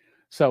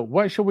 So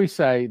what shall we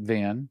say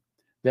then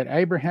that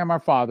Abraham our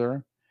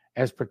father,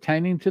 as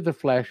pertaining to the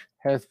flesh,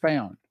 hath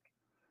found?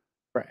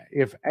 For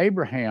if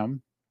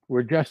Abraham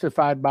were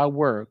justified by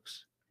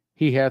works,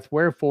 he hath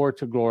wherefore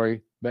to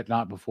glory, but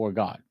not before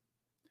God.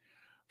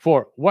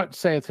 For what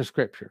saith the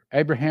Scripture?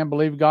 Abraham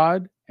believed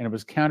God, and it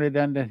was counted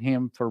unto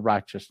him for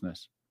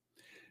righteousness.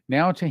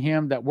 Now to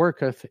him that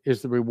worketh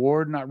is the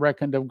reward not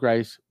reckoned of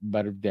grace,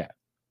 but of debt.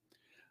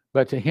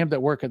 But to him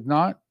that worketh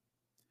not,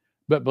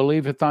 but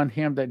believeth on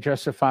him that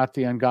justifieth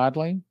the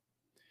ungodly,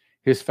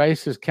 his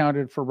face is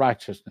counted for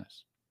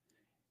righteousness.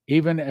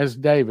 Even as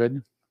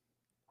David,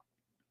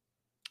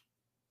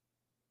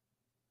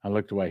 I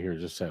looked away here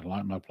just a second,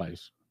 like my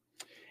place.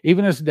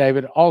 Even as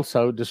David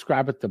also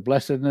describeth the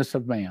blessedness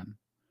of man,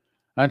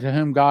 unto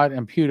whom God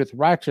imputeth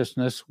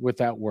righteousness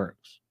without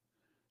works,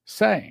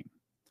 saying,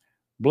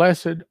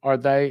 Blessed are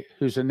they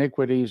whose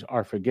iniquities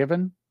are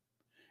forgiven,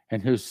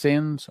 and whose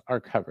sins are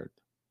covered.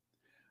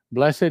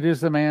 Blessed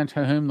is the man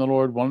to whom the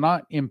Lord will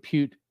not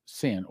impute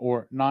sin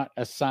or not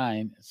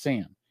assign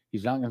sin.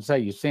 He's not going to say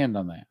you sinned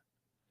on that.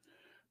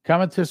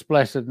 Cometh this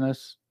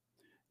blessedness,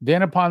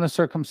 then upon the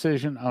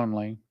circumcision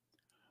only,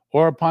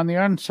 or upon the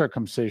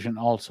uncircumcision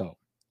also.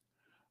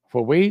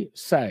 For we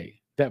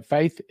say that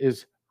faith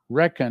is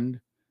reckoned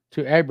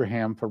to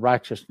Abraham for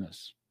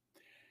righteousness.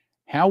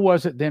 How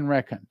was it then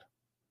reckoned?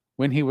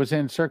 When he was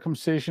in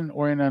circumcision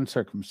or in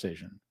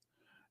uncircumcision?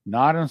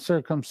 Not in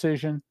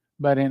circumcision,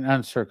 but in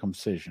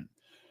uncircumcision.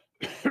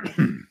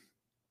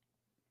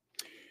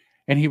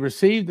 And he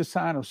received the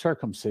sign of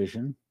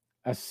circumcision,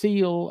 a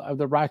seal of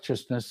the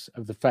righteousness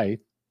of the faith,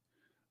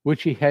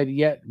 which he had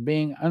yet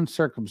being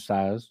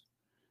uncircumcised,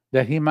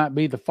 that he might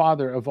be the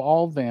father of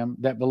all them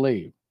that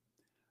believe,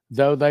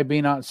 though they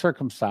be not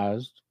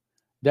circumcised,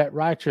 that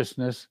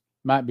righteousness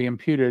might be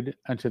imputed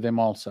unto them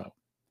also.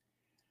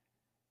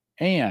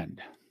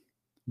 And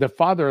the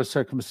father of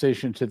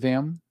circumcision to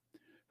them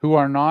who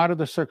are not of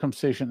the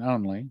circumcision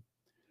only,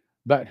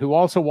 but who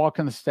also walk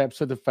in the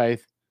steps of the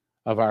faith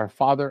of our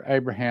father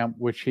Abraham,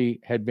 which he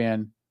had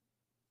being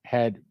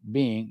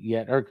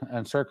yet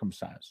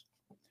uncircumcised.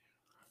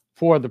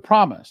 For the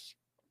promise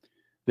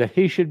that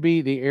he should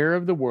be the heir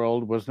of the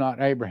world was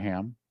not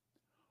Abraham,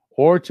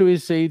 or to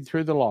his seed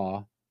through the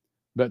law,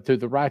 but through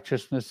the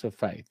righteousness of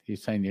faith.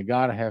 He's saying you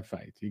got to have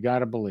faith. You got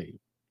to believe.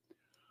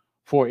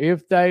 For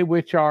if they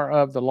which are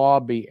of the law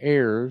be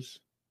heirs,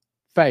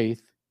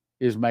 faith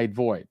is made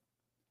void,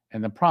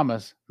 and the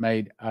promise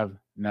made of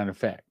none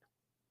effect.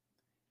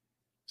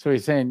 So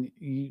he's saying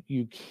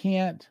you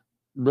can't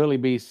really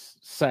be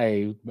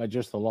saved by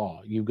just the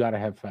law. You've got to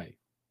have faith.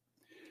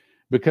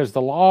 Because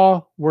the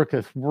law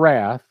worketh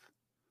wrath,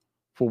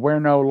 for where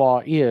no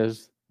law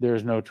is, there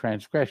is no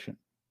transgression.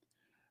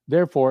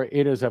 Therefore,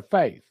 it is of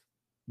faith,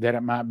 that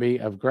it might be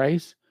of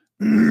grace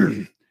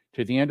to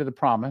the end of the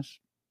promise,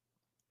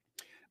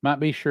 might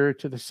be sure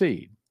to the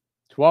seed,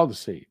 to all the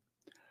seed.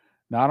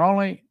 Not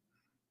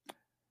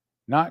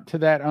to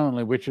that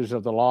only which is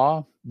of the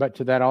law, but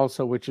to that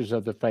also which is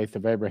of the faith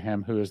of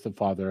Abraham, who is the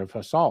father of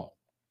us all.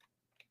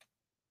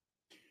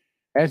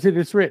 As it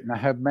is written, I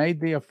have made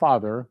thee a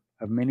father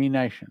of many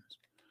nations,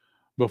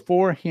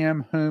 before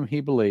him whom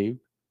he believed,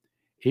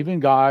 even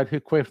God who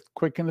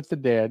quickeneth the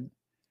dead,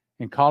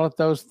 and calleth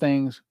those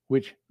things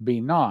which be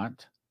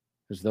not,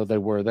 as though they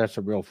were. That's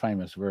a real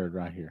famous word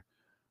right here.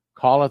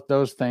 Calleth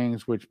those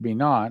things which be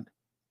not,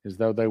 as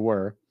though they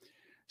were.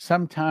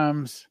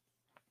 Sometimes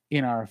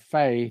in our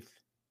faith,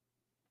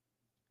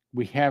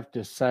 we have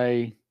to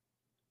say,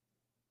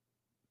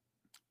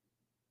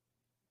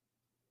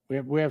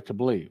 we have to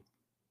believe.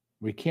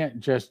 We can't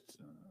just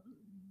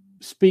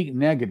speak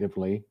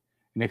negatively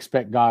and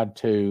expect God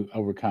to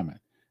overcome it.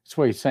 That's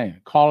what he's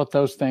saying. Calleth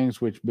those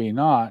things which be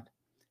not,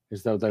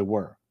 as though they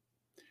were.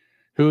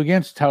 Who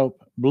against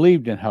hope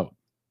believed in hope.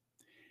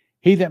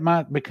 He that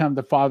might become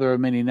the father of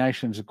many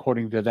nations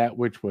according to that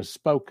which was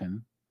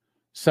spoken,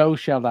 so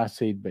shall thy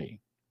seed be.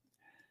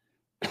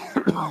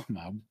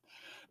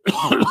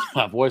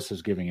 My voice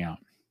is giving out.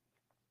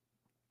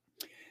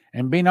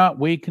 And be not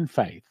weak in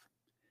faith.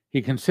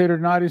 He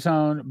considered not his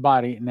own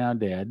body now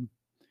dead,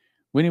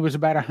 when he was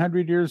about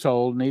 100 years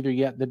old, neither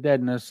yet the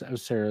deadness of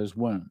Sarah's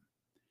womb.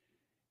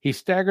 He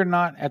staggered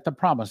not at the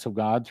promise of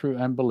God through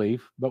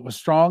unbelief, but was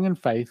strong in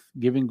faith,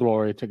 giving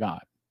glory to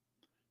God.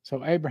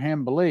 So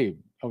Abraham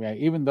believed, okay,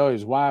 even though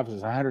his wife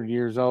is 100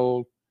 years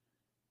old,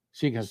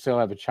 she can still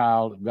have a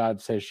child. God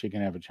says she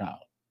can have a child.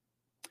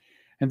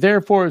 And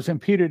therefore is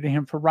imputed to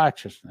him for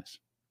righteousness.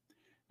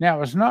 Now it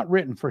was not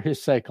written for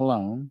his sake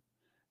alone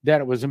that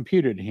it was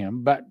imputed to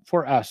him, but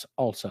for us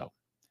also,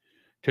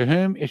 to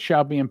whom it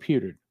shall be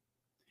imputed.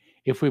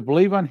 If we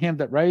believe on him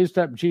that raised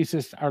up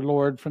Jesus our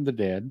Lord from the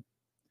dead,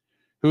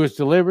 who was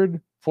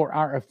delivered for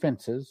our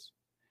offenses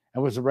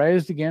and was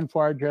raised again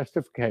for our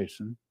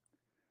justification.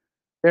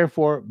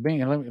 Therefore,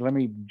 let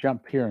me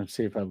jump here and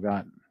see if I've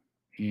got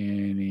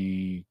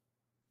any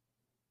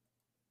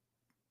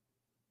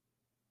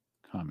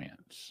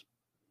comments.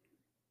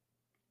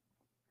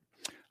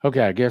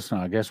 Okay, I guess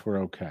not. I guess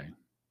we're okay.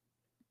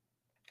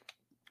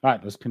 All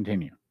right, let's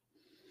continue.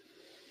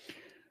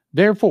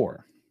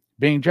 Therefore,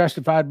 being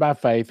justified by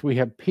faith, we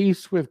have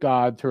peace with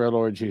God through our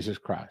Lord Jesus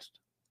Christ,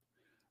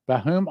 by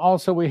whom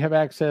also we have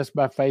access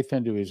by faith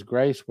into his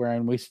grace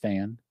wherein we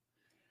stand,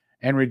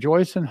 and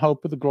rejoice in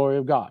hope of the glory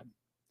of God.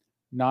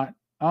 Not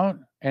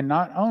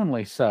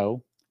only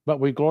so, but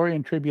we glory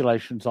in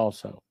tribulations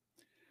also,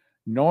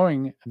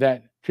 knowing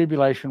that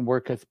tribulation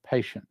worketh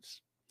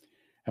patience,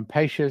 and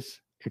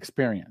patience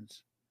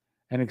experience,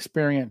 and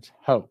experience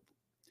hope.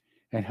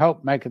 And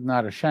hope maketh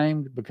not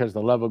ashamed, because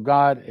the love of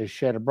God is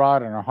shed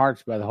abroad in our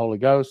hearts by the Holy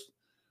Ghost,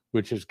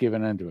 which is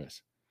given unto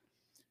us.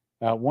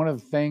 One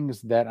of the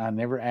things that I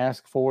never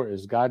ask for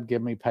is God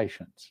give me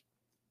patience,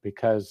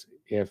 because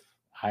if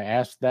I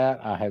ask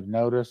that, I have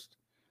noticed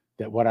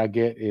that what I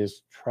get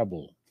is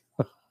trouble,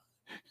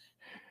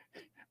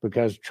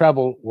 because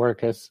trouble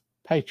worketh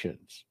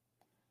patience.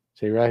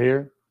 See right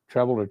here,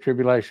 trouble or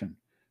tribulation.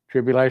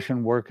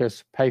 Tribulation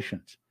worketh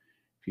patience.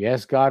 If you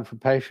ask God for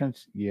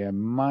patience, you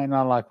might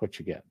not like what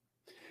you get.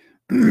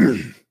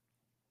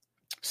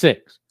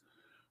 6.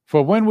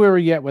 For when we were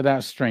yet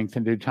without strength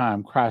in due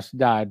time, Christ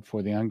died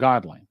for the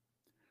ungodly.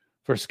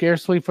 For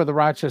scarcely for the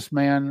righteous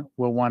man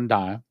will one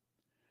die,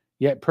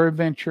 yet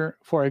peradventure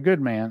for a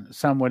good man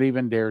some would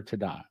even dare to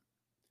die.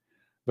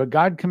 But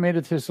God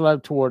committeth his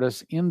love toward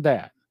us in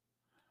that,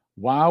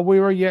 while we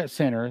were yet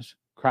sinners,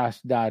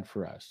 Christ died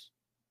for us.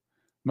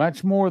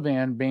 Much more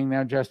then, being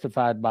now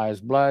justified by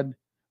his blood,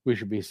 we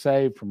should be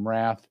saved from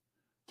wrath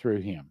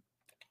through him.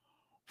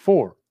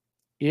 4.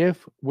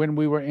 If, when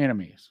we were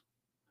enemies,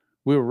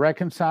 we were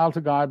reconciled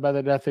to God by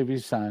the death of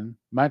his Son,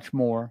 much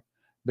more,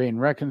 being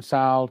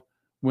reconciled,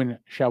 when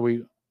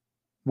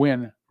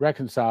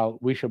reconciled,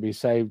 we shall be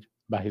saved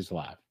by his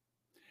life.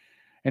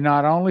 And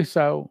not only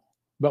so,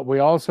 but we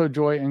also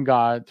joy in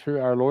God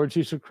through our Lord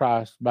Jesus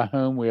Christ, by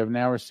whom we have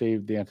now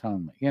received the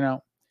atonement. You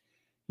know,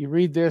 you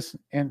read this,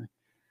 and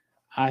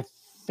I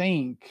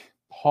think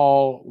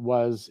Paul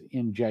was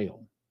in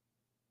jail.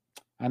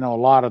 I know a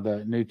lot of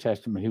the New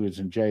Testament, he was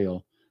in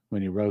jail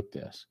when he wrote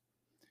this.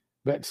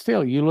 But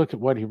still, you look at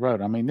what he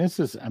wrote. I mean, this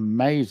is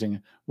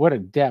amazing. What a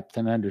depth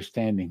and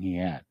understanding he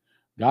had.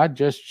 God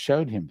just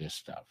showed him this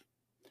stuff.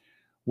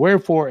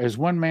 Wherefore, as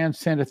one man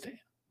sinneth,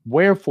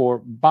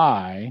 wherefore,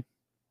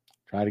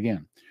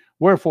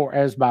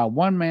 as by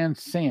one man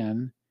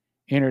sin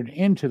entered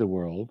into the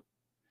world,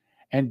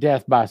 and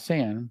death by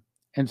sin,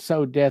 and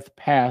so death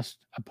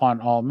passed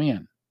upon all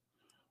men,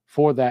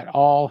 for that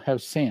all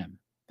have sinned.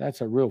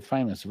 That's a real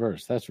famous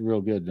verse. That's real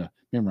good to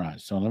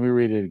memorize. So let me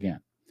read it again.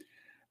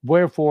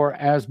 Wherefore,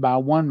 as by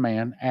one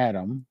man,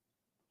 Adam,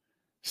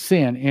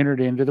 sin entered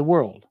into the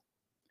world,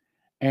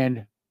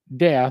 and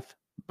death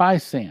by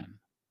sin,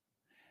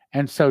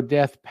 and so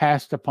death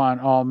passed upon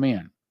all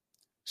men.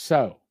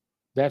 So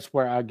that's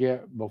where I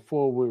get,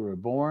 before we were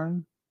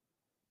born,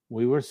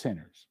 we were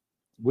sinners.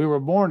 We were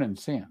born in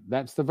sin.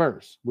 That's the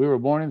verse. We were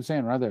born in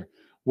sin right there.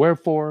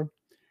 Wherefore,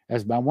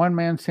 as by one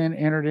man sin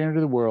entered into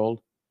the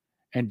world,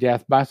 and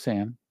death by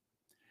sin,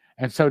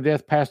 and so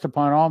death passed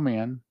upon all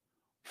men,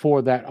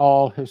 for that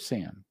all have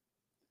sinned.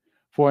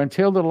 For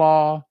until the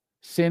law,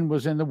 sin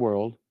was in the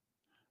world,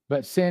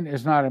 but sin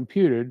is not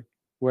imputed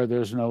where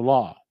there's no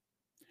law.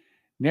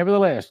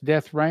 Nevertheless,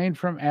 death reigned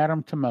from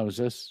Adam to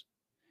Moses,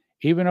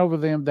 even over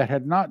them that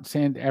had not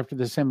sinned after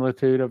the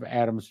similitude of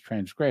Adam's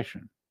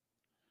transgression,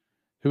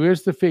 who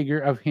is the figure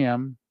of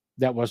him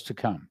that was to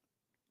come.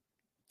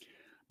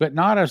 But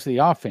not as the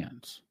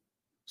offense,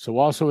 so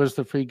also is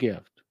the free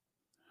gift.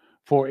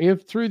 For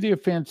if through the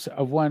offense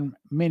of one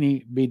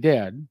many be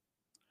dead,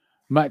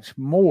 much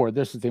more,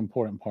 this is the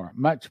important part,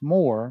 much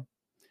more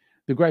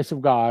the grace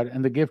of God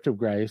and the gift of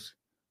grace,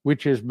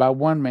 which is by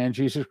one man,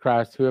 Jesus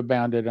Christ, who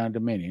abounded unto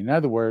many. In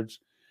other words,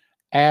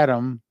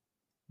 Adam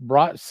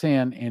brought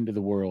sin into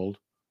the world.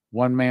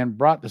 One man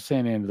brought the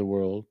sin into the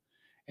world.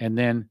 And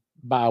then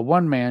by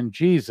one man,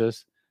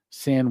 Jesus,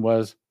 sin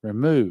was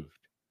removed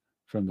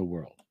from the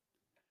world.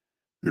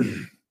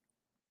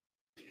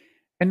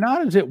 And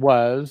not as it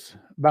was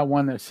by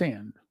one that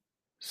sinned,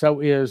 so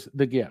is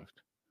the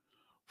gift.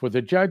 For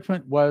the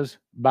judgment was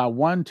by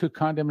one to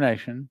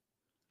condemnation,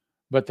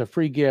 but the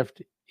free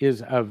gift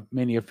is of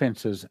many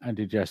offenses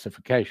unto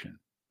justification.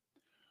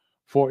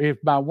 For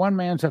if by one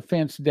man's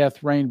offense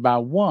death reigned by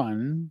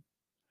one,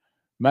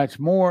 much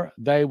more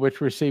they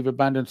which receive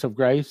abundance of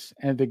grace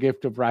and the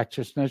gift of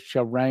righteousness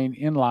shall reign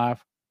in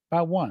life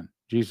by one,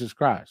 Jesus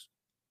Christ.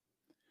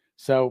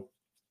 So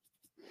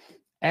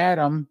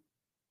Adam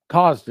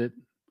caused it,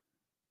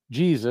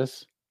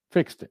 Jesus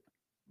fixed it.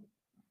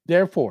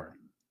 Therefore,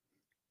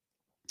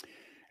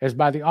 as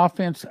by the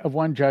offense of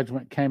one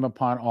judgment came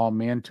upon all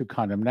men to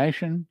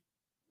condemnation,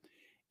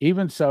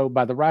 even so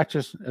by the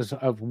righteousness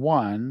of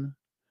one,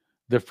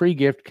 the free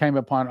gift came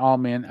upon all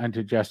men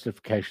unto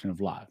justification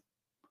of life.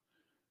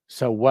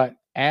 So what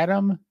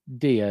Adam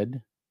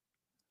did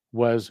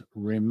was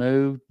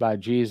removed by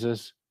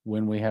Jesus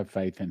when we have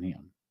faith in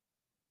him.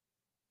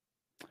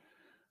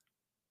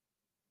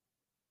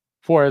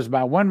 For as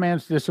by one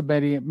man's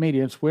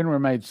disobedience, when we're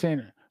made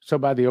sinners, so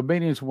by the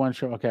obedience of one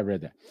shall, okay, I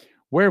read that.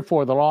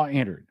 Wherefore the law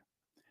entered,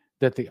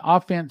 that the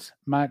offense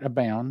might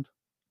abound,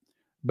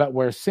 but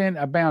where sin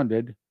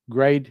abounded,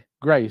 great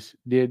grace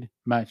did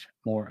much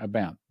more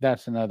abound.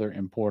 That's another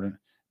important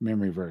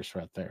memory verse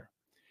right there.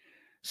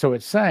 So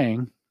it's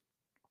saying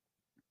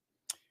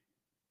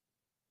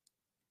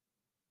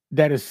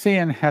that as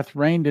sin hath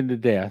reigned into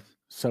death,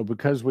 so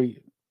because we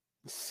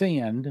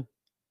sinned,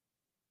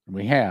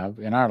 we have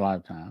in our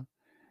lifetime,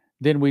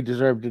 then we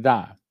deserve to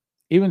die.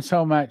 Even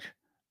so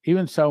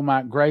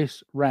might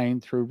grace reign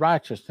through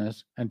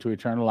righteousness unto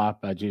eternal life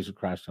by Jesus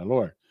Christ our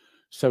Lord.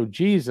 So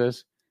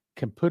Jesus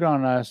can put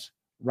on us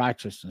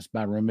righteousness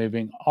by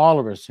removing all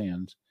of our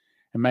sins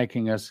and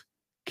making us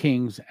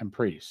kings and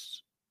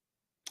priests.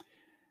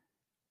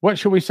 What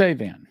should we say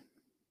then?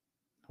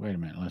 Wait a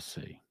minute, let's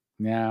see.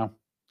 Now,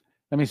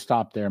 let me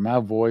stop there. My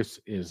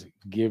voice is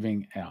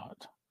giving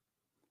out.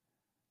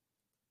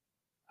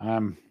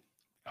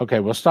 Okay,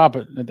 we'll stop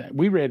it.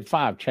 We read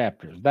 5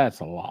 chapters.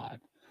 That's a lot.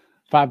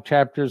 5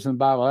 chapters in the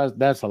Bible.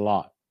 That's a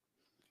lot.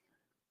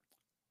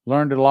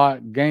 Learned a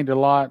lot, gained a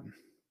lot.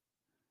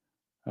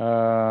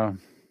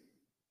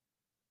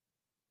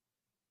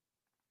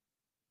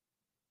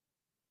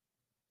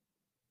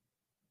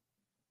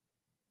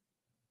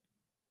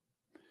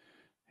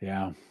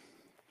 Yeah.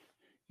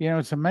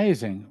 It's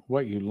amazing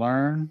what you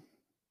learn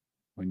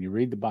when you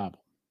read the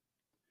Bible.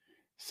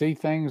 See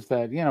things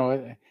that,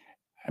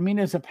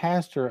 as a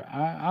pastor,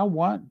 I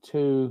want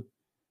to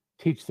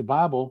teach the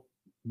Bible,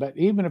 but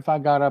even if I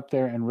got up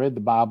there and read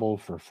the Bible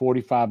for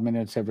 45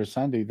 minutes every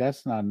Sunday,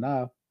 that's not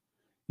enough.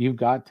 You've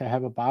got to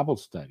have a Bible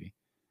study.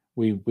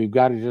 We've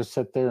got to just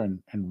sit there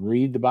and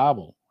read the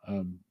Bible.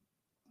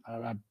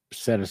 I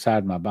set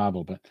aside my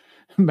Bible, but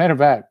matter of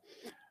fact,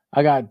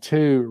 I got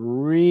 2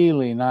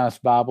 really nice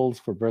Bibles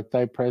for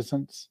birthday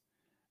presents,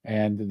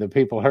 and the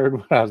people heard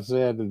what I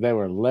said. They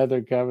were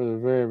leather covered. They're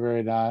very,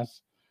 very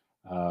nice.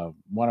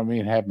 One of them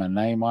even had my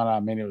name on it.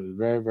 I mean, it was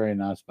very, very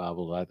nice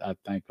Bibles. I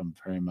thank them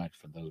very much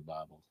for those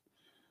Bibles.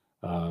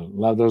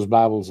 Love those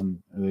Bibles, and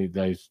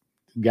they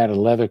got a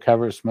leather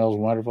cover. It smells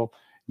wonderful.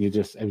 It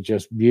was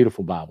just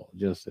beautiful Bible.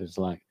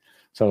 So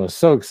I was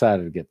so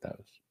excited to get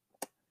those.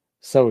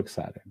 So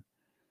excited.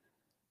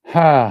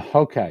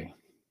 Okay.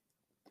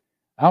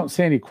 I don't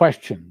see any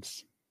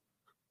questions.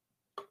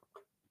 I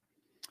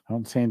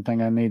don't see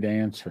anything I need to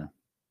answer.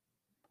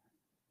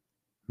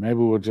 Maybe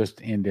we'll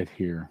just end it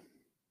here.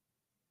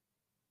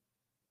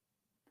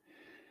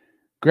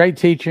 Great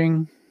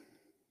teaching.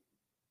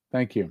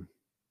 Thank you.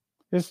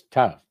 It's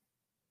tough.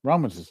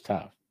 Romans is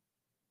tough.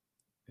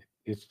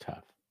 It's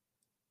tough.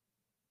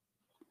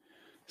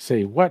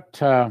 See what.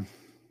 Here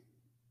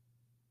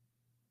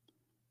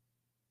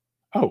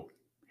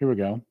we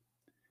go.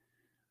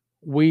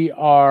 We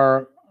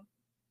are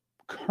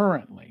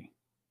currently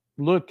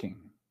looking,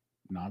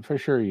 not for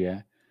sure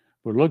yet,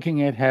 we're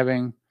looking at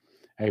having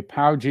a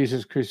Power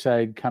Jesus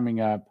Crusade coming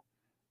up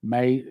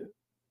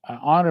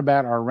on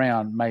about or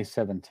around May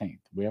 17th.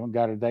 We haven't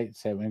got a date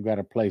set. We've got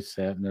a place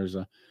set, and there's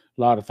a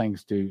lot of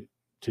things to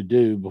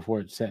do before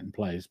it's set in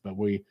place. But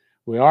we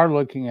are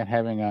looking at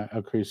having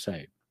a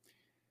crusade.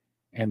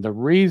 And the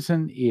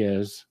reason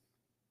is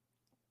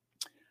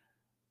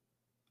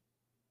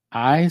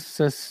I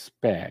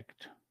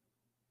suspect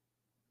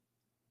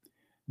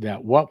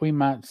that what we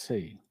might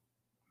see,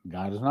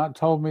 God has not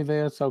told me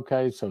this,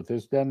 okay, so if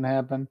this doesn't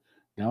happen,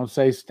 don't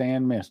say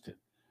Stan missed it.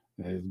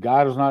 If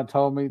God has not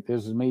told me,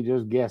 this is me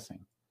just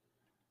guessing.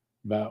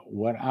 But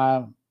what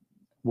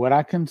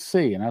I can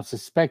see, and I've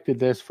suspected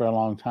this for a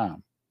long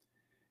time,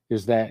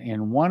 is that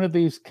in one of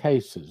these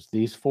cases,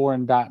 these 4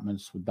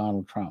 indictments with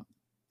Donald Trump,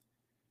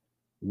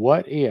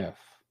 what if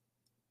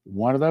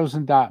one of those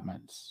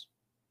indictments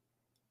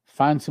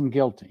finds him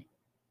guilty?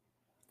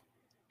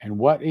 And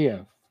what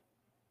if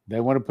they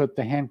want to put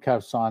the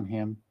handcuffs on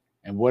him?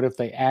 And what if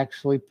they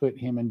actually put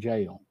him in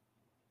jail?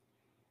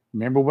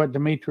 Remember what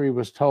Dmitry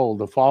was told: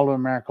 the fall of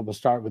America will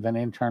start with an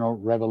internal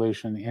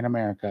revolution in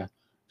America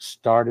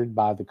started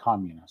by the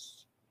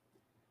communists.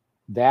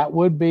 That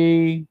would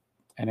be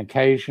an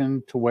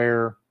occasion to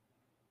where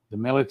the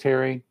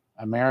military,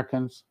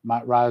 Americans,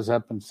 might rise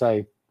up and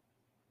say,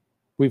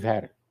 we've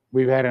had it.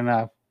 We've had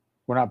enough.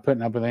 We're not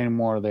putting up with any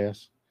more of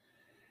this.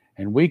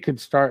 And we could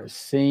start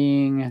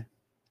seeing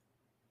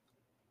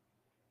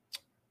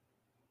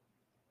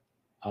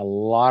a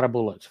lot of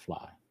bullets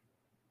fly.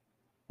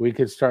 We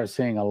could start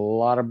seeing a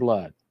lot of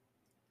blood.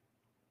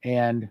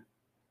 And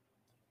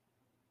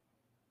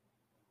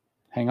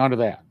hang on to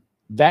that.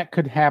 That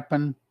could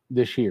happen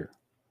this year.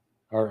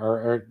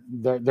 Or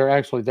they're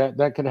actually,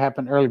 that could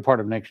happen early part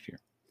of next year.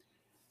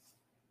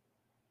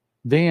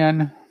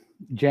 Then,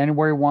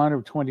 January 1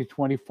 of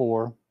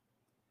 2024,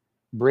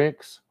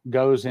 BRICS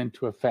goes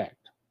into effect.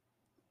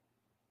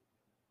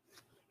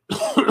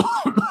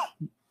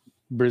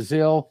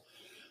 Brazil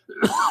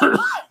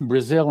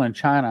and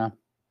China.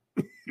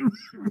 I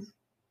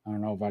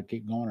don't know if I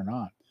keep going or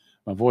not.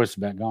 My voice is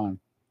back gone.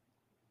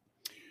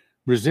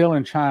 Brazil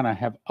and China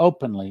have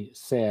openly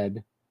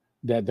said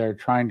that they're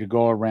trying to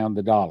go around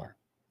the dollar.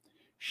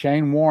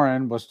 Shane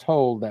Warren was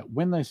told that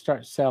when they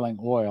start selling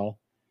oil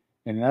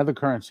in another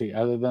currency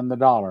other than the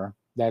dollar,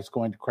 that's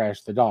going to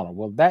crash the dollar.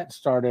 Well, that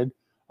started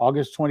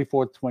August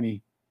 24th,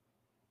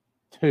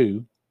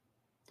 22.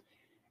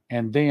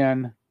 And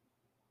then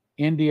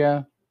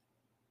India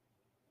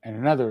and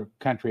another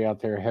country out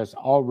there has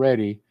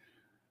already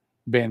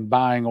been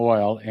buying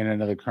oil in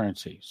another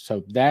currency.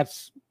 So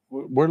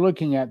we're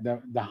looking at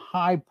the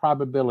high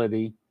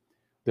probability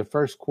the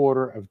first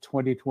quarter of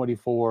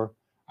 2024,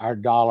 our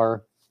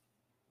dollar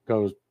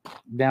goes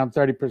down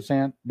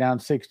 30%, down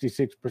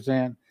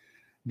 66%,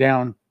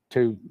 down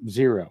to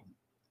zero.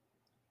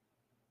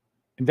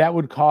 And that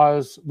would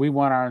cause, we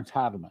want our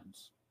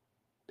entitlements,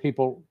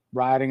 people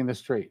rioting in the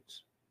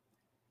streets.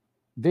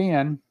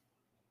 Then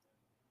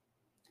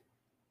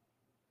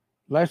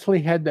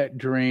Leslie had that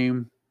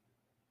dream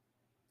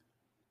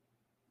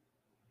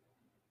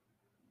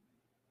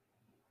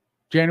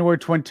January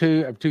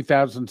 22 of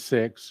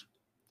 2006.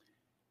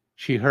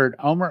 She heard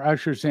Omer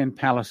ushers in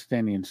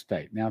Palestinian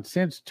state. Now,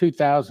 since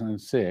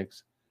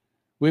 2006,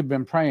 we've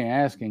been praying,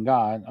 asking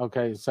God,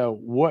 okay, so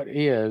what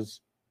is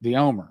the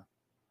Omer?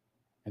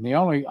 And the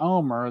only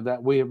Omer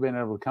that we have been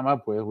able to come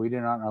up with, we do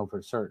not know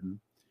for certain,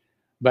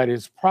 but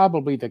it's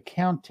probably the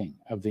counting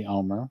of the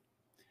Omer.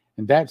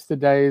 And that's the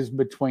days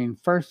between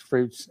first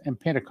fruits and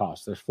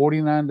Pentecost. There's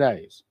 49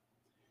 days.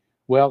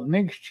 Well,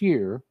 next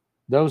year,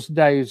 those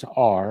days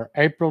are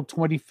April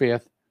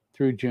 25th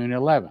through June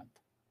 11th.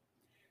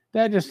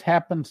 That just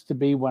happens to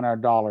be when our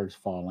dollar's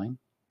falling.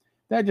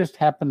 That just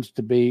happens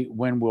to be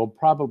when we'll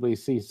probably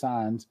see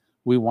signs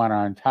we want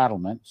our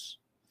entitlements.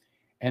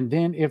 And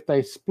then if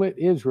they split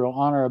Israel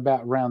on or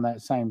about around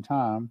that same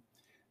time,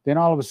 then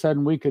all of a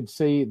sudden we could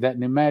see that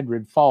New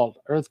Madrid Fault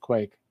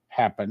earthquake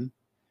happen.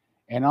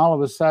 And all of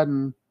a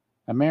sudden,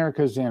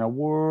 America's in a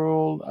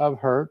world of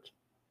hurt.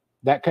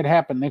 That could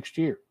happen next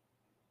year.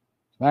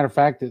 As a matter of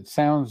fact, it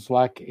sounds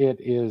like it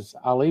is,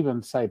 I'll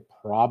even say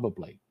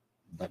probably.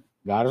 But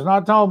God has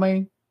not told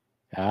me.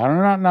 I do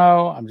not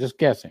know. I'm just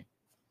guessing.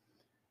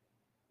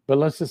 But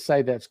let's just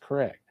say that's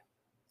correct.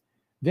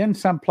 Then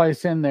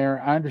someplace in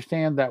there, I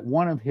understand that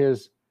one of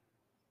his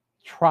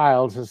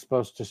trials is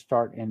supposed to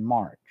start in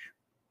March.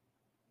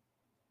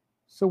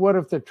 So what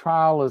if the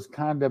trial is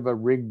kind of a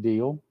rigged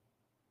deal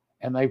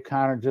and they've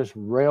kind of just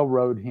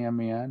railroad him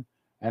in,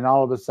 and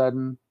all of a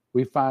sudden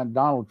we find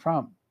Donald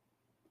Trump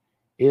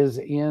is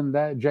in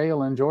that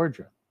jail in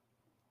Georgia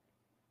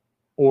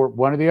or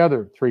one of the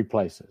other three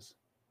places?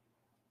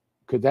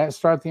 Could that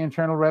start the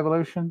internal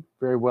revolution?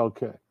 Very well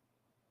could.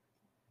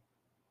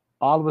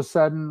 All of a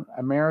sudden,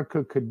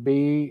 America could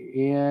be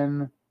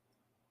in,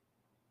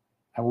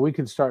 and we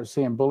can start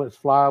seeing bullets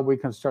fly. We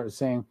can start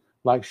seeing,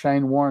 like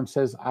Shane Warren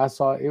says, I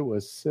saw it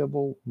was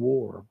civil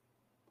war.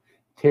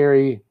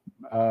 Terry,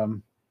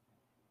 well,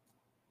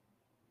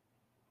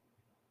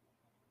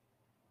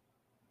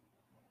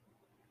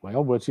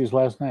 what's his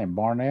last name?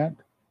 Barnett?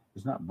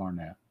 It's not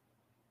Barnett.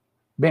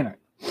 Bennett.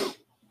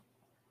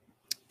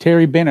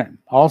 Terry Bennett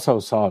also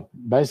saw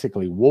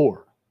basically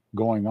war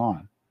going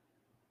on.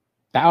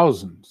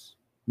 Thousands,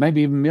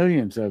 maybe even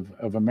millions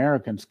of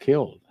Americans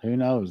killed. Who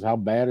knows how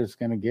bad it's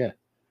going to get.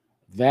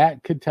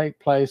 That could take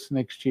place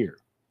next year.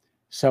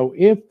 So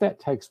if that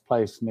takes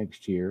place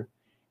next year,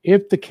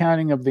 if the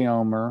counting of the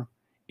Omer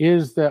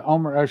is the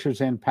Omer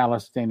ushers in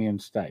Palestinian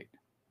state,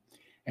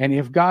 and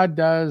if God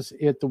does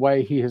it the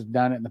way he has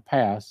done it in the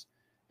past,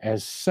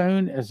 as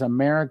soon as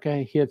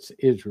America hits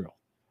Israel,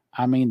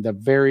 I mean the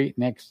very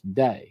next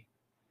day,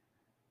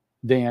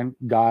 then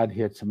God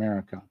hits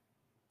America.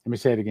 Let me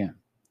say it again.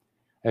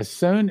 As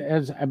soon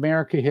as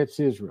America hits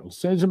Israel, as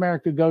soon as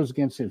America goes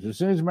against Israel, as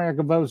soon as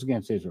America votes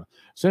against Israel,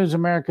 as soon as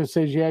America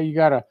says, yeah, you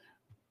got to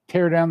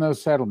tear down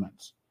those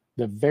settlements,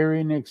 the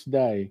very next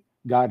day,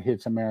 God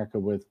hits America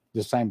with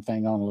the same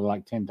thing, only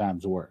like 10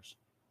 times worse.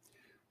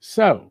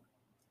 So,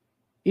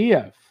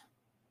 if,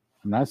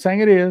 I'm not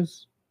saying it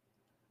is,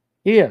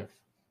 if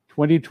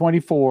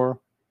 2024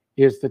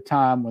 is the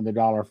time when the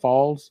dollar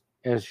falls,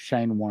 as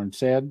Shane Warren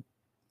said,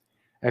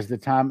 as the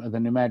time of the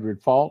New Madrid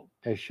Fault,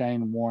 as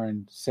Shane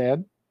Warren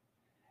said,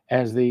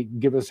 as the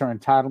give us our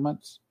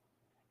entitlements,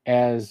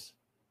 as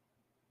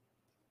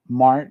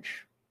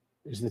March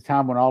is the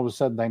time when all of a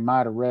sudden they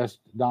might arrest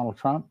Donald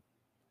Trump,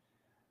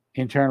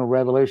 internal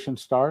revolution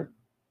start,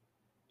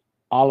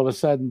 all of a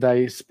sudden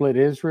they split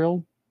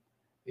Israel.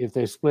 If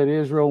they split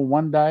Israel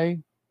one day,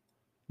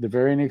 the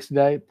very next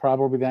day,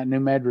 probably that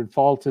New Madrid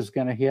Fault is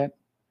going to hit.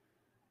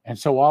 And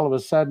so all of a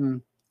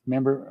sudden,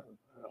 remember,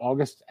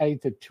 August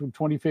 8th of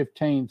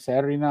 2015,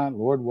 Saturday night,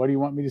 Lord, what do you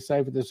want me to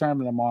say for the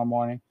sermon tomorrow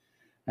morning?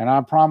 And I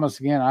promise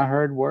again, I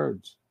heard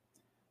words.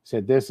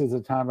 Said, this is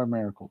a time of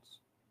miracles.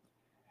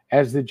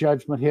 As the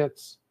judgment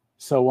hits,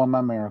 so are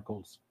my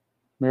miracles.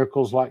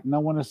 Miracles like no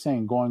one has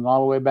seen, going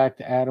all the way back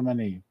to Adam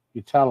and Eve.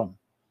 You tell them,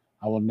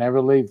 I will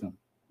never leave them,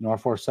 nor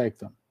forsake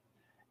them.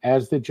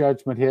 As the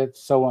judgment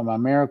hits, so are my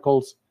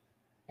miracles.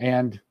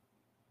 And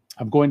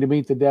I'm going to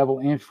meet the devil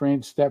inch for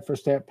inch, step for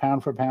step,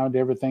 pound for pound,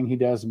 everything he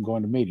does, I'm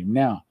going to meet him.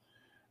 Now,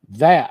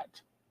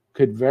 that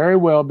could very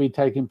well be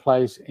taking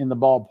place in the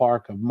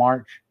ballpark of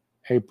March,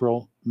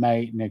 April,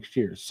 May next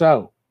year.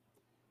 So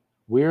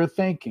we're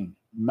thinking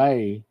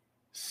May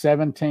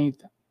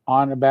 17th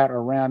on about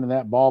around in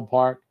that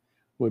ballpark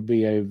would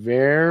be a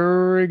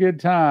very good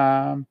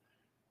time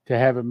to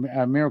have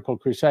a miracle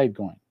crusade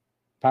going,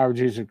 Power of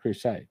Jesus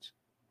Crusades.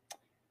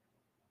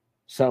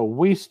 So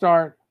we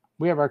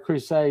have our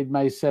crusade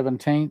May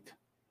 17th.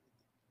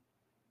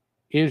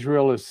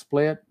 Israel is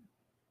split.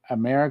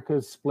 America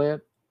is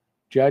split.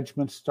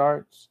 Judgment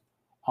starts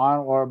on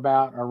or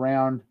about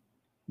around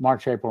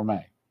March, April,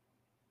 May.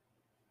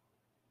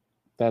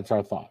 That's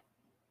our thought.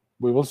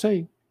 We will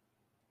see.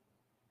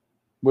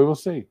 We will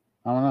see.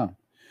 I don't know.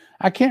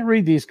 I can't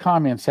read these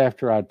comments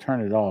after I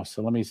turn it off,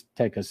 so let me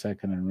take a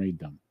second and read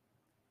them.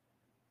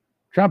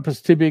 Trump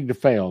is too big to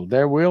fail.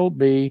 There will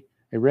be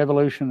a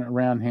revolution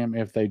around him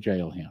if they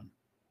jail him.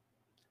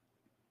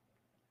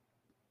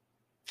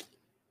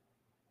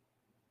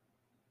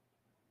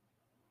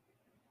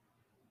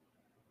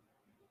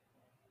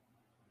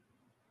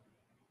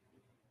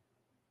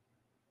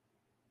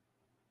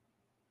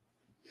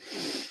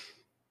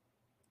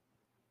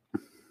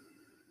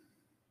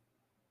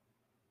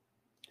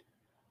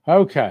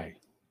 Okay.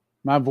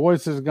 My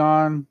voice is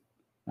gone.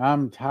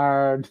 I'm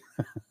tired.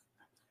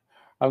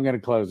 I'm going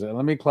to close it.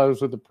 Let me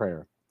close with a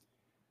prayer.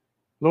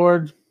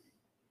 Lord,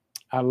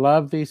 I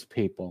love these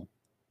people.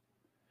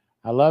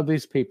 I love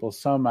these people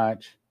so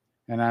much,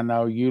 and I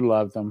know you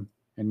love them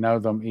and know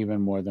them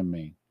even more than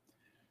me.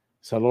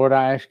 So, Lord,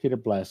 I ask you to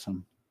bless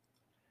them.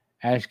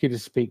 I ask you to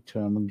speak to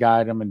them and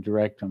guide them and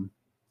direct them.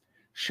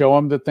 Show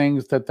them the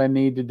things that they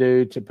need to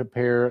do to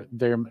prepare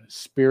them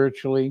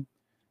spiritually.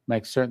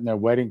 Make certain their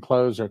wedding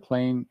clothes are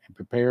clean and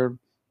prepared.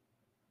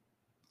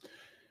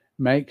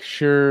 Make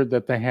sure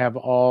that they have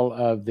all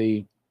of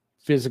the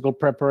physical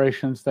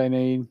preparations they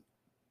need.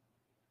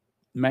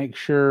 Make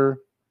sure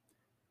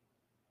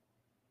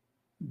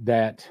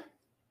that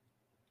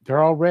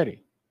they're all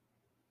ready.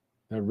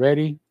 They're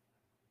ready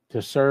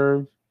to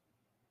serve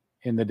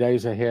in the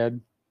days ahead.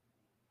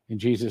 In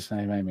Jesus'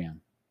 name,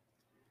 amen.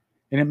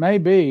 And it may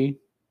be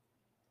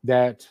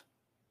that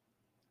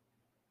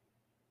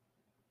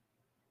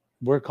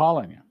we're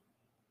calling you.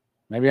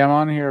 Maybe I'm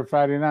on here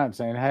Friday night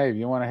saying, hey, if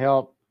you want to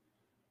help,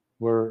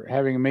 we're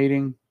having a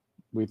meeting.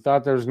 We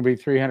thought there was going to be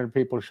 300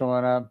 people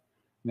showing up.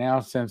 Now,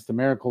 since the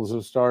miracles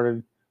have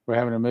started, we're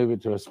having to move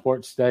it to a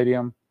sports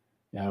stadium.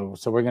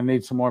 So we're going to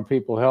need some more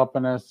people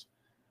helping us.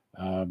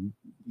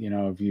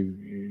 If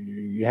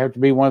you have to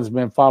be one that's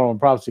been following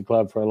Prophecy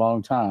Club for a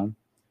long time.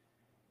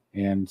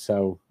 And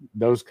so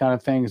those kind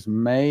of things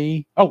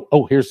may.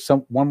 Here's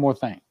one more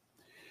thing.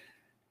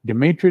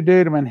 Dimitri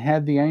Duduman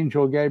had the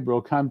angel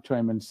Gabriel come to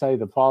him and say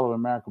the fall of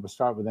America will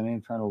start with an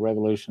internal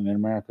revolution in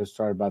America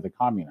started by the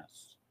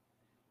communists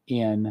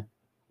in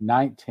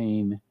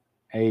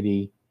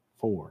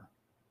 1984.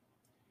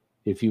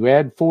 If you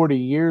add 40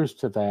 years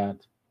to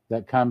that,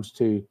 that comes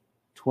to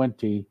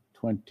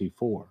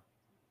 2024.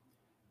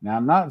 Now,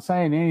 I'm not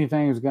saying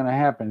anything is going to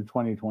happen in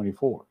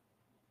 2024,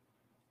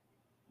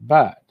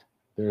 but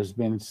there's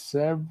been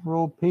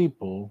several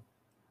people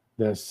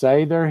that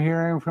say they're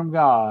hearing from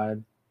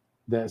God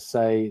that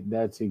say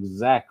that's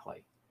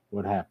exactly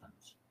what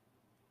happens.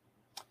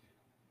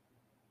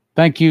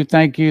 Thank you,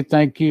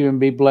 and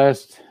be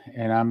blessed.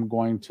 And I'm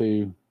going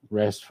to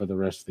rest for the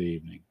rest of the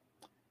evening.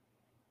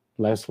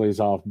 Leslie's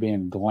off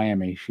being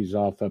glammy. She's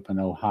off up in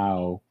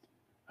Ohio,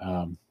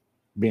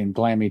 being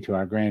glammy to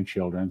our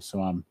grandchildren.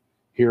 So I'm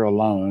here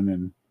alone.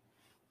 And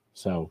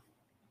so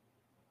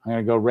I'm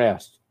going to go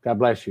rest. God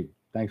bless you.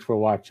 Thanks for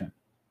watching.